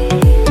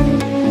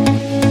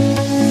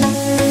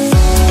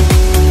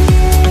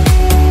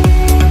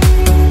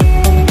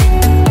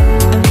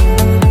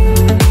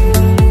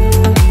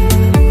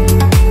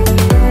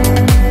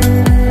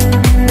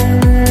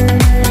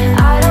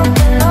 I don't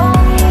belong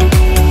here.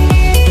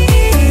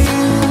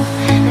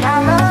 But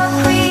I'm a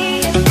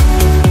creep,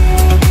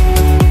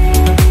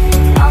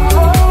 I'm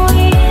a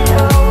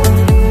weirdo.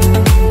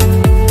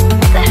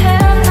 What the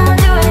hell am I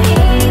doing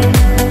here?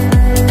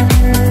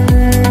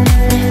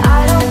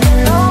 I don't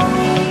belong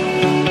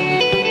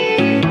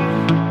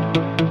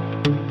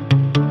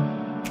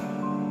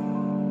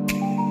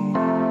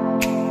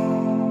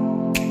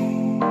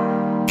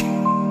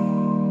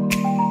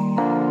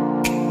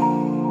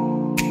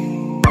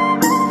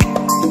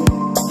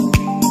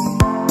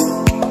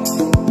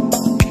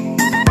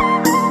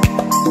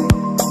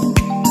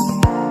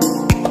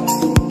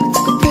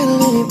Took a pill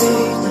in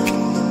Ibiza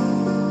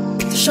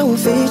to show a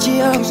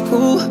Fiji I was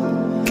cool.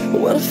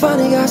 When I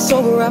finally got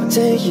sober, I was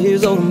 10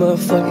 years old.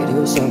 Motherfucker,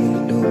 there was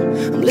something to do.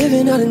 I'm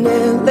living out in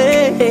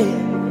LA.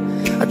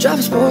 I drive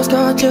a sports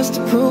car just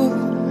to prove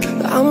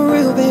that I'm a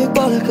real big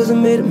baller, cause I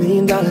made $1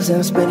 million and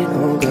I spent it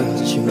on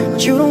girls and you.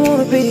 But you don't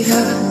wanna be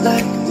high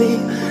like me,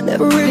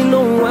 never really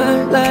know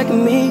why like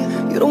me.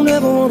 You don't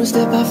ever wanna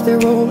step off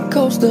that roller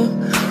coaster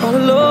all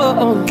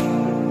alone.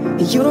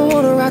 And you don't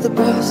wanna ride the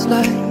bus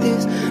like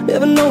this,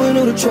 never knowing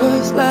who to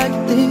trust like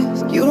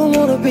this. You don't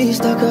wanna be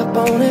stuck up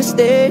on that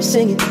stage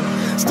singing,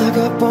 stuck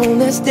up on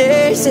that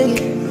stage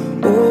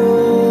singing.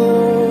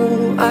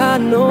 Oh, I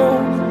know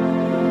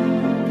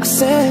I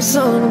said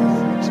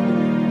songs,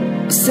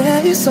 I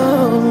said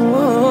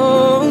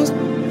songs.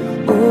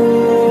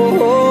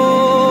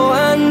 Oh,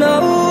 I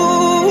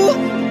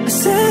know I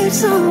said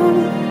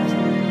songs,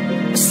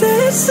 I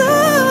said songs.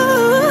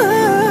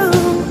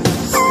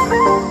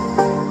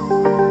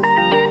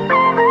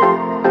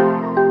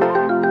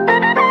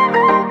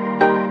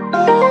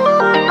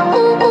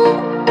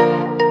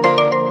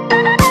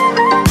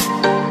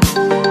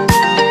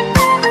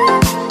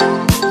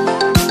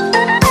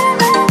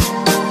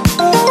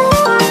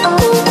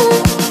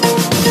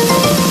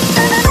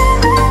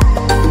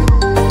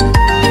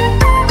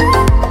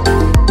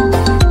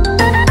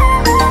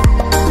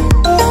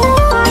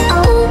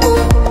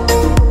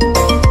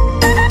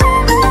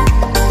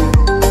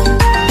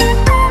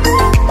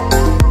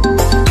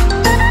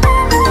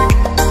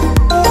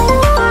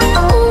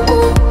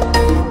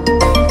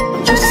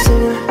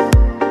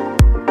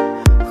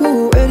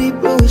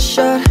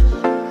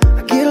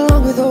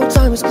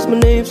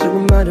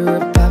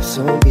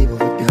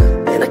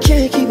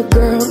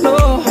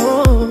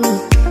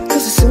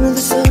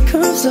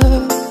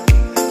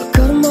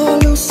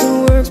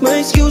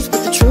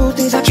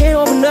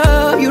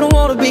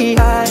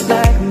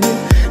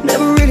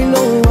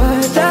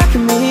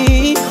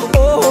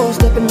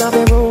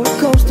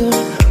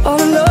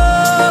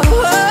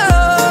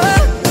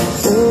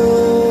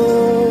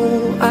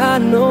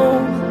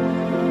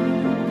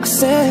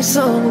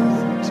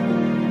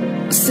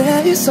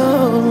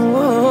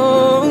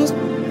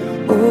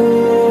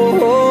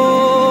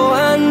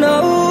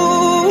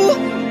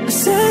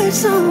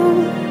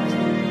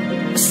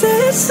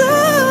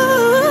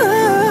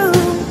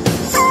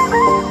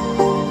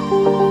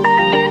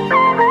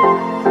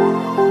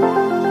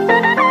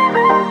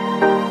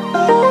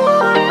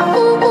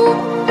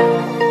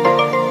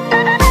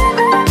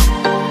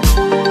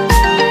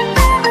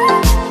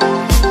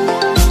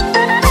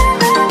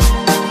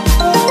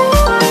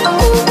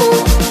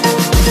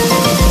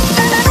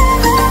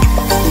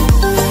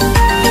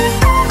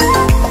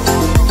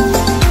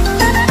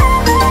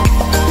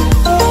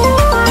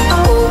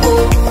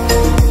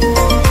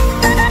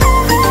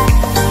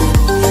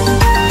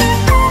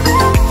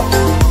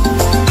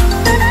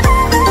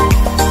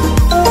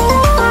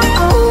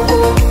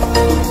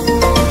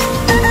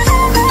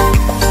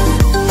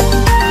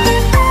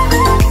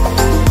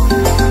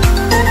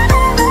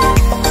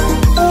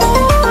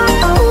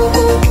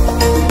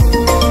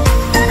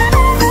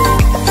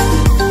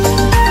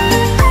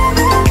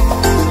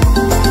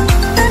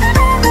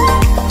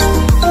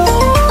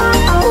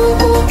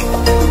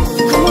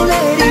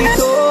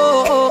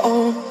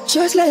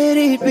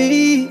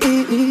 need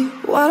be.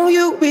 Why don't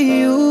you be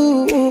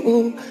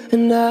you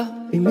and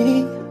I'll be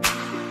me?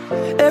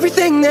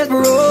 Everything that's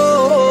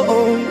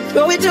wrong,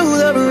 throw it to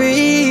the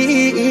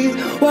breeze.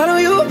 Why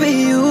don't you be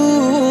you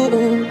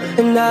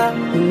and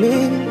I'll be me?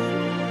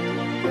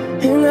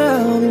 And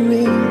I'll be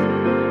me.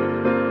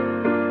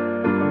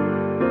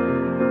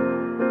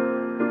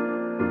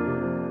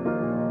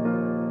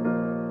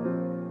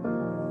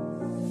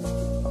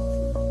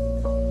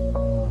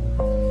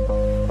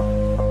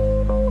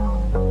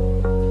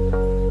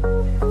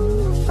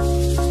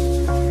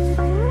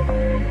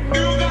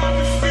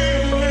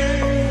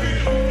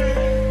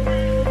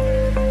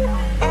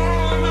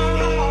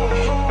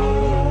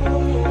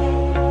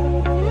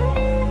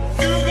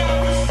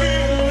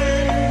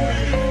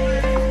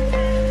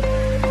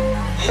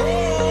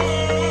 Oh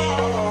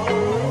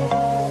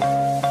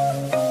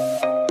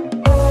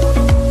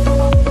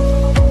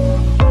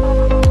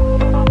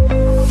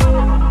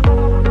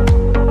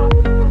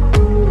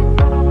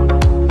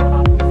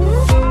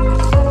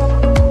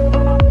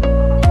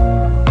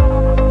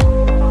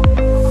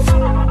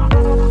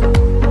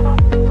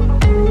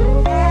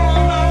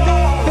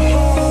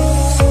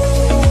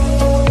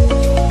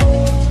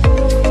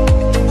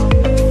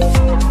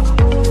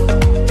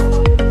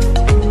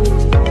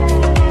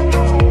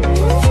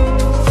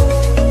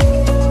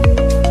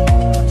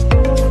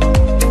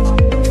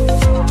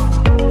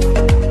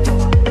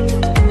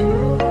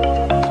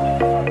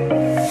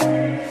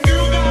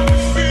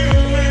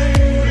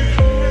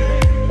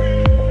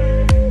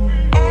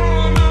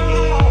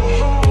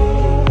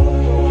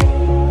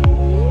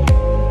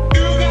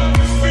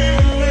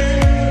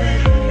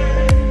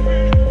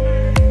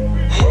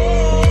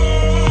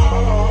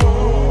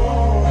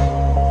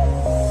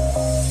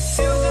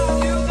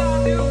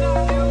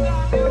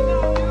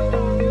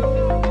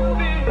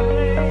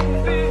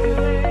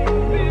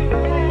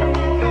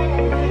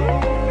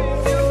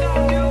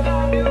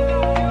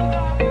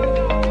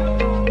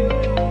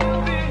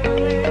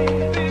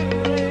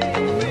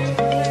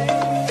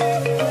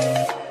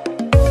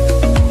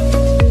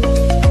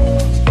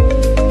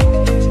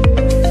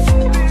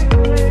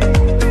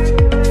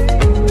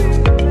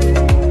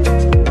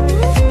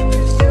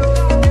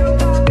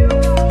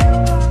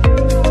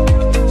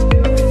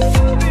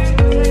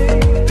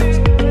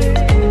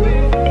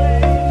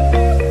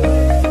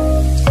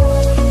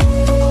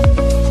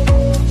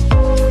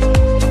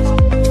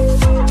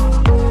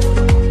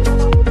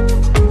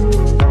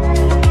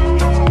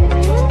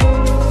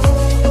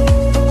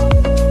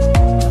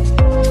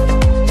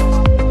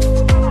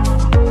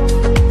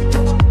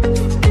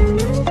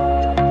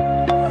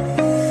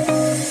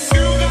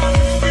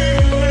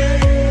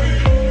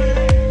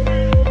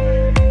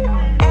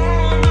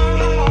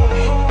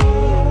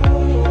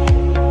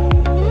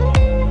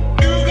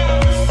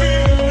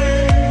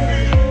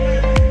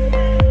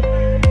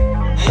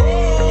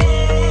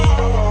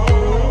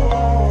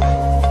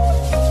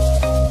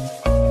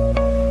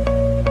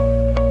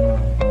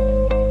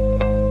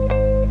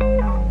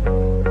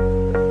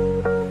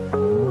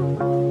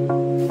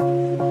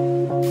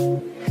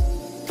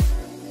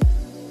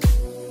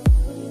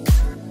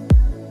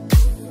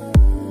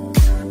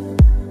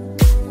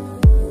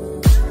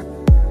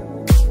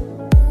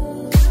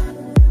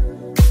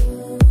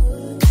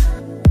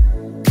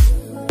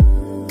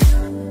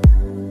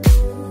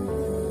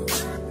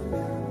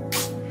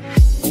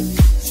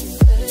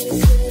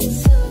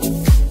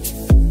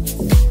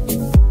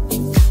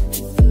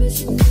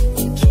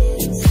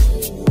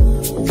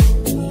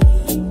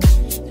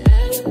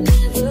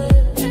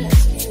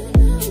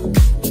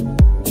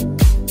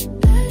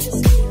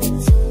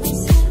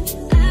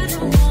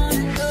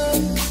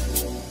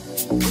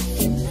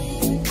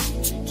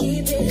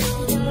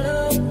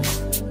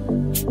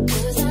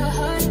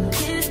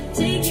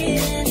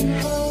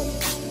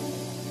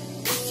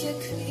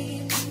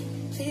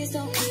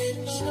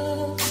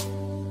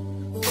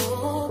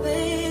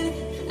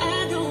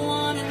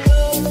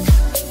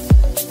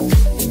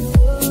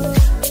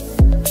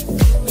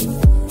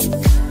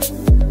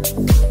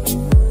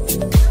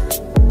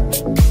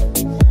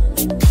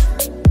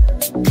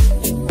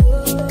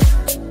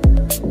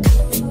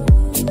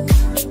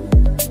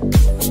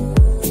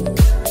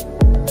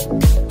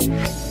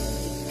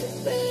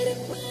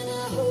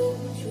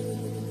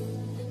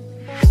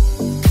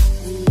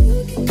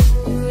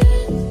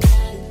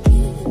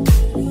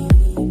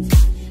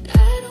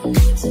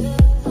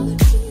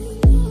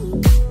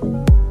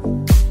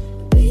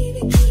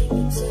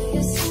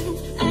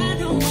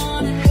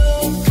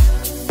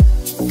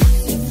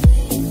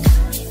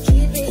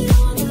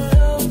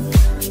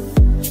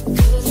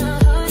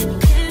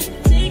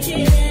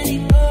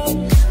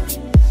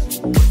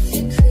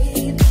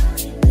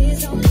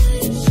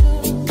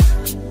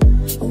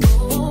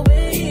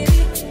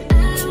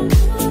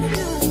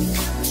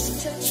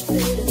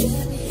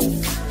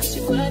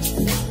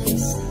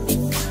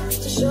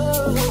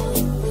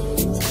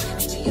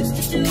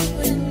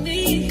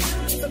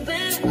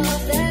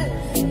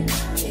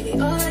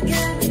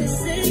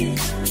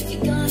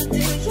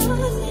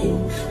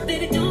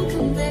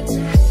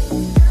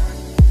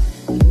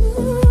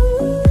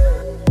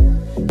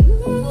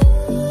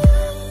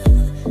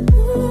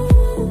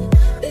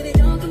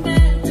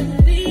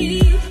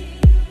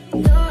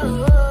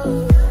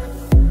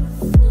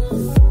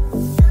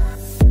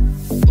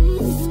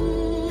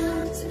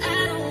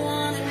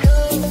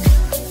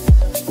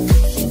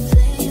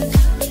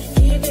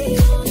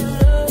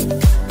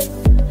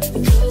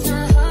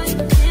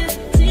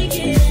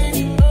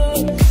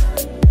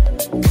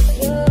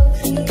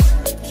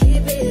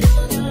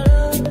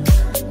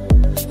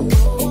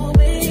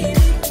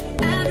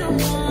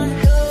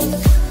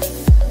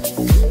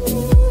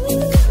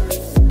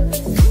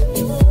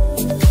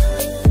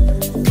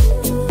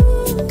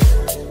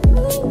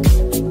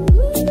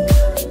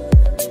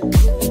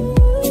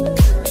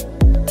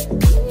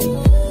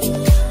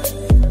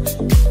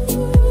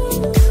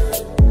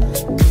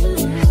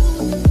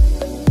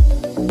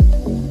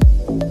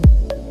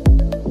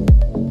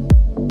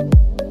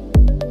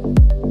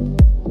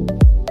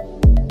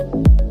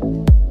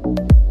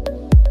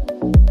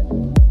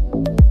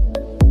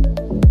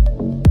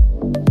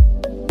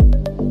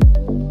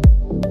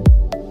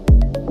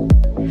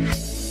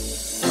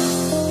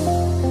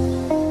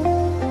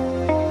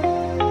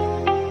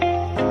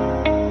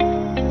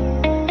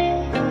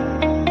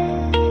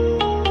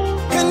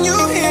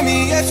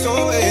gets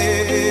away.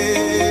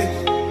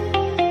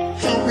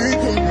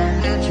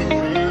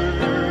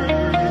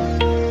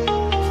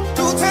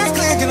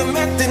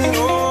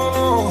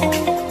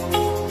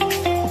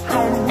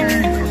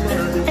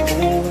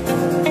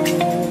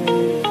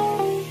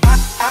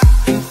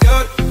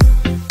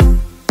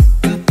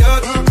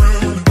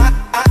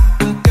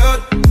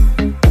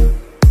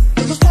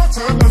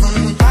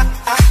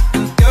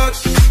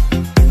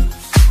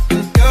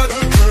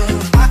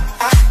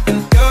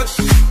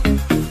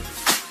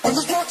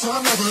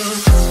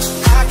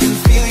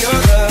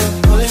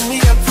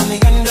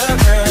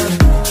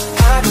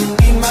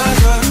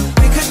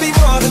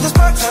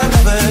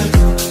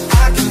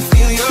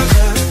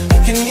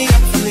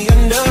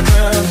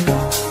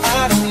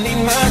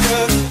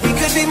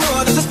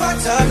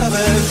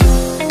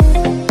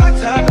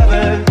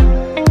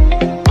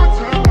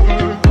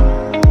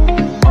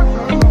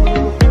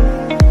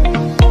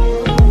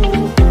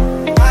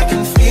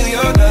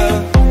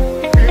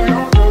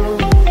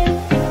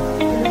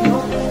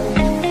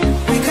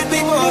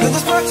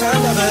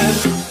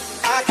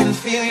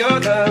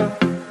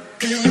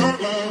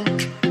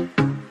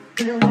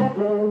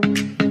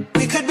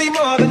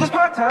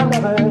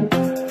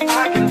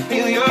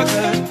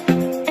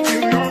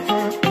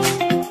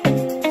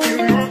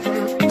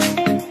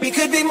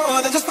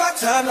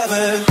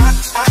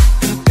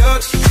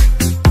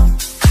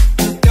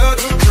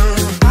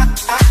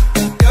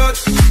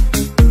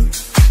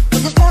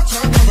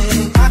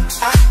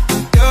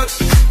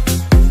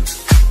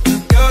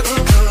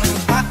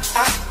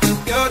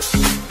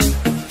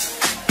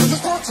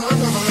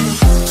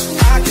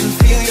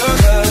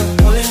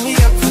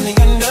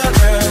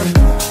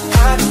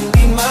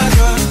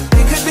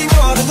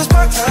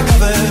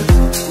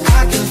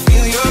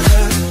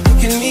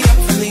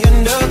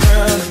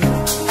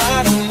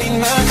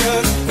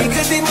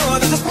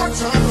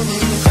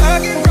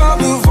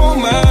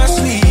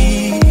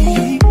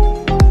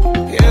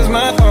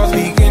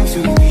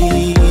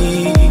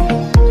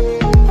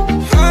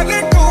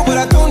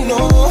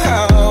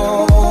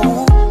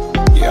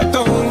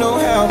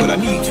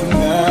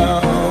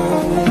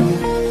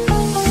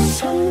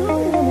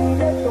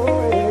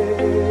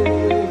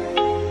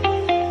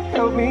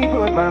 Help me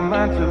put my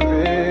mind to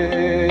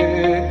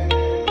rest.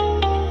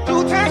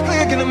 2 times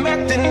click and I'm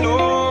acting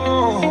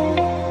low.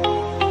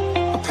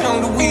 How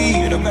do we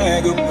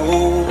let it go?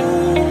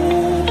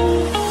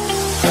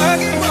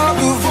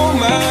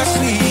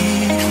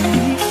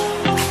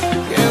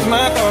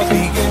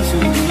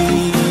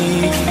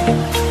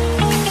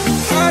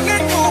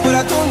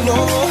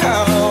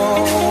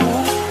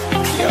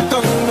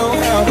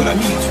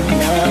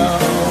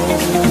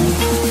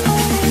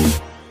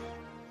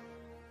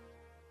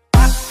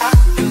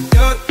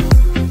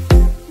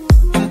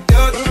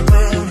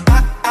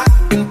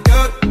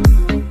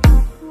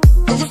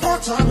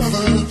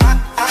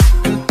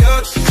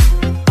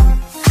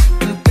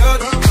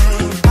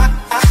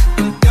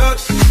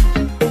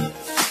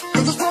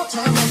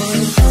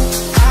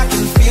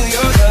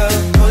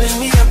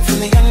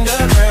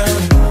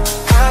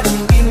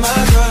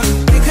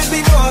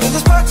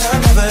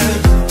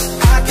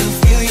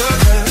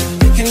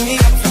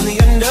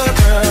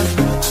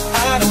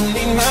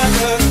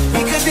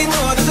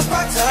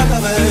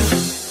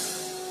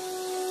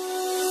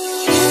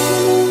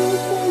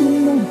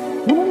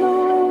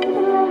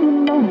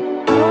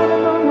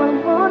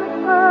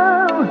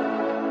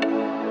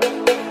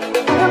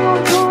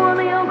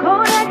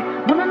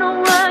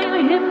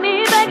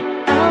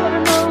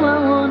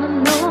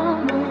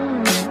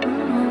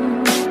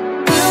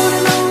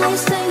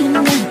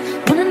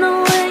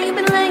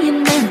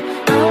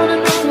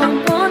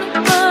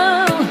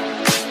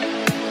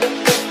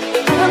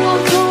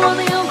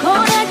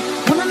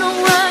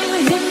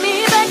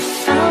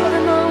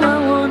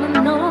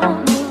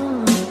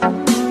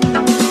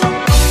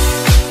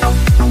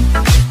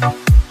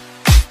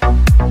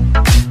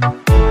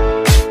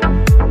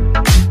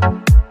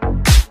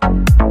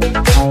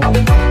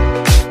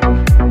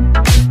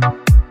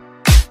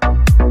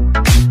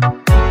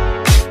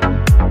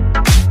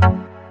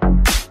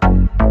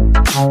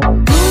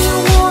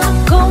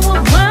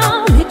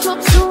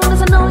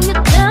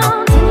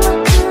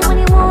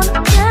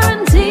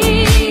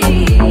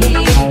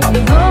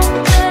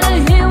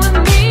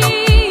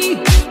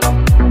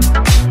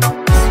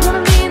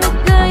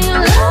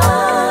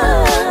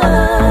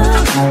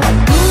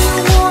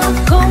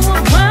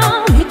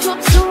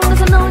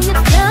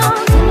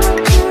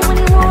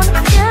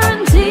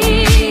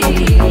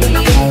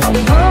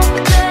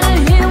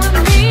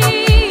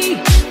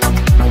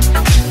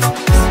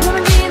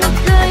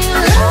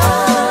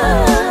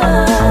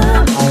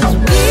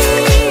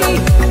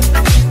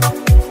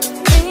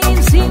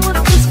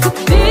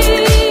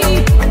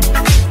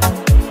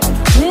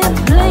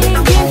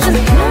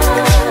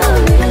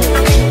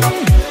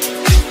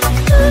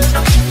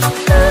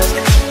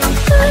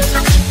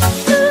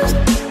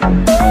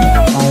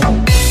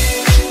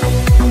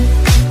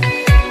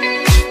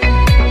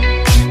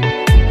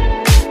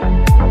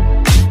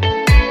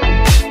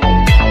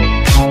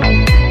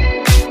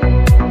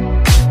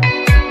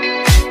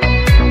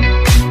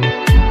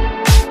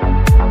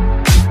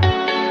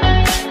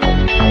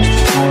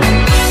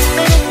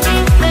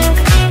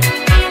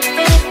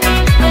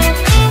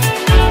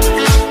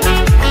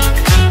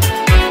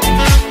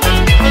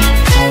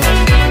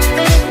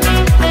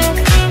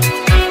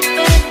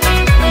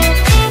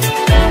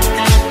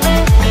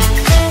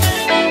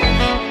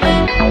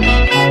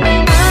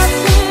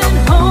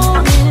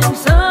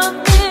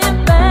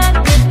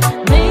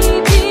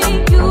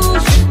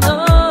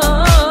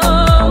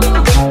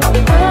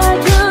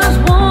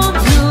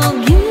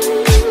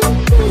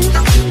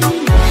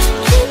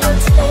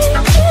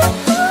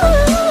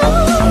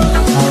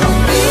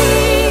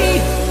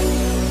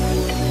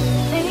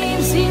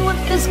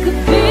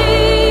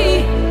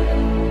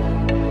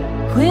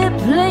 Quit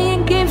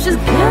playing games, just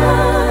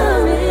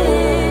come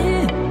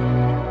in.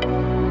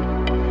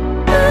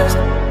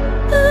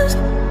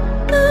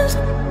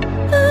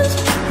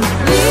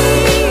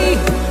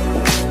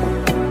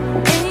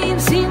 We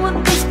ain't seen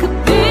what this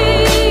could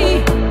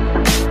be.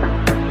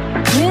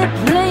 Quit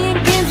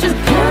playing games, just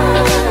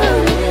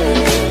come in.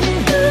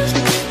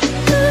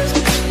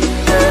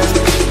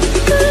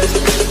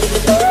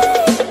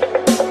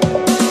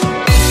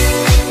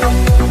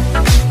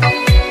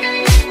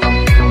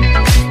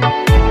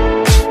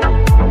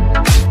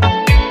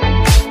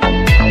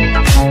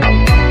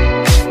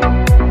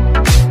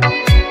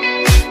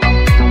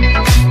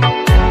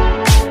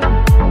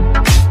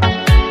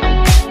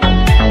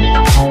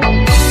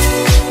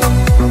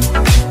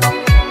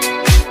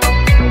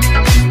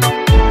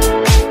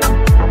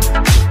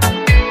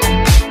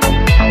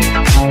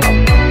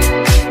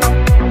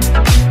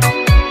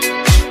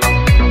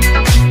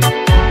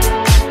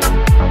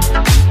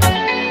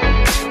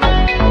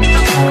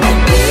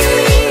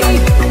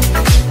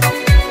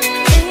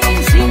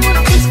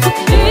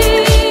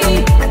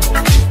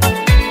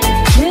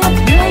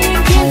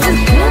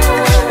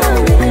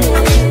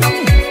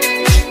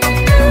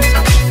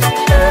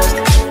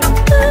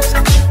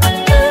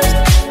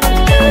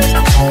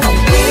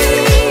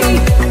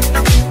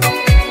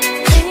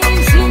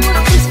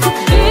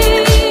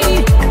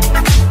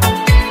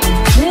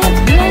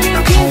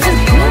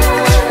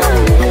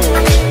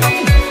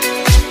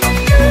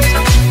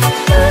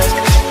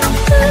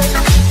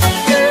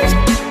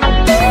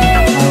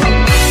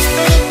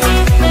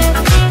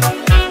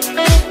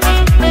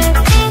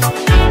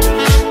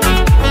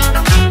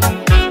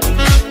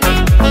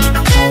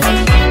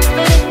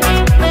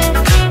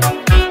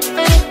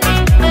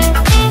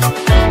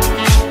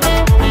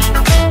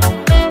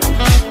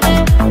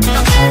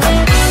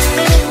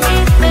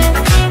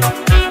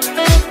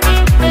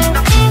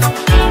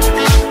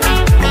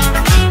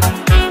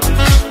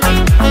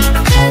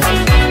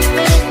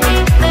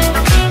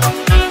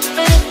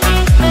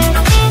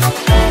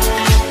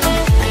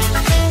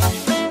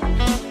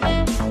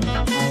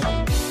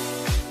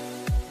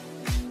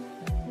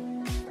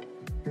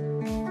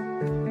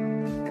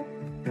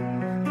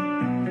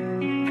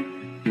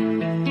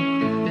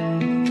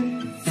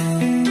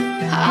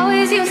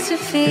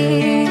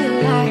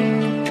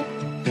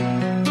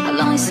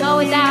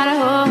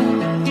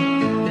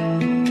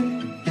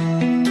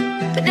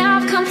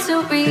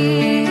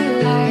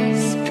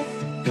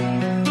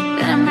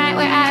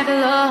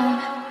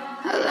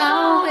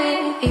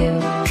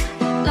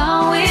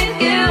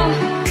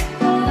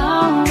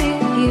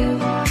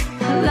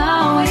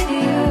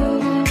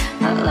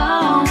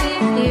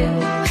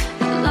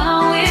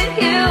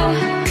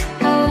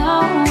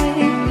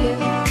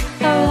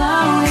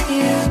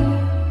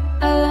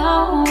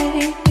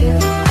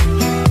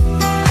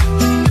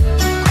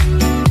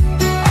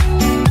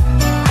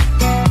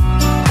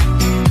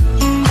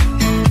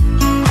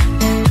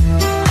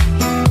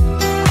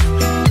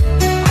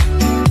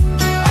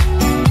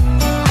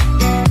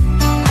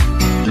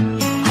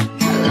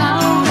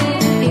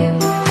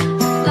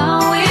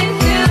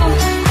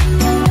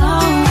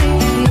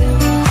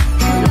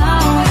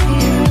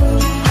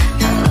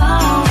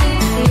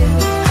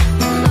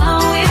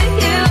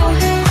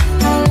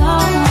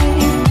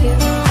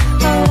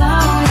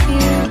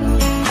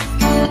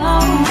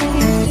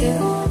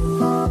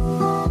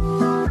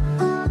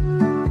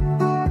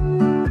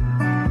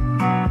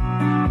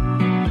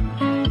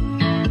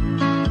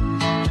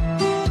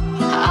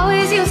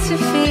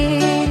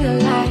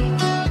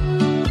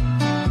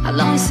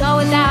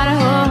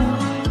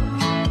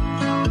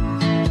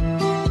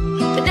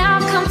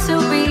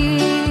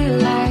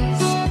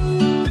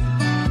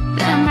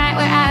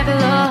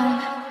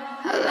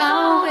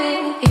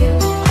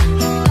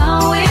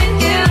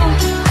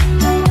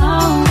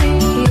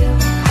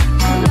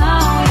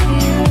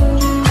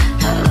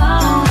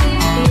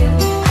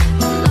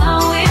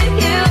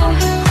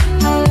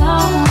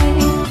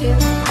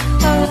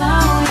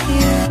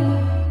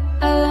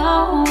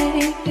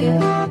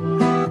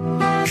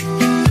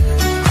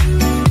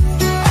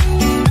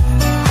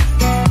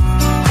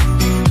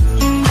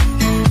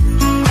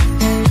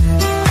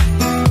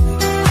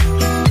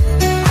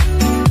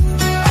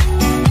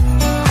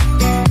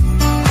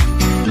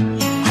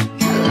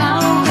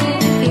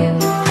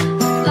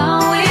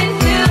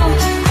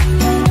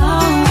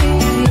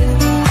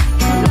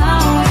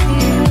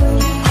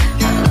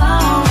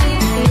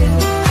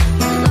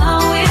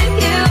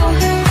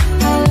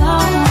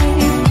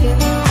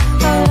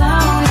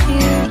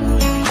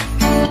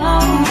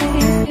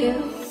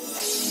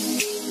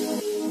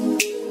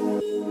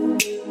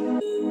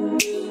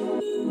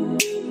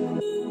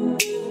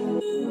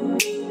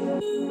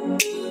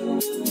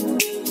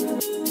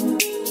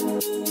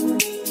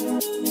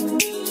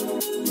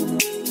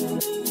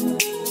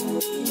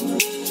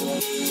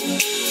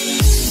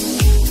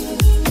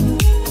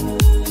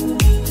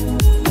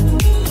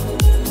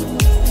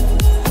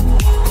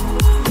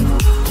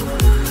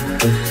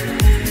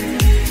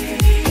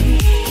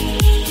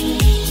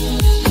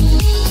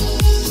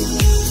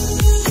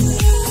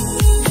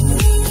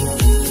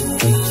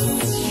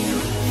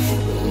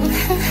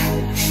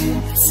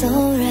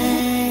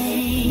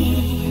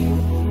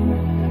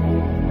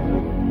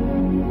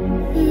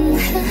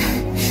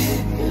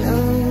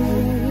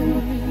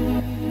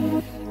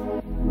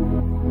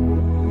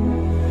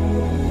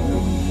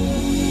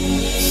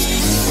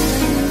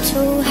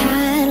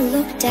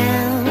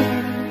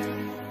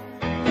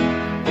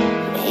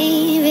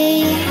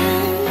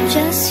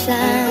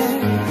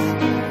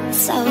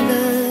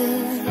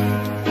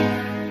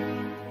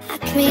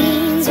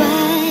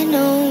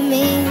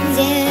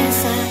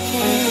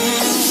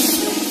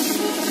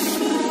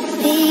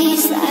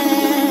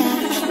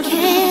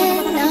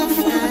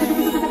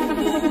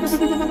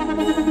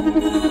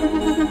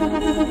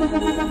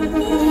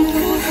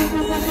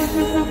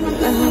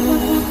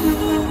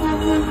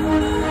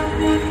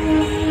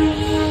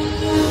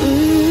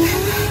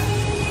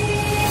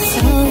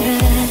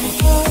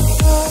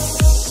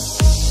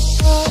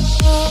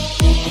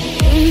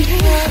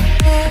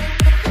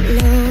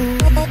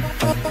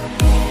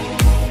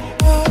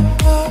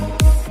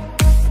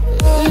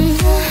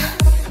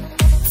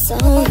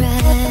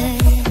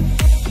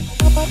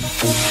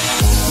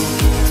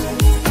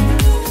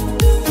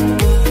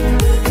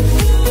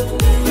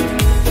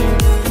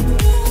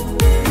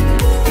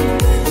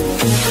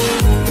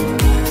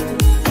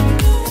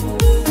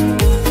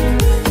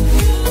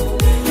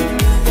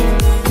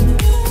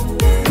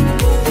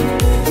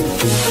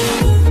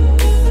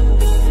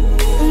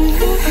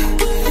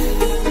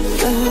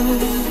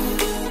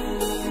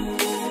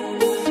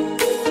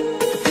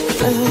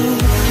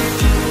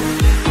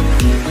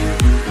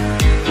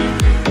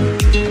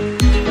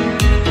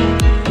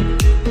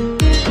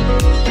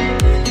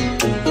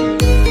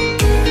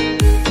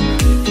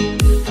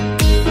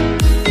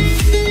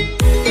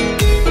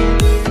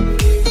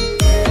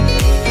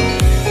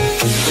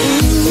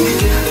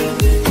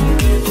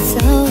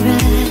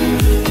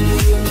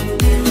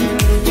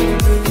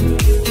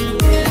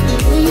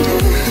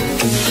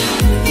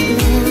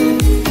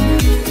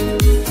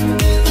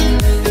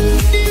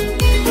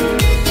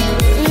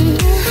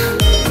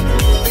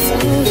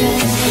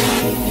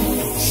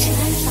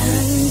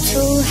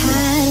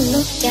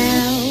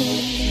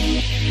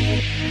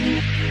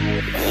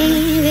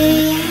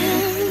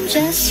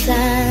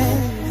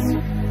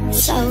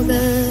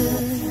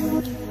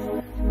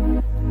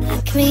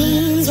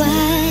 means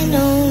by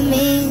no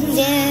means,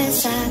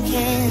 yes, I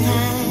can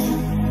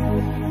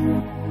hide.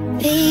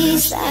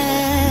 Peace I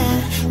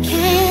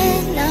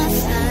cannot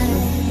find.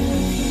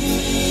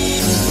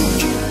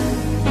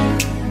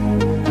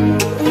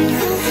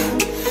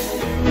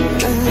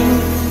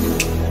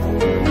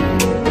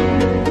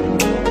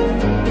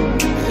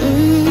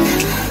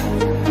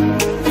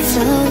 It's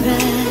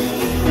alright.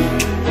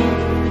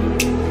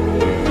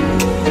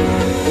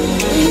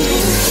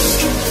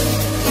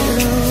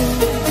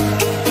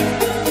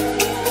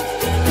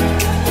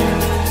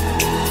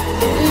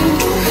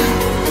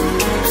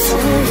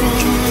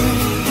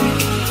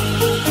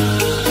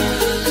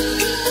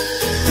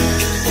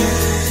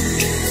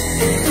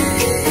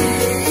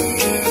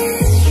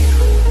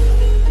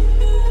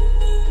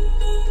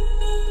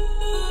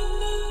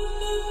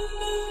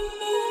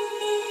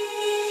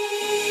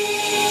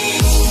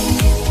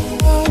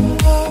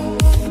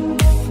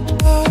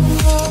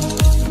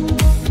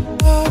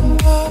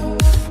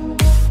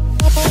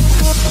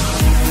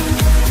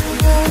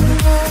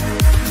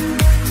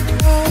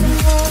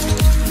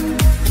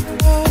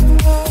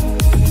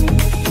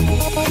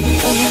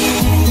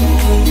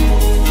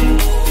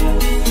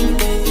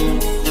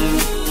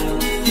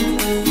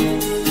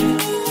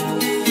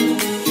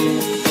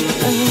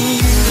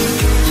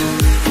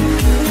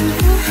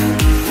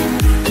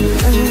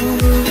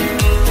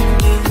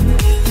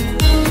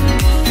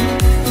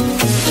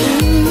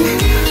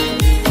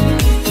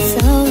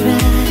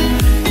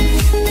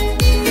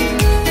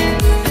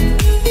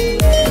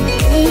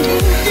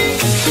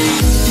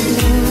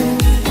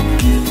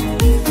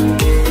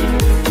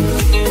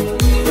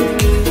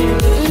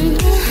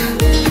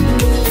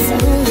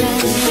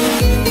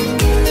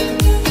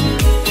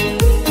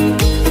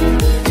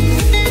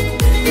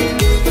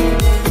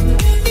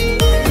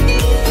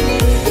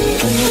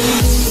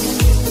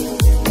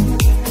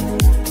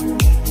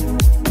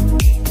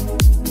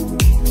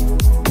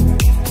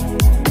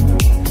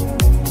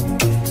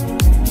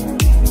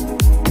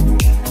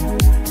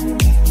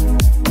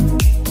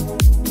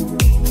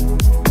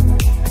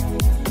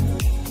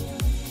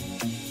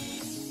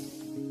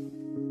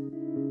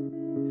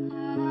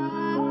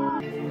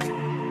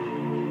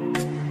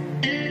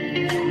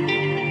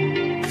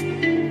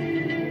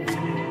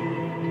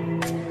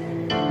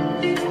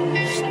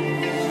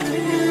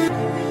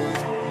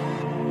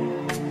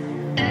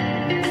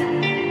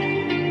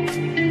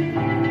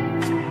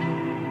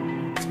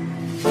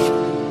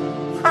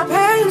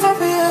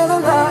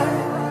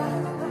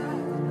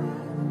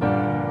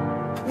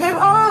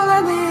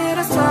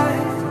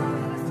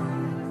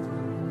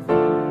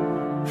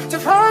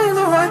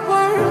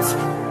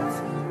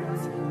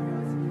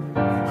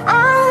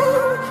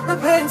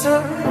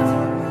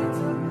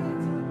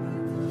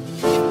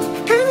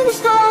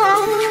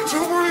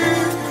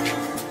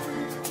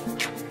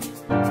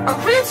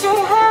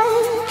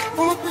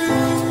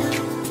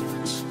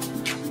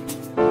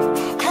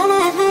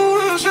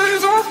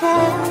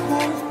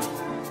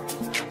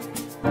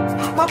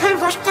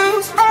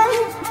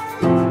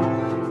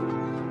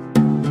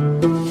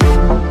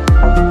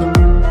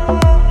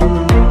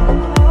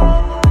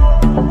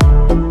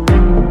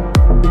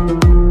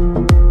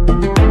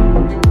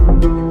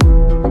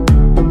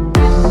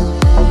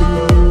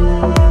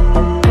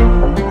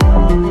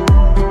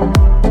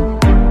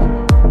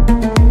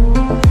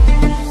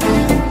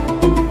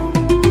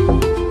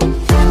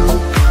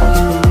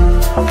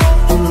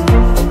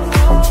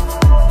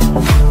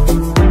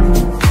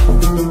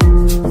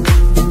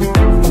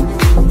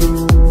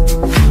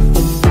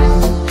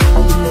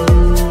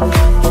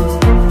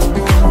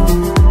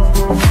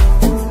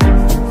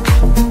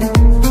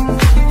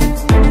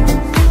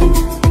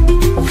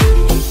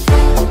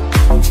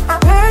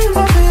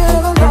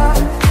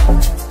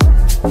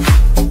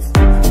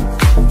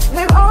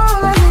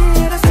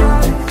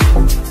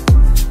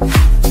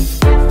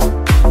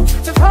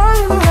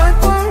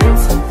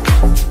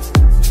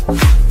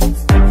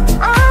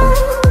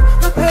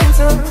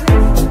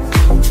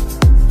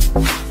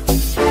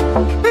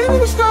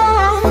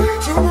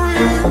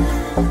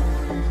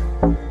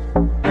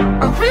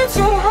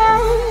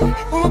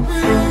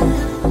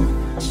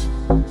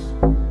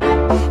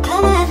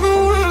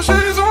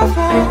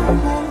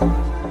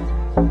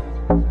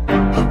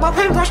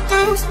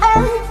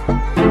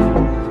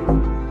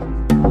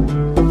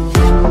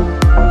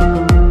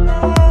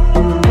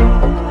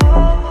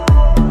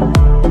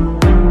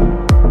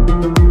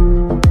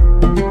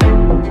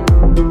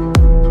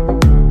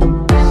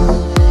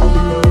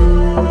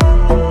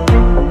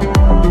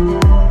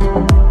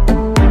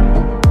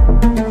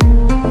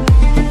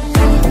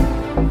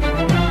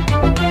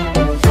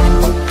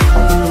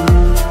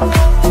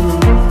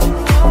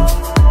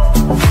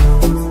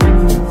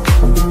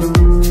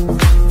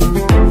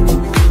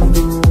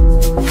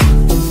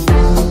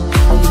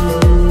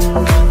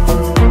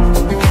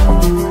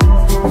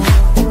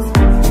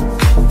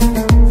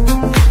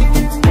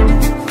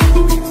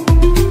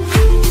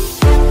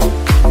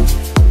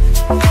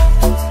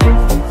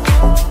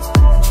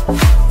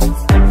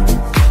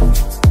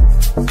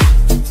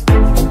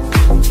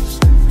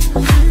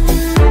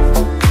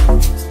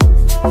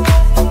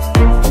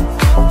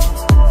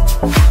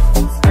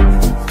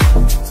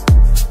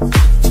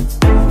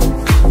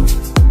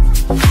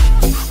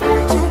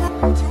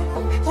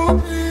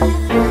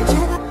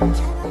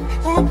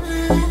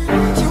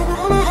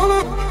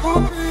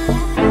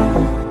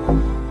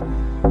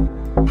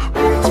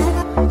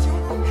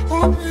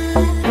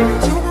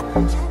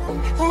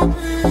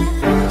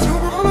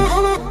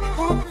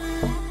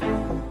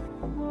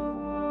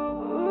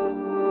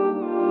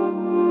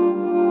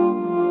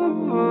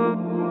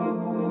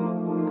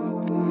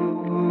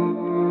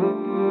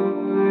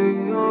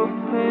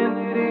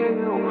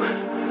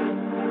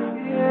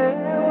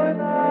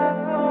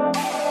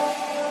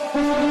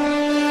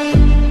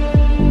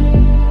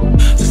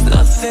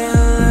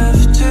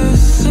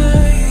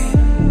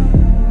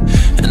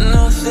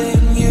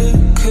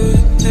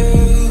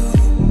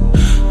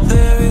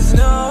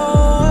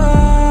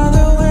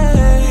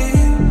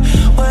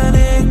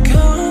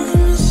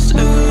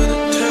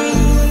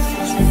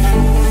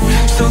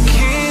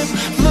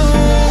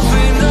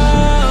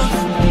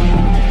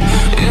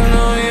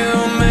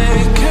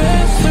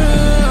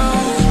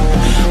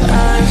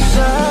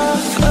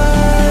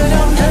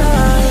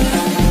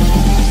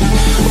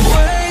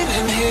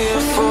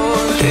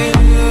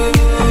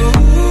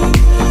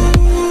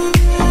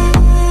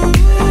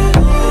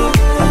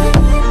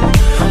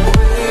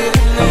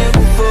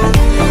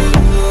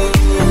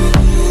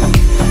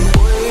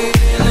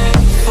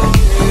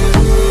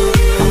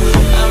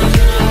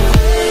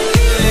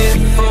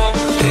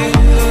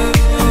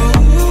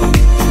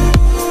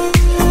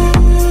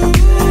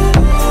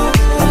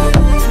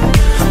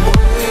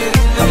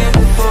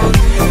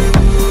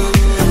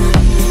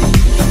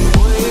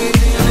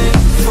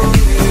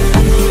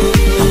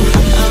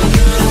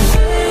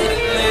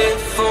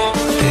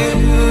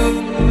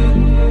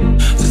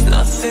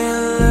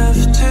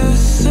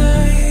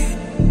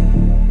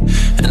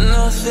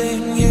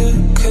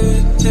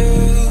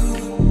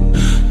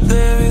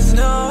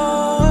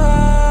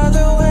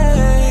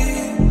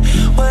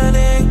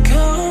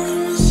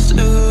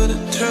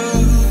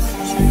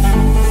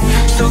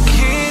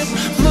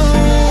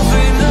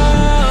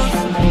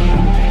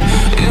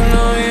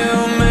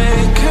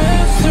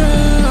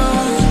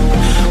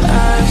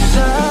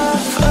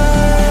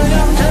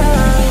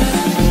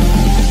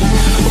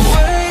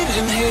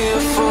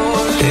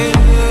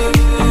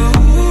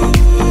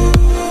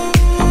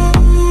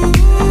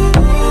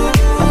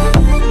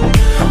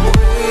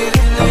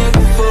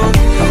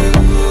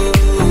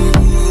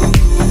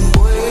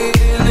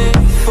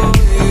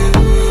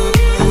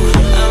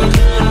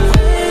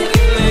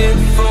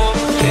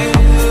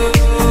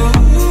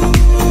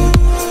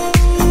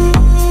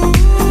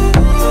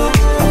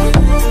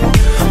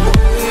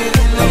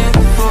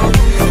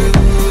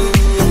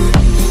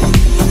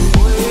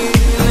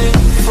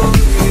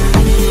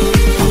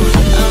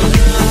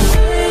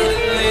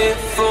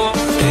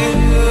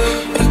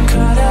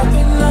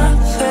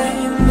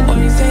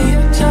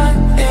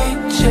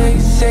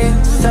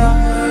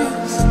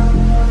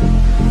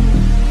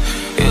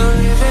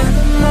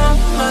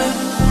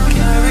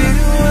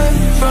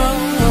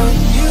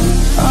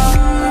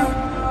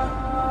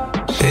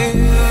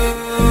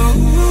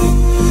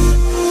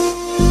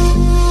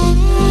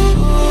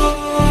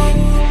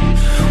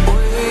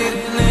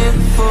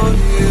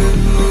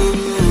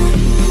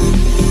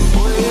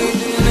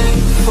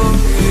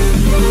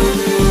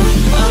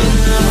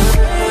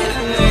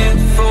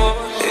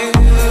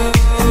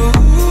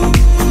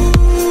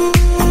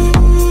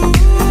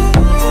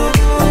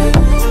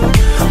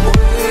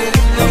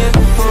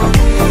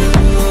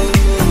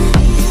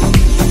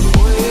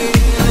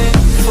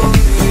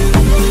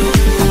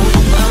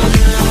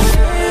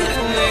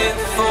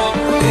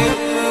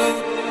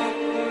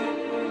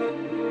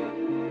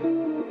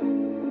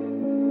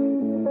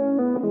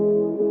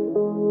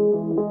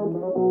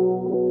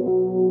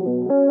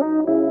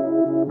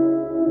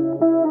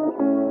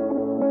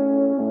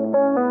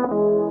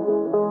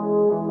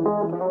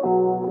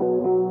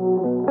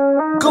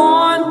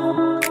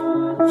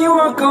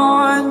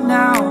 gone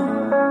now.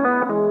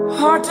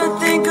 Hard to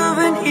think of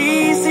an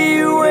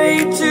easy way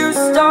to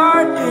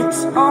start.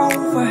 It's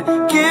over,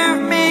 give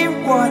me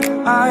what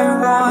I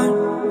want.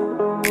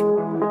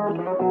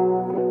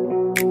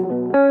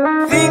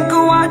 Think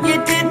of what you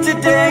did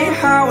today,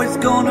 how it's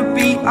gonna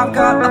be. I've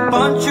got a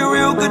bunch of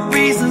real good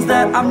reasons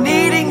that I'm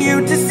needing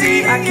you to see.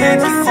 I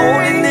can't keep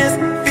holding this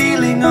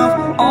feeling of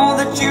all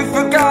that you've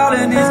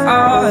forgotten is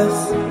us.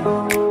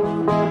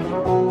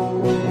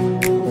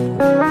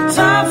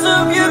 Times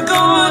of you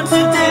gone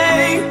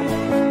today,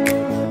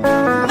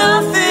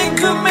 nothing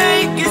could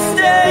make you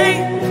stay.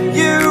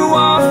 You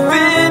are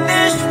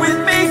finished with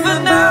me for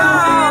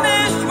now.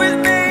 Finished with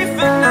me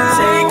for now.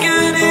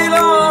 Taking it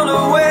all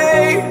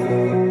away.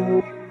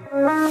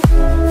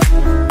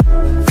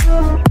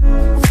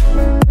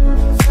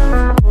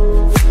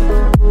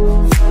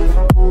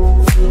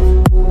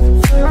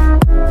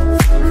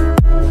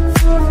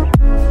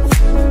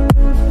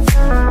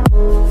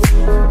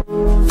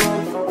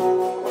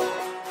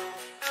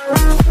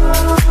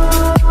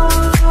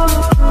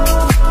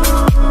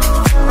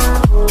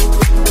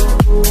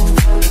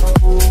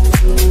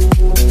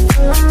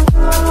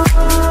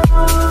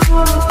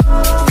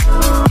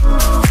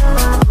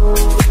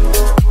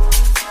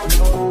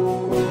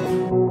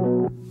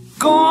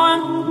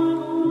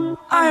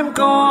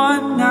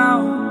 Gone now.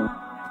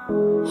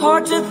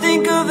 Hard to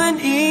think of an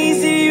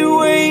easy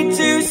way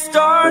to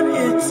start.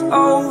 It's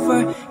over,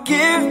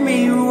 give me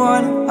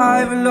what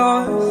I've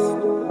lost.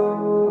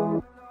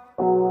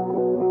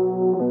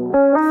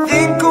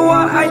 Think of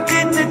what I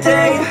did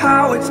today,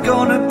 how it's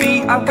gonna be.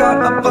 I've got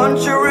a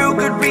bunch of real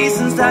good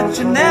reasons that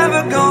you're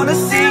never gonna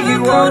see. You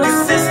are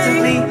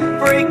consistently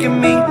breaking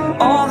me.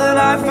 All that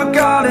I've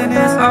forgotten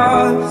is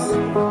us.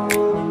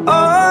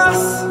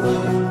 Us.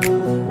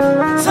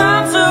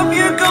 Time's up,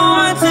 you're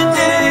gone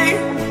today.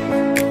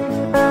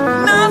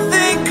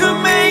 Nothing could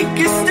make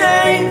you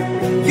stay.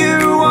 You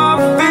are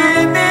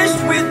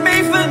finished with me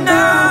for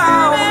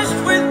now. Finished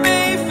with me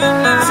for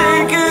now.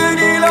 Taking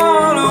it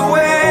all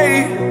away.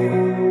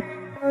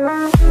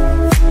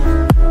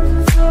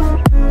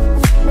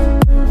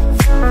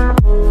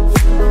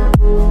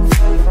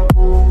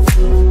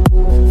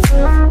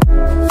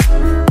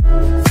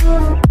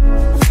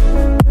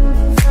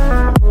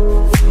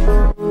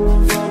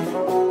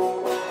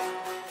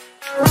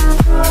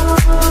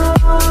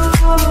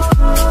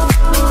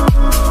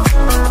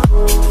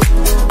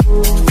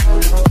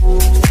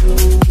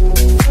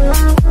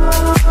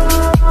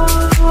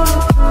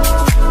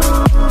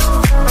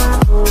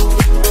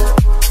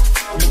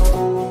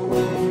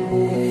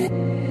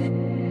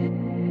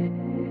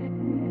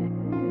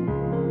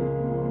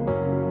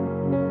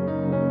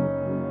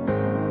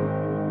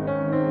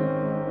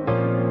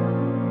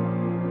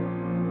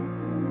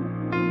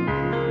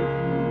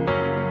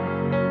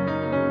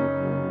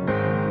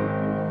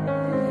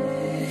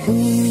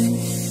 Who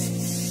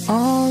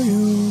are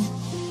you?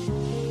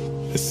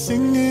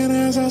 Singing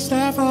as I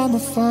stand from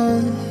afar.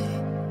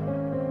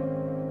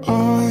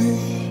 I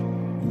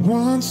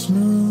once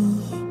knew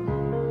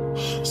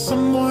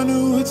someone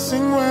who would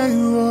sing where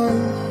you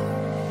are.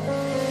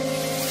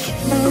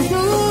 Now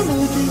your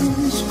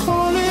melodies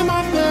calling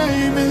my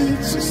name.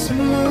 It's a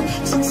similar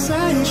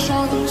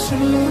sensation,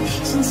 similar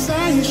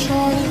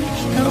sensation.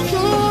 Now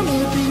your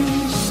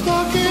melodies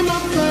stuck in my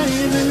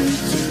brain.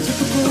 It's a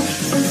typical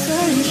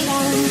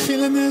sensation,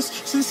 feeling this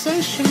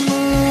sensation.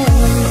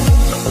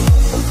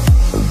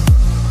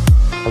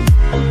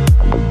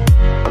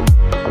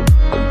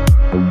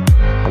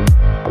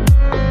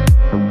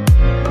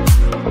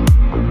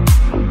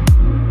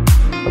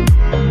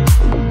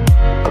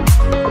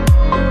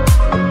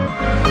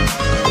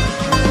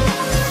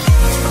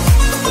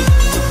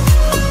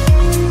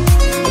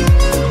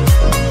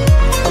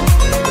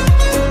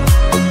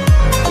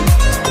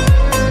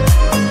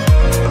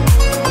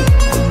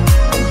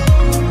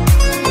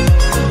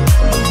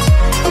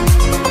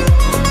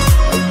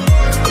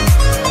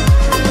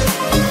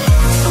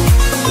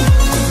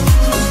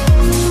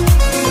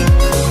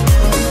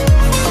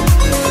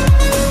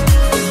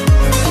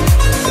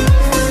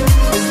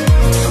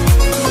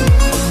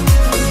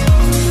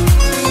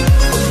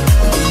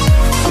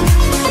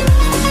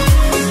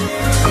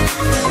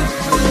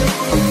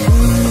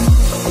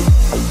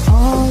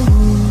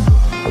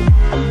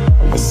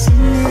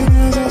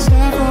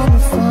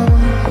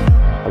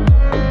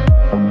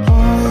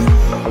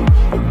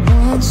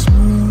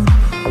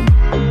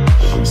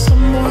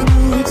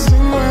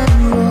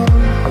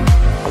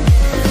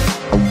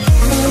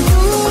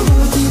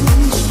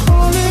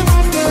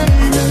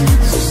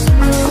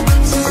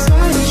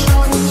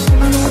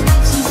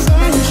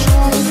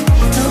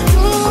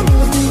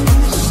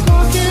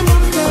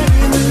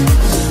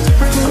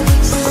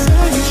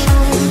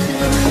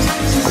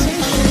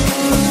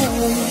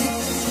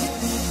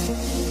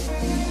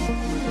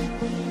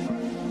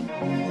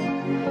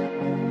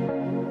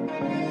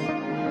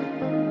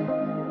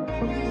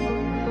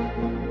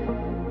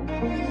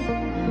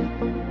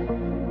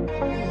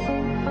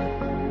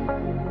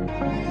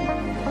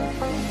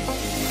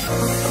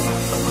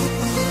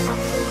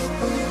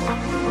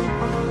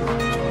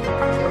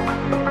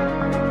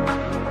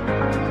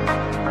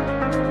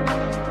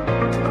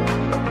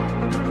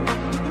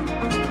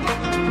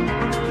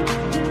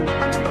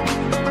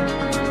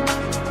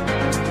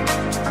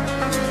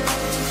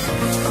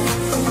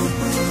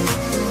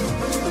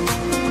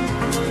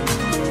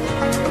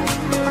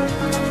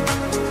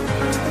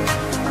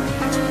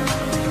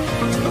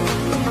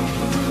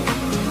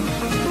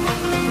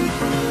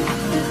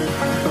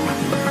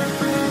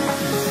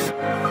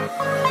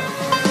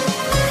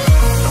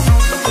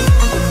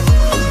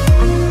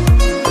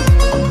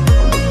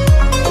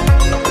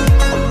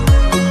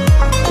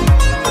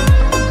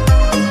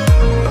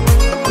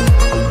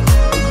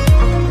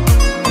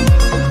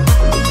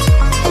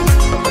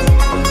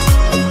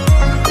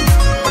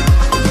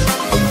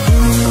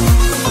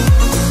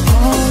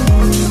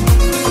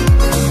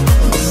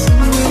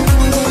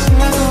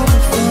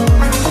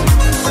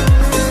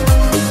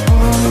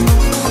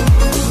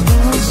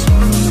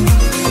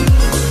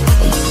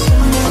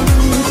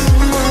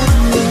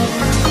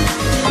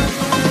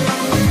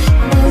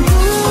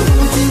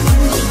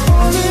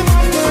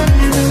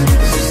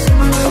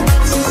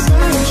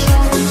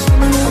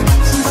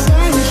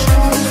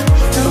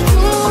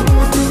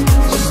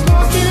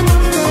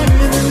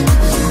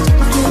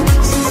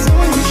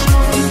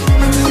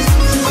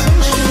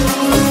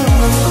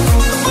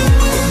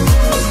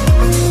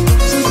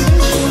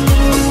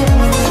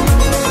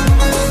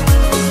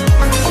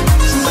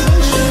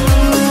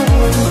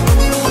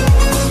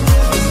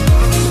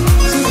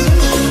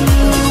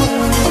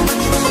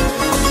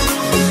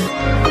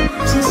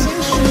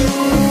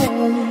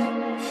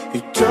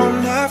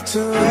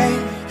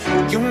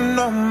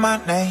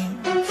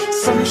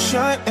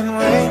 and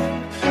rain,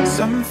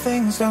 some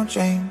things don't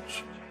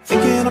change.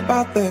 Thinking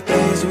about the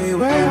days we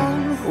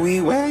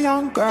were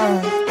young,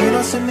 girl.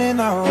 Innocent in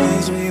our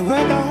ways, we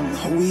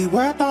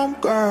were dumb,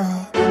 girl.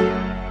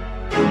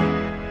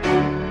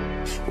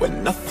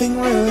 When nothing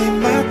really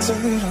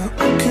mattered,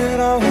 I could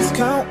always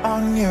count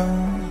on you.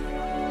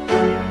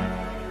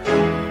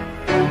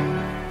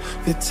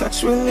 Your touch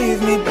will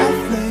leave me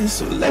breathless,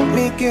 so let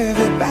me give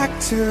it back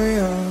to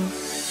you.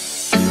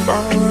 If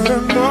I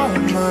would've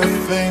known my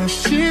things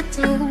she'd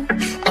do,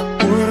 I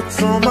would've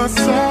told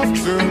myself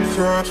to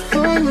cut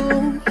her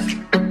loose.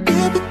 But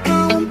baby,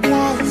 now I'm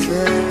blind,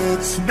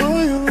 it's no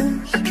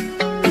use.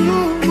 You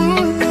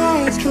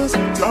realize 'cause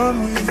I'm done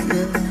with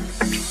you.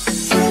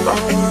 If I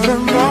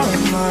would've known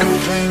my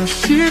things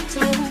she'd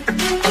do,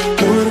 I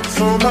would've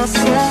told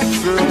myself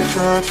to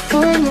cut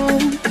her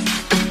loose.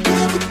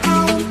 Baby,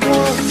 now I'm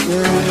blind,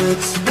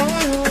 it's no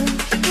use.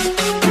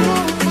 You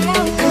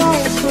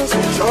realize 'cause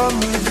I'm done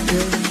with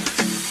you.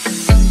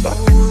 If I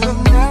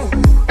would've known,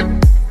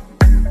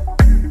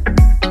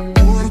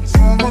 I would've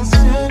told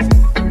myself.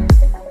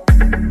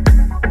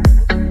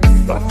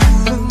 If I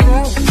would've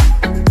known,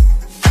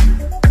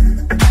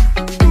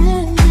 you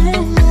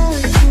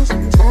realize 'cause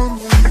I'm done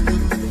with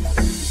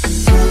you.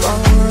 If I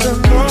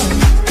would've known,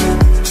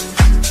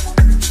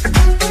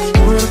 I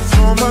would've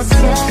told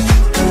myself.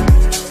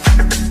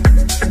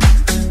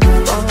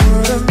 If I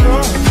would've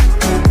known,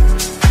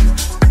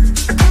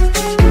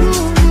 you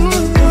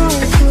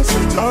realize 'cause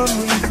I'm done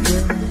with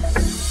you.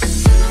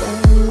 If I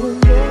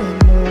would've known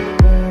that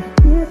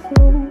I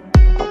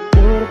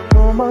would've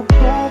told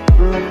myself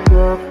to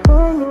cut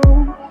her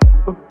loose.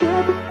 But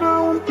baby,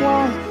 now I'm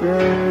blind,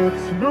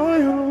 it's no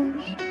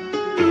use.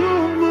 You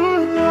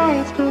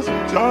realize 'cause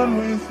I'm done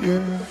with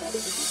you.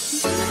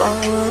 If I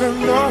would've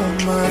known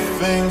my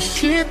things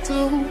she'd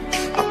do,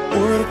 I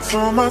would've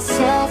told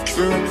myself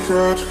to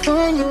cut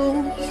her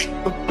loose.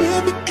 But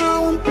baby, now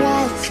I'm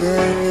blind,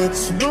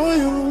 it's no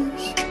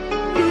use.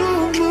 You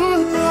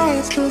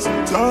realize 'cause I'm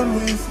done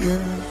with you.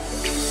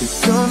 You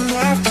don't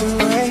have to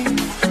wait,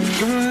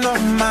 you know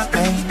my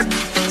name.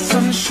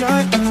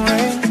 Sunshine and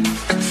rain,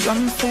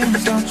 some things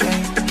don't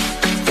change.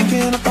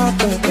 Thinking about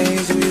the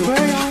days we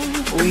were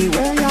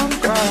young,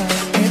 girl.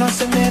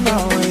 Innocent in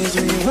our ways,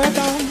 we were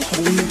dumb,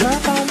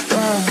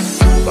 girl.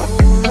 But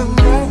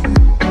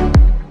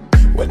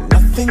when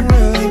nothing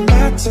really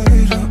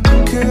mattered, I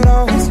could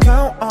always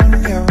count on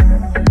you.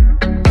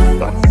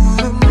 But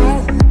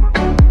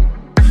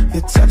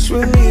your touch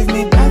will leave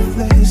me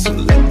breathless, so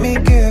let me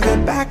give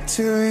it back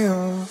to you.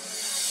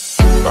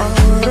 If I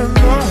would've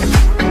known,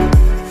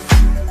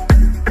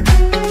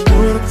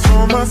 would've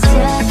told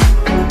myself.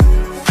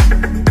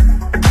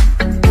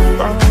 If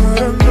I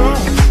would've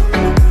known,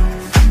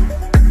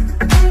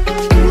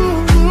 you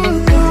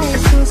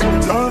realize 'cause I'm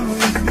done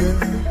with you.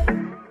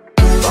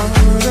 If I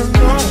would've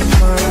known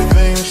my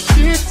things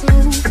she'd do,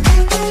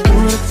 I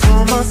would've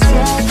told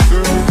myself to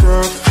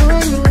cut her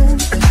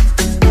loose.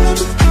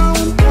 Baby, now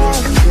I'm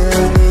blind,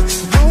 it's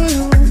no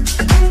use.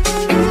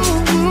 You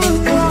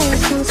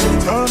realize 'cause I'm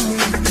done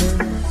with you.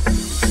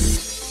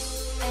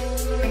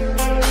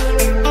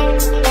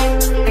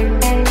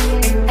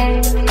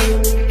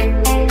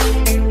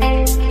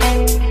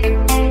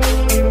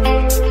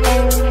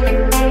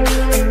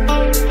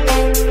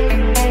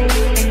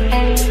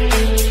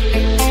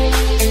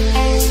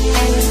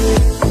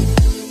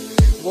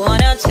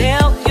 Wanna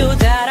tell you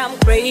that I'm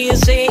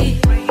crazy.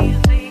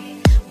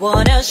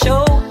 Wanna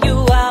show you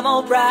I'm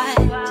alright.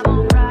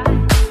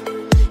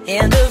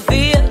 And the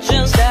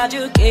visions that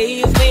you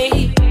gave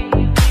me,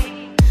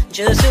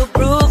 just to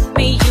prove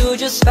me you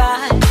just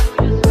fine.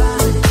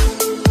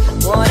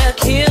 Wanna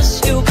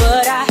kiss you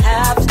but I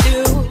have to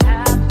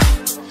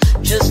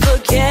just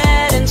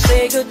forget and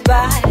say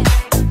goodbye.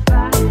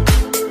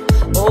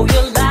 Oh,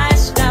 your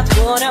lies not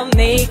gonna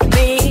make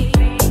me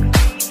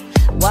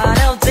one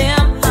of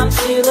them, I'm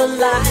still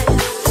alive.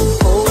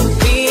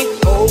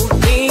 Hold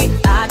me,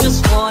 I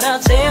just wanna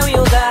tell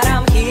you that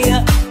I'm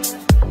here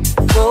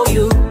for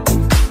you.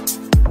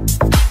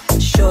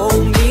 Show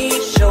me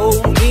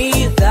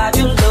that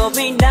you love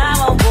me now,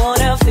 I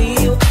wanna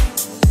feel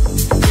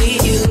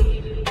you.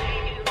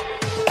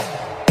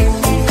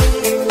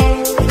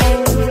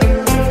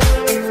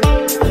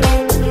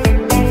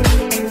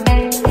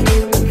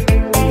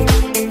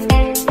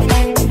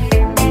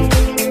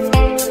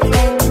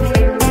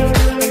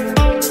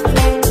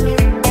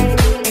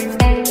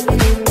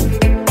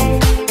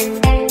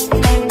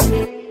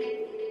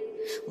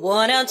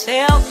 Wanna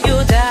tell you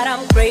that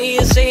I'm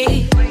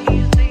crazy.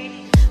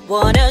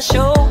 Wanna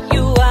show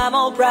you I'm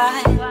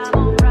alright.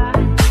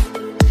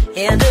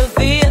 And the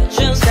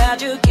visions that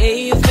you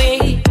gave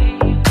me,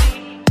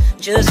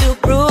 just to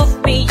prove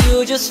me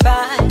you just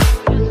fine.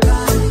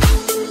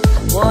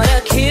 Wanna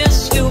kiss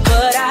you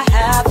but I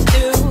have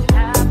to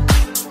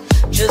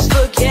just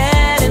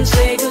forget and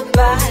say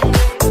goodbye.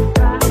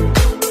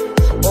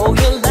 Oh,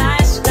 your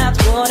lies not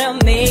gonna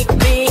make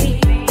me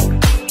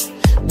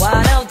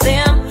one of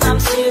them, I'm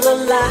still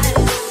alive.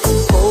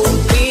 Hold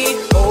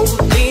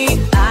me,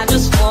 I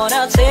just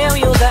wanna tell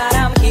you that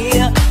I'm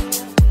here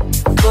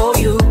for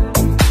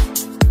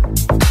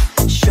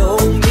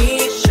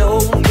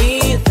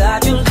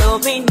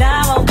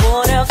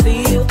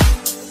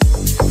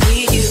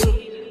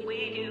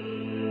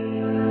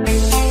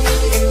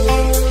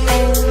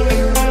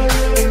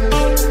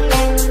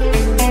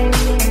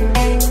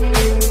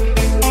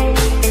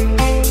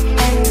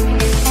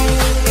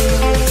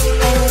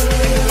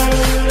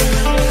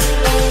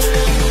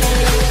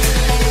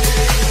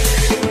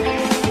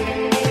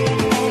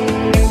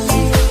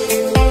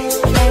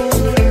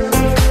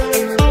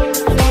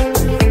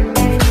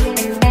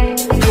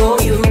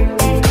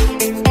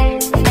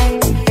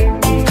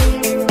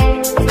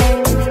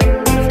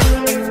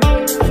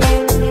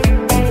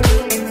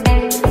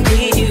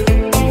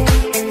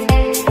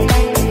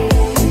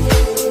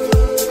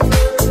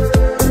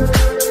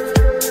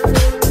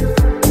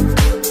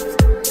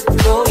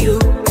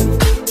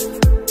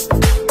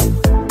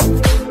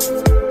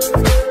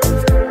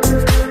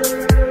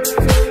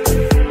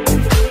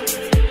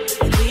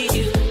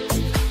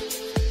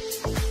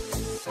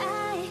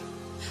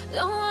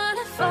Don't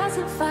wanna fuss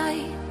and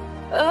fight.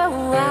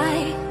 Oh,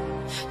 I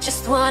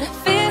just wanna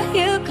feel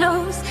you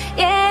close.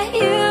 Yeah,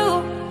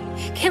 you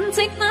can't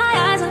take my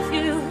eyes off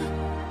you.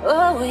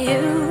 Oh,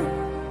 you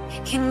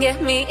can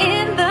get me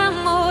in the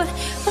mood.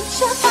 Put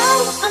your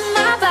body on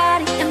my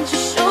body and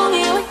just show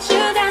me what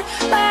you got.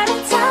 By the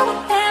time we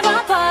have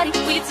our party,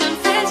 we turn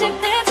friendship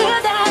into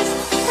dust.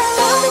 I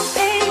love it,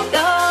 baby,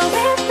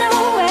 going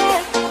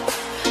nowhere.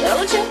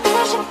 Don't you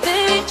push it,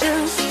 baby,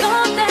 just go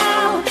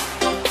down.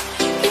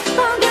 Keep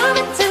on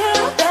coming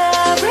till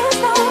there is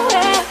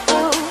nowhere.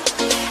 Oh,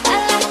 I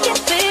like it,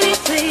 baby,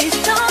 please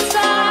don't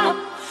stop.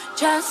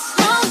 Just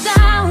slow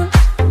down.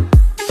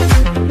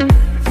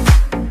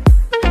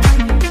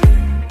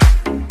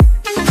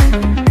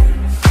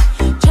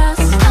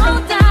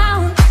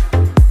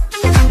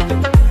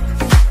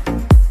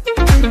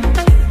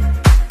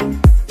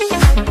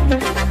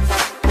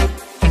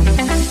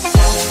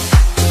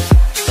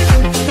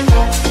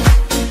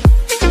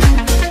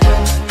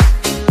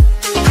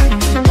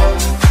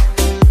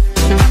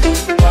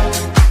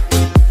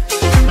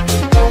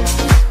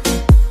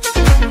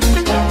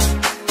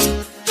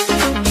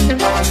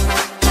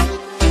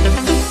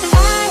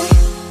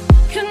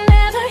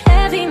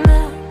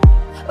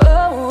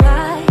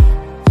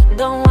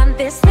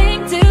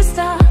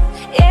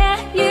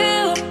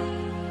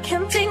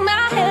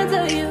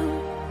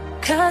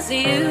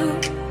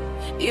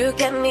 You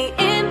get me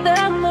in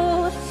the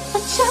mood.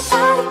 Put your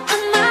body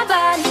on my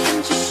body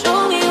and just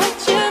show me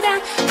what you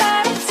got.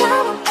 By the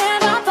time we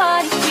have our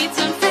party, we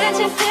turn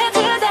friendship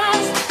into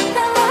dust.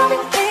 The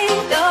loving thing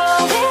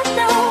going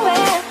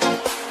nowhere.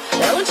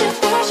 Don't you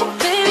push it,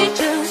 baby,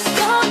 just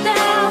go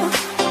down.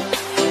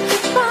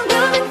 Keep on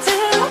coming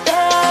till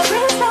there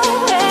is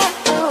nowhere.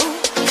 Oh,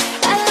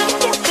 I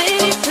like it,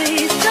 baby,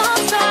 please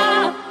don't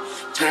stop.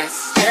 Just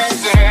stand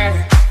there.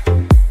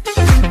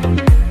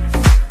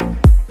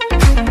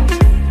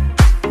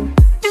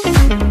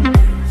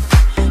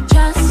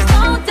 Just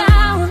slow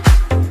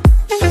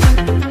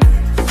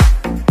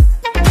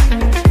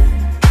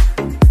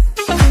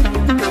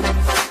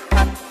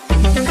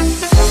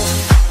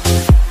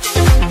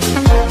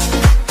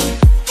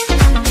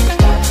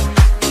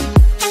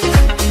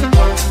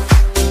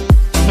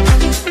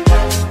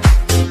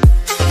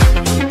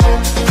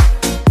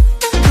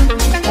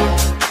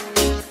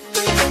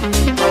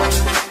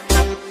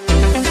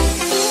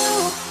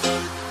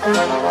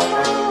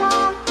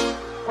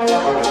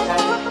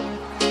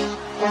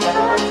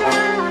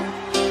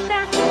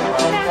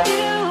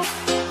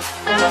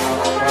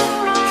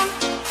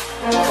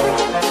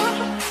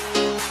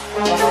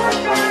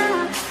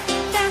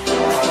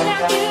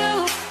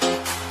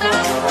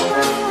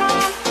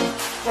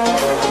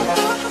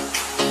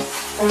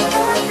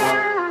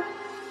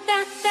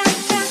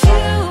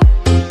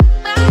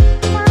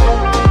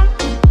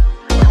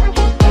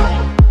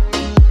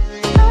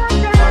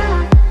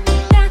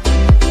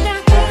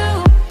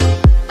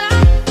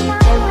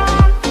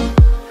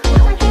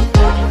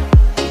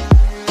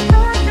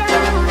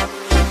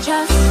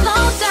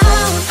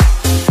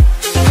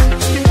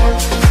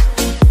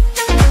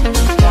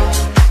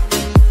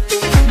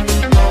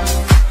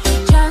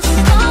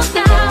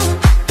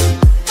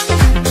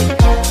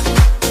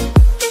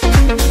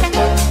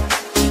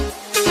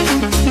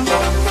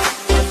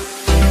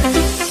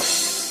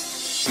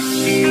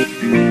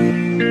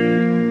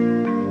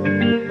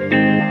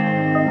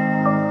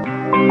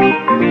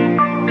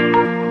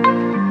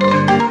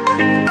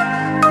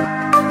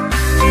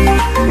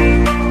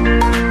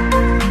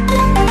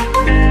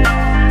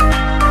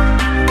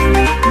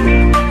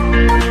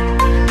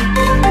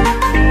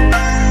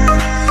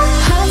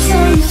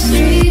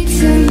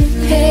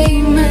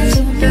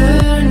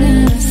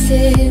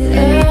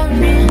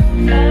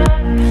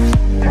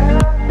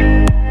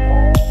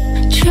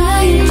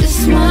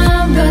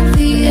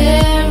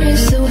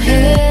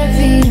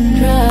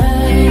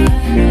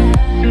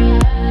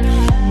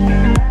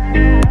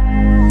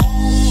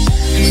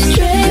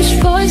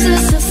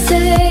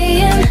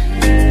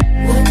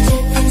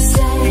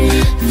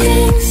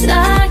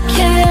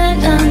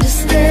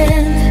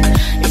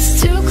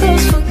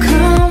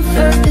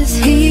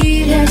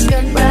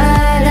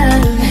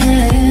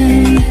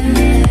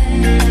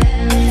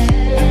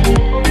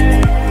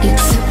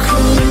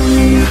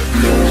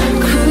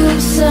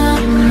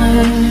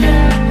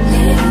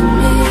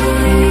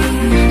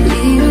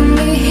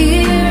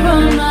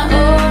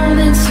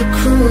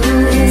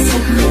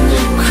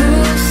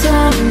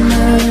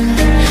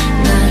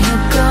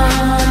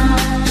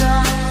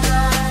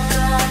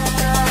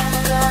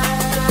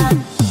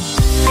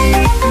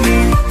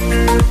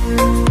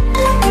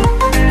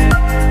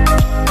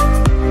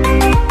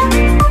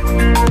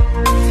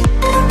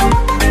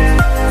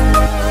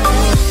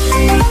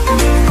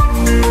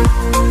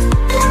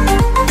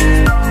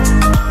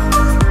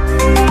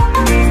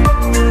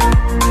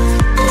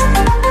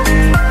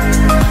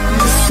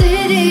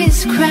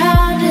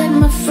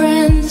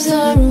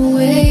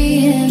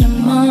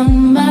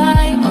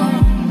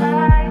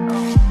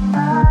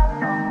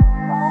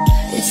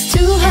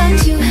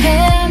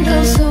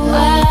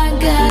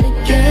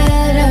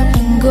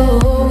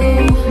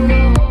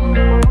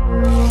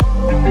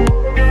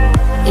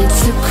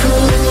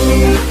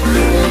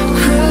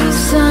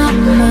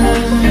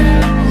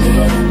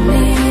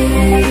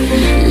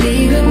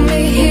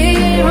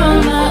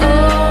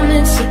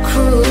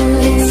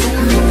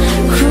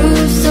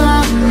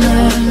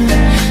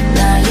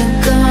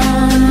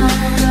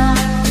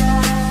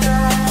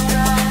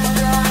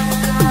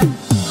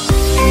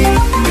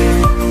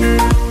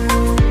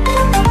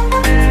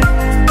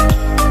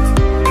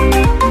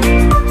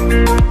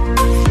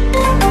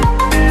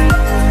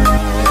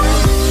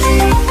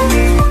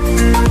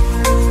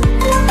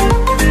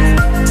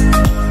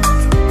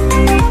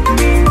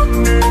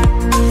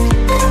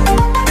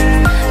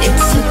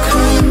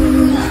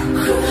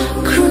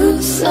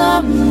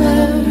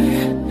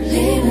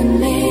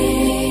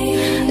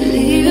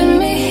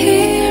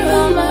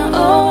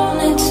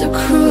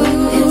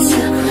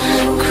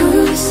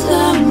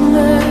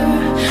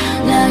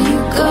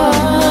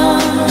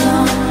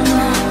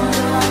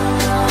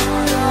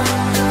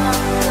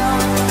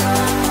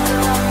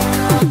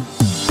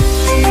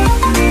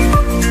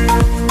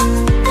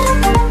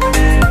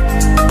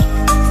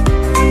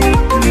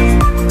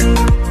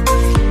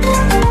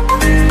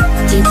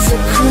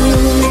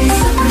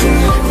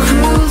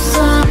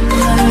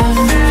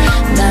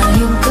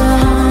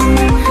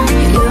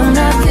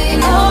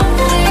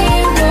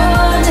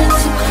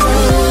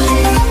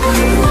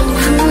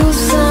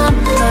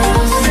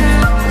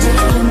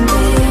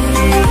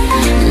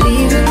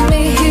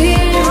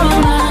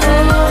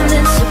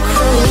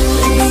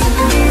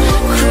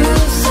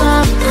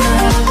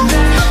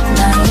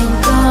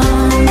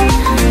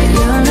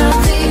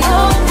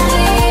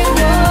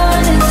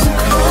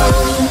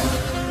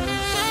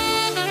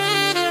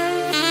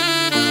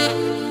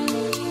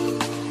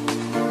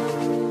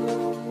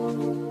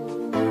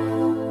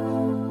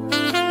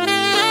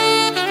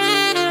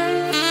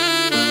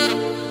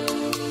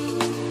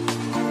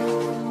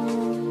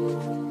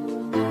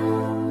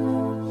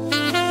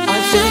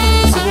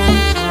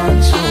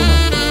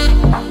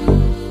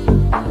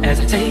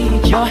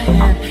your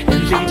hand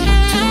and lead you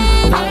to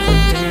the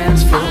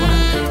dance floor.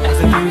 As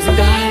the music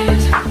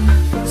dies,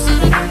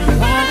 something in your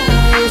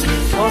eyes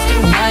calls to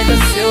mind a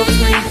silver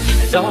screen,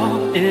 and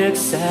all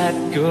it's said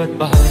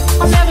goodbye.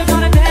 I'm never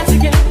gonna dance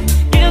again.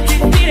 Guilty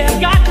feet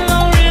have got no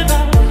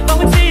rhythm, but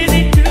it's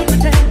easy to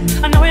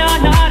pretend. I know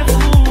you're not a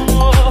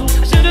fool.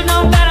 I should have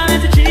known better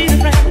than to cheat a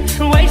friend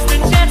and waste the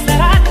chance that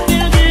I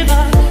still give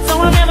up. So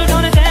I'm never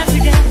gonna dance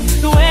again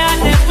the way I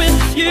dance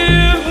with you.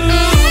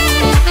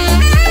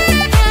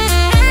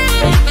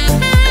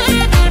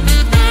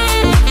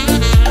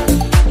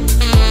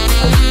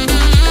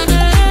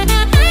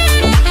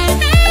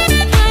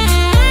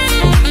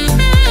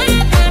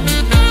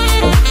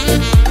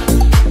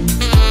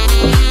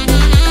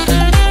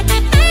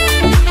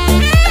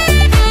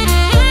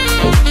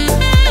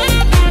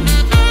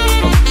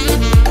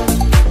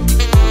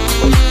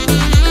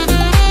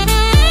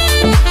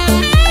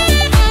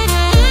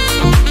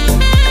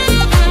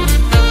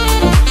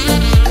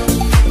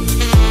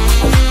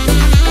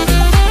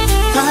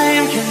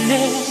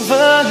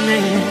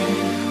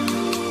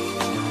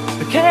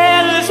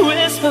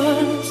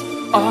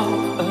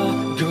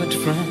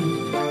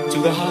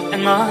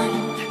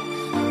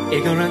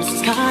 Ignorance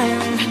is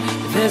kind,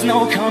 there's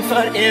no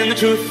comfort in the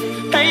truth.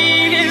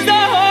 Pain is the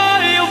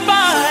whole you'll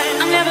find.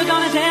 I'm never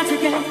gonna dance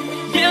again.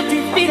 Guilty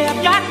feet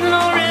have got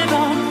no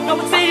rhythm. No,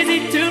 it's easy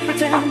to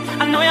pretend.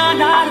 I know you're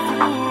not a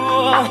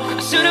fool.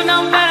 I should have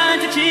known better than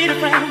to cheat a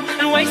friend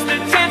and waste the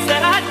chance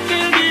that I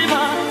could give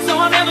up. So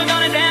I'm never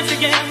gonna dance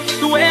again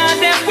the way I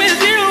dance with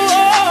you.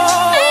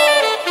 Oh.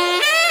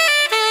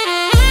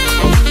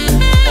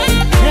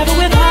 Never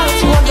without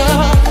your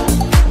love.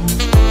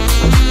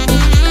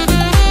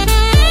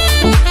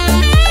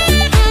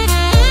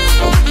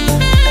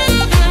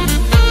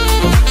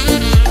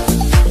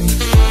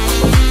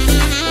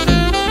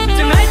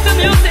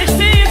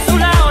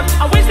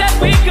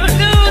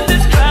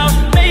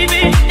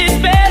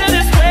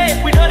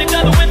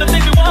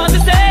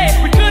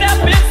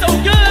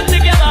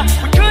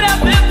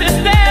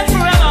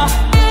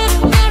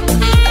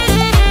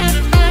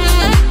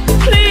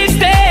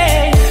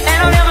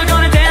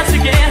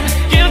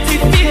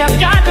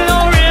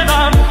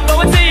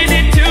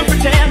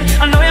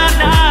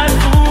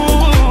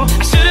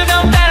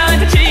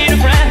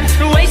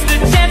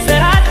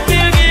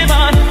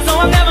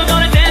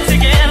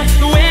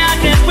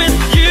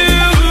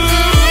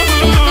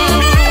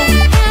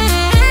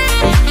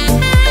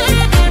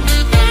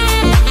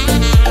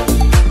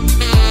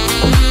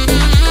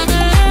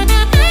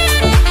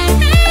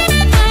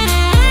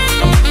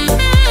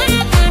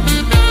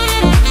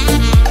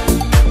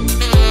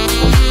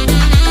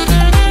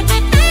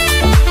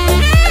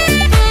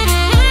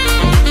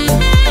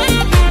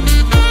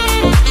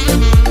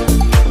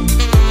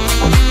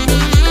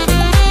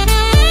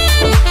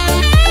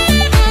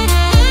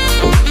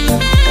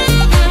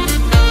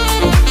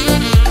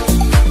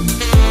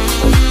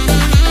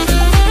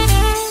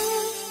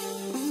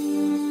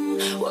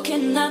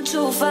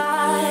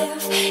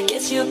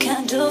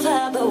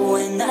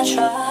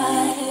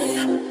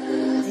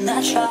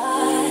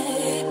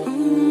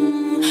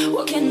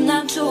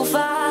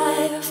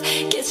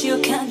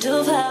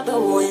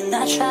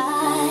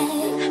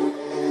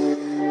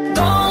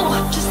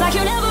 Like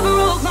you never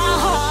broke my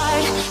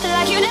heart,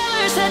 like you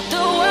never said